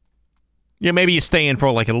 Yeah, maybe you stay in for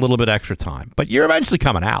like a little bit extra time, but you're eventually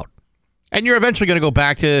coming out, and you're eventually going to go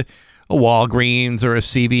back to a Walgreens or a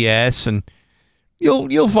CVS, and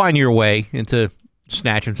you'll find your way into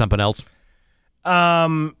snatching something else.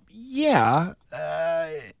 Yeah.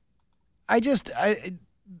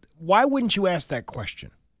 Why wouldn't you ask that question?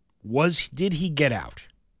 Did he get out?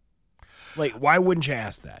 Like, why wouldn't you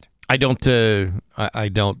ask that? I don't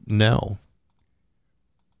know.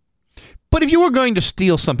 But if you were going to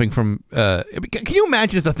steal something from, can you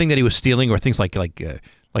imagine if the thing that he was stealing were things like the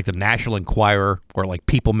National Enquirer or like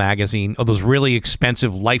People magazine or those really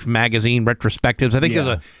expensive Life magazine retrospectives? I think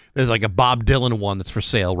there's like a Bob Dylan one that's for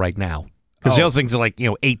sale right now. Because those things are like,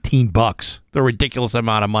 $18. They're a ridiculous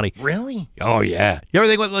amount of money. Really? Oh, yeah. You ever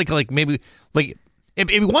think like maybe like it'd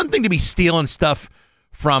be one thing to be stealing stuff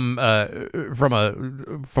from a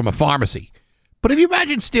pharmacy, but if you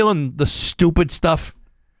imagine stealing the stupid stuff,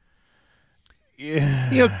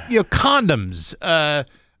 condoms,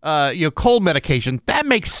 cold medication, that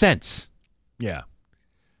makes sense. Yeah.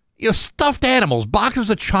 Stuffed animals, boxes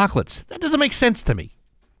of chocolates, that doesn't make sense to me.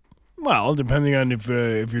 Well, depending on if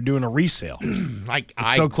you're doing a resale.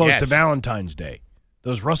 It's so close to Valentine's Day.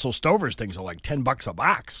 Those Russell Stover's things are like $10 a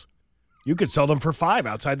box. You could sell them for $5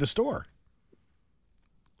 outside the store.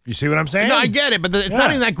 You see what I'm saying? No, I get it, but it's not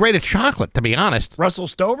even that great a chocolate, to be honest. Russell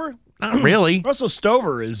Stover? Not really. Russell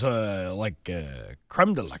Stover is like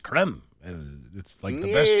creme de la creme. It's like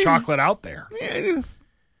the best chocolate out there.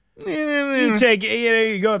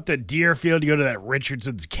 You go up to Deerfield, you go to that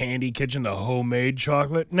Richardson's Candy Kitchen, the homemade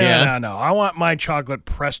chocolate. No. I want my chocolate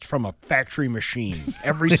pressed from a factory machine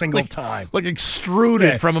every single time. Like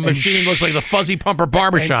extruded from a machine. Looks like the Fuzzy Pumper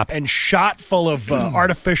Barbershop. And shot full of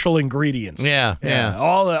artificial ingredients. Yeah.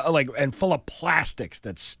 All and full of plastics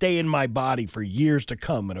that stay in my body for years to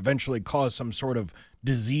come and eventually cause some sort of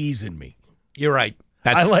disease in me. You're right.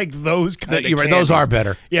 I like those kind of candies. Those are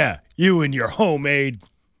better. Yeah, you and your homemade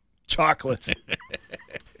chocolates.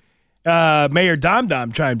 Mayor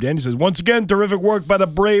Dom chimed in. He says, once again, terrific work by the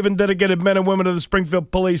brave and dedicated men and women of the Springfield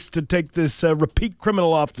Police to take this repeat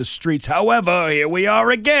criminal off the streets. However, here we are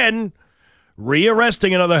again,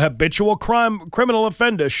 rearresting another habitual criminal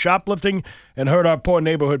offender, shoplifting, and hurt our poor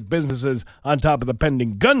neighborhood businesses on top of the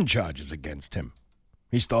pending gun charges against him.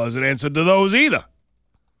 He still hasn't answered to those either.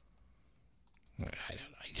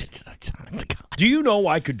 Do you know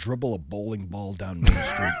I could dribble a bowling ball down Main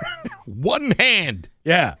Street? One hand.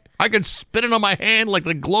 Yeah. I could spin it on my hand like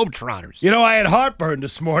the Globetrotters. You know, I had heartburn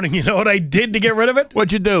this morning. You know what I did to get rid of it?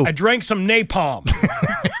 What'd you do? I drank some napalm.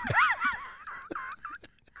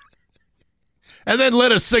 And then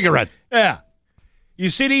lit a cigarette. Yeah. You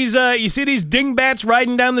see these dingbats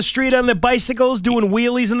riding down the street on their bicycles doing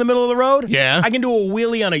wheelies in the middle of the road? Yeah. I can do a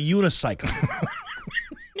wheelie on a unicycle.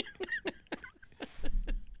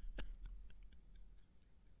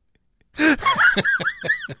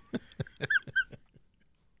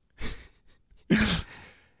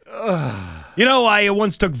 You know, I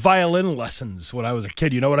once took violin lessons when I was a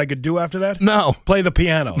kid. You know what I could do after that? No. Play the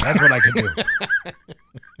piano. That's what I could do.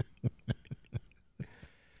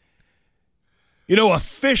 You know, a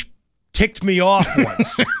fish ticked me off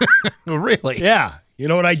once. Really? Yeah. You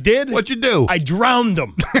know what I did? What'd you do? I drowned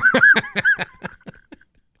him.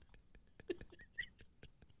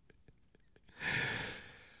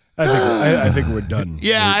 I think we're done.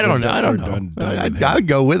 Yeah, I don't know. I'd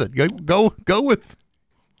go with it. Go with.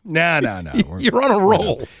 No. You're on a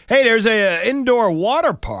roll. Hey, there's a indoor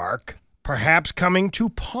water park perhaps coming to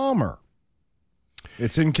Palmer.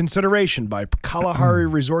 It's in consideration by Kalahari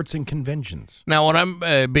Resorts and Conventions. Now, what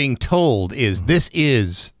I'm being told is this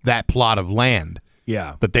is that plot of land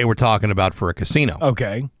that they were talking about for a casino.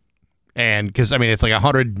 Okay. And because, I mean, it's like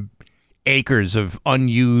 100 acres of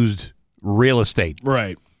unused real estate.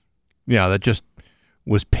 Right. You know, that just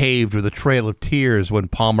was paved with a trail of tears when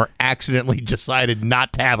Palmer accidentally decided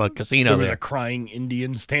not to have a casino there. There was a crying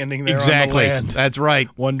Indian standing there exactly. on the land. That's right.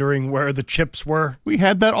 Wondering where the chips were. We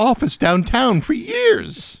had that office downtown for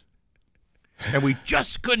years. And we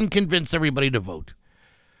just couldn't convince everybody to vote.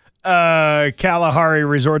 Kalahari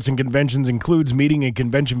Resorts and Conventions includes meeting and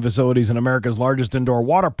convention facilities in America's largest indoor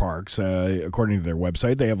water parks. According to their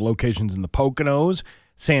website, they have locations in the Poconos,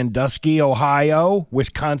 Sandusky, Ohio,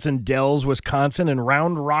 Wisconsin Dells, Wisconsin, and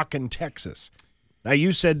Round Rock in Texas. Now,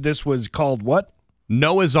 you said this was called what?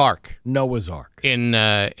 Noah's Ark. Noah's Ark. In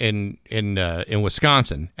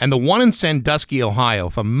Wisconsin. And the one in Sandusky, Ohio,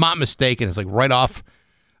 if I'm not mistaken, is like right off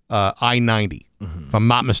I-90, if I'm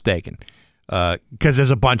not mistaken. Because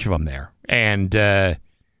there's a bunch of them there. And,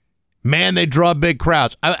 man, they draw big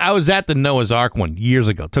crowds. I was at the Noah's Ark one years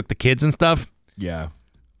ago. Took the kids and stuff. Yeah.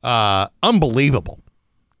 Unbelievable.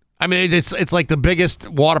 I mean, it's like the biggest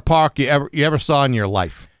water park you ever saw in your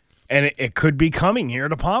life. And it could be coming here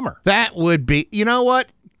to Palmer. That would be, you know what?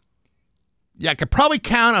 Yeah, I could probably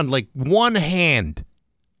count on like one hand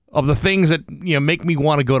of the things that, you know, make me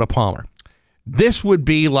want to go to Palmer. This would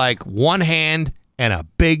be like one hand and a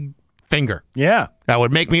big finger. Yeah. That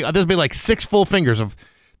would make me, this would be like 6 full fingers of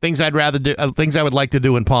things I'd rather do, things I would like to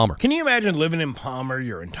do in Palmer. Can you imagine living in Palmer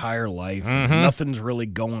your entire life? Nothing's really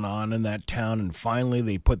going on in that town, and finally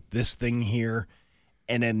they put this thing here,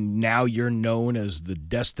 and then now you're known as the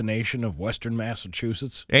destination of Western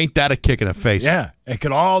Massachusetts? Ain't that a kick in the face? Yeah. It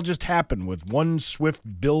could all just happen with one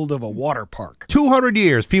swift build of a water park. 200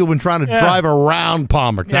 years, people have been trying to drive around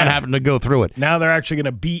Palmer, not having to go through it. Now they're actually going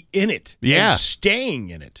to be in it. Yeah. And staying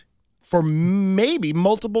in it for maybe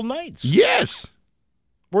multiple nights. Yes.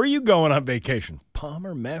 Where are you going on vacation?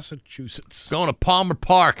 Palmer, Massachusetts. Going to Palmer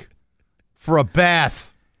Park for a bath.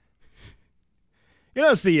 You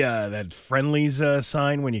know, it's the that Friendly's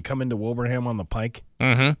sign when you come into Wilbraham on the Pike?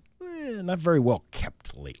 Mm-hmm. Not very well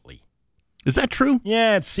kept lately. Is that true?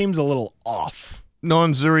 Yeah, it seems a little off. No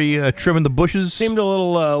one's really trimming the bushes? Seemed a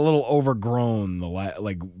little overgrown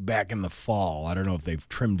like back in the fall. I don't know if they've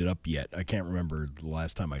trimmed it up yet. I can't remember the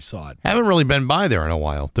last time I saw it. Haven't really been by there in a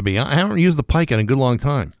while, to be honest. I haven't used the Pike in a good long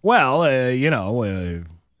time. Well, if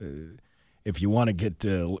you want to get,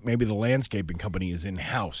 maybe the landscaping company is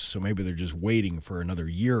in-house, so maybe they're just waiting for another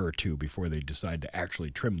year or two before they decide to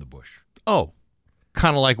actually trim the bush. Oh.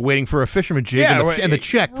 kind of like waiting for a fisherman jig and the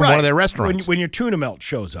check from one of their restaurants. When your tuna melt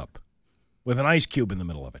shows up with an ice cube in the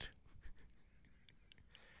middle of it.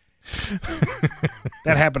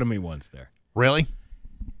 That happened to me once there. Really?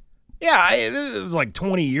 Yeah, it was like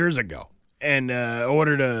 20 years ago. And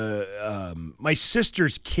ordered my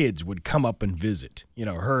sister's kids would come up and visit. You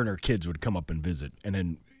know, her and her kids would come up and visit. And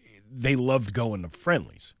then they loved going to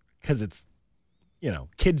Friendly's because it's, you know,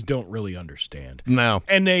 kids don't really understand. No.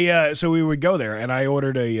 And so we would go there, and I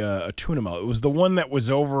ordered a tuna melt. It was the one that was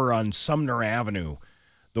over on Sumner Avenue,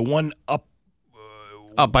 the one up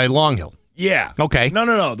by Long Hill. Yeah. Okay.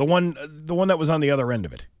 No. The one that was on the other end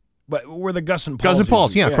of it, but where the Gus and Paul's. Gus and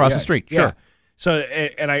Paul's, across the street. Yeah. Sure. So,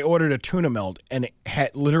 and I ordered a tuna melt, and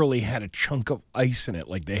it literally had a chunk of ice in it,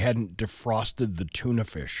 like they hadn't defrosted the tuna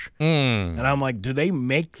fish. And I'm like, do they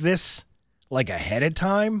make this like ahead of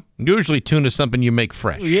time? Usually, tuna's something you make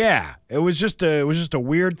fresh. Yeah, it was just a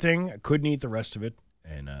weird thing. I couldn't eat the rest of it,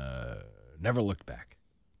 and never looked back.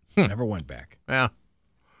 Never went back. Yeah,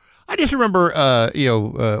 I just remember,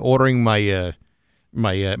 ordering my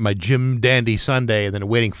my Jim Dandy Sundae and then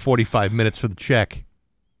waiting 45 minutes for the check.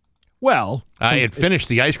 Well, I had finished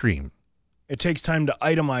the ice cream. It takes time to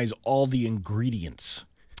itemize all the ingredients.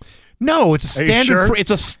 No, it's a standard. Sure? It's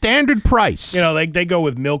a standard price. You know, they go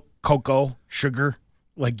with milk, cocoa, sugar,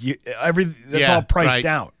 that's all priced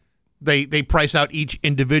out. They price out each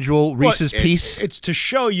individual Reese's piece. It's to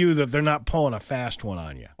show you that they're not pulling a fast one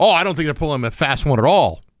on you. Oh, I don't think they're pulling a fast one at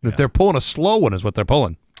all. If they're pulling a slow one, is what they're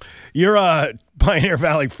pulling. Your Pioneer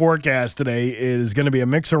Valley forecast today is going to be a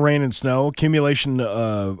mix of rain and snow, accumulation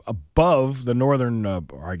above the northern,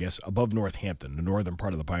 above Northampton, the northern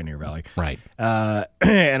part of the Pioneer Valley. Right.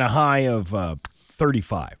 And a high of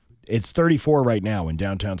 35. It's 34 right now in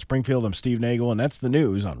downtown Springfield. I'm Steve Nagel, and that's the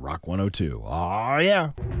news on Rock 102. Oh,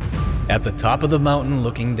 yeah. At the top of the mountain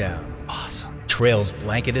looking down. Awesome. Trails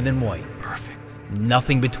blanketed in white. Perfect.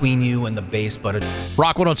 Nothing between you and the base but a...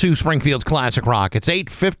 Rock 102, Springfield's Classic Rock. It's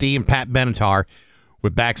 8:50 and Pat Benatar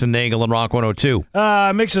with Bax and Nagel and Rock 102.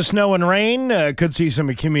 Mix of snow and rain. Could see some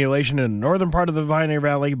accumulation in the northern part of the Pioneer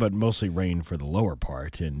Valley, but mostly rain for the lower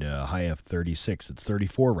part. And high of 36. It's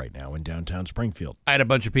 34 right now in downtown Springfield. I had a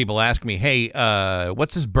bunch of people ask me, hey,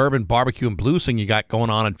 what's this bourbon barbecue and blues thing you got going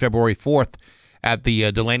on February 4th at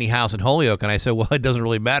the Delaney House in Holyoke? And I said, well, it doesn't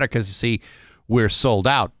really matter because, you see, we're sold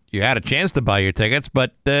out. You had a chance to buy your tickets,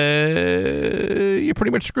 but you're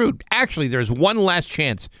pretty much screwed. Actually, there's one last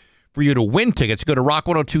chance for you to win tickets. Go to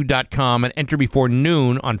rock102.com and enter before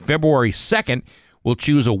noon on February 2nd. We'll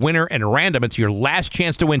choose a winner and random. It's your last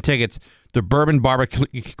chance to win tickets to Bourbon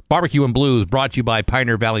Barbecue and Blues, brought to you by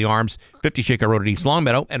Pioneer Valley Arms, 50 Shaker Road at East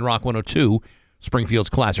Longmeadow, and Rock 102, Springfield's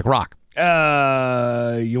Classic Rock.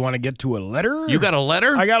 You want to get to a letter? You got a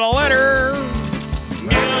letter? I got a letter.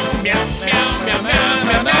 Meow, meow, meow, meow, meow,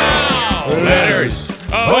 meow, meow. Letters.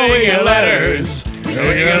 Oh, we get letters. We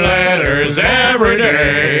get letters every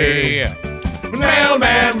day.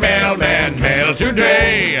 Mailman, mailman, mail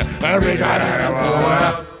today. Oh, we get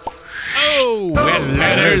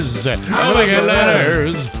letters. Oh, we get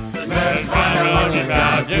letters. Let's find out what you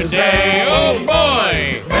got today. Oh,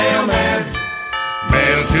 boy. Mailman,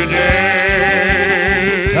 mail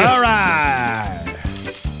today. All right.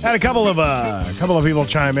 Had a couple of people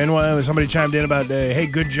chime in. Somebody chimed in about, hey,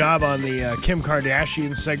 good job on the Kim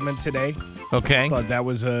Kardashian segment today. Okay. Thought that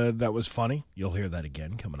was funny. You'll hear that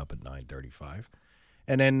again coming up at 9:35.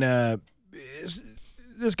 And then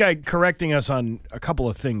this guy correcting us on a couple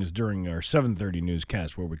of things during our 7:30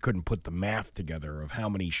 newscast where we couldn't put the math together of how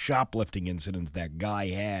many shoplifting incidents that guy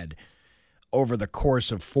had over the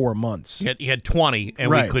course of 4 months. He had 20, and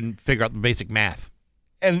Right. we couldn't figure out the basic math.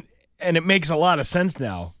 And it makes a lot of sense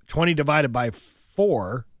now. 20 divided by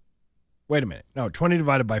 4. Wait a minute. No, 20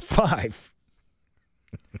 divided by 5.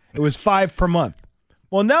 It was 5 per month.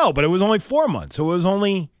 Well, no, but it was only 4 months. So it was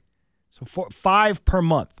only 5 per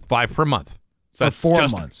month. 5 per month. For That's 4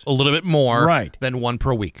 just months. a little bit more Right. than one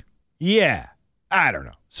per week. Yeah. I don't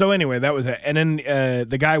know. So anyway, that was it. And then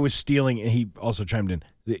the guy was stealing, and he also chimed in,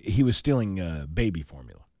 he was stealing baby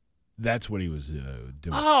formula. That's what he was doing.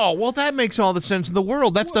 Oh, well, that makes all the sense in the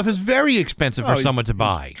world. That stuff is very expensive for someone to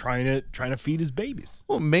buy. He's trying to feed his babies.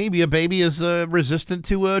 Well, maybe a baby is resistant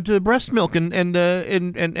to breast milk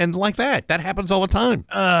and like that. That happens all the time.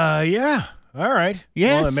 Yeah. All right.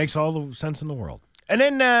 Yes. Well, it makes all the sense in the world. And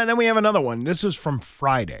then we have another one. This is from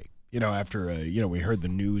Friday. After we heard the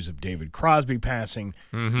news of David Crosby passing.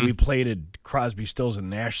 Mhm. We played a Crosby, Stills, and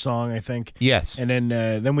Nash song, I think. Yes. And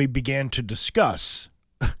then we began to discuss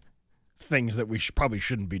things that we probably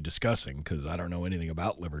shouldn't be discussing because I don't know anything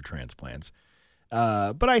about liver transplants.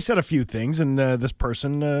 But I said a few things, and this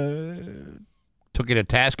person took you to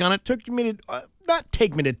task on it? Took me to, not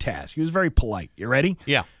take me to task. He was very polite. You ready?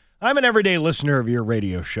 Yeah. I'm an everyday listener of your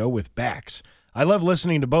radio show with Bax. I love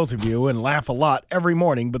listening to both of you and laugh a lot every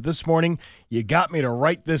morning, but this morning you got me to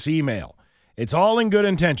write this email. It's all in good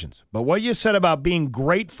intentions, but what you said about being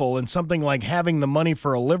grateful and something like having the money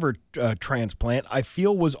for a liver transplant, I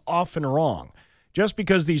feel was often wrong. Just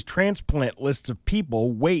because these transplant lists of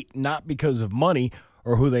people wait not because of money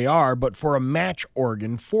or who they are, but for a match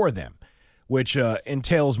organ for them, which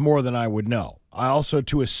entails more than I would know. I also,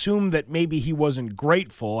 to assume that maybe he wasn't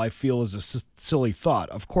grateful, I feel is a silly thought.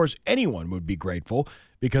 Of course, anyone would be grateful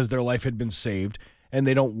because their life had been saved and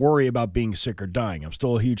they don't worry about being sick or dying. I'm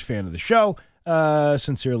still a huge fan of the show.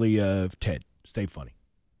 Sincerely, Ted. Stay funny.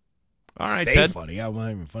 All right, Stay Ted. funny. I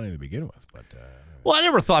wasn't even funny to begin with, but... Well, I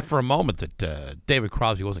never thought for a moment that David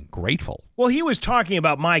Crosby wasn't grateful. Well, he was talking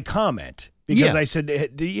about my comment because Yeah. I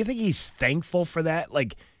said, do you think he's thankful for that?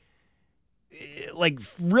 Like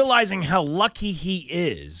realizing how lucky he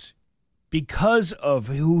is because of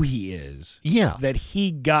who he is. Yeah. That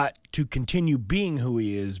he got to continue being who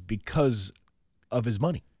he is because of his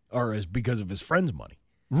money or because of his friend's money.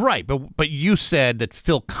 Right, but you said that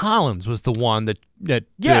Phil Collins was the one that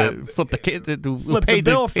flipped the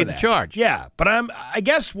bill for paid that. the charge. Yeah, but I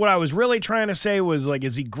guess what I was really trying to say was, like,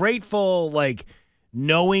 is he grateful, like,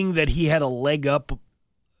 knowing that he had a leg up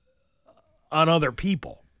on other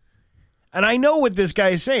people? And I know what this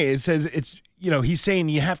guy is saying. It says he's saying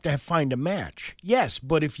you have to find a match. Yes,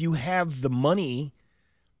 but if you have the money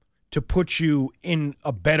to put you in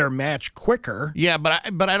a better match quicker. Yeah,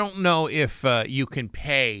 but I don't know if you can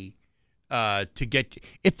pay to get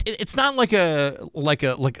it's not like the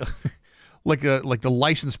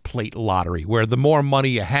license plate lottery where the more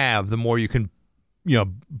money you have, the more you can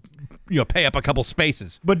pay up a couple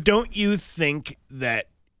spaces. But don't you think that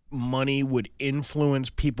money would influence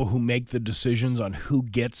people who make the decisions on who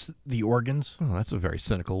gets the organs? Oh, that's a very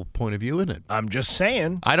cynical point of view, isn't it? I'm just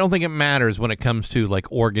saying. I don't think it matters when it comes to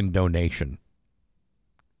like organ donation.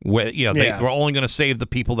 Where we're only going to save the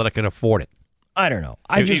people that can afford it. I don't know.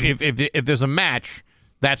 If there's a match,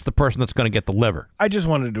 that's the person that's going to get the liver. I just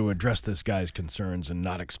wanted to address this guy's concerns and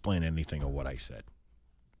not explain anything of what I said.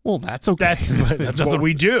 Well, that's okay. That's what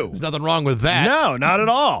we do. There's nothing wrong with that. No, not at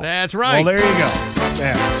all. That's right. Well, there you go.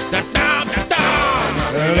 Yeah.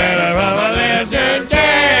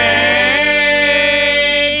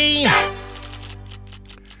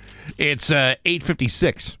 It's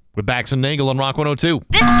 8:56 with Bax and Nagel on Rock 102.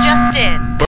 This just in.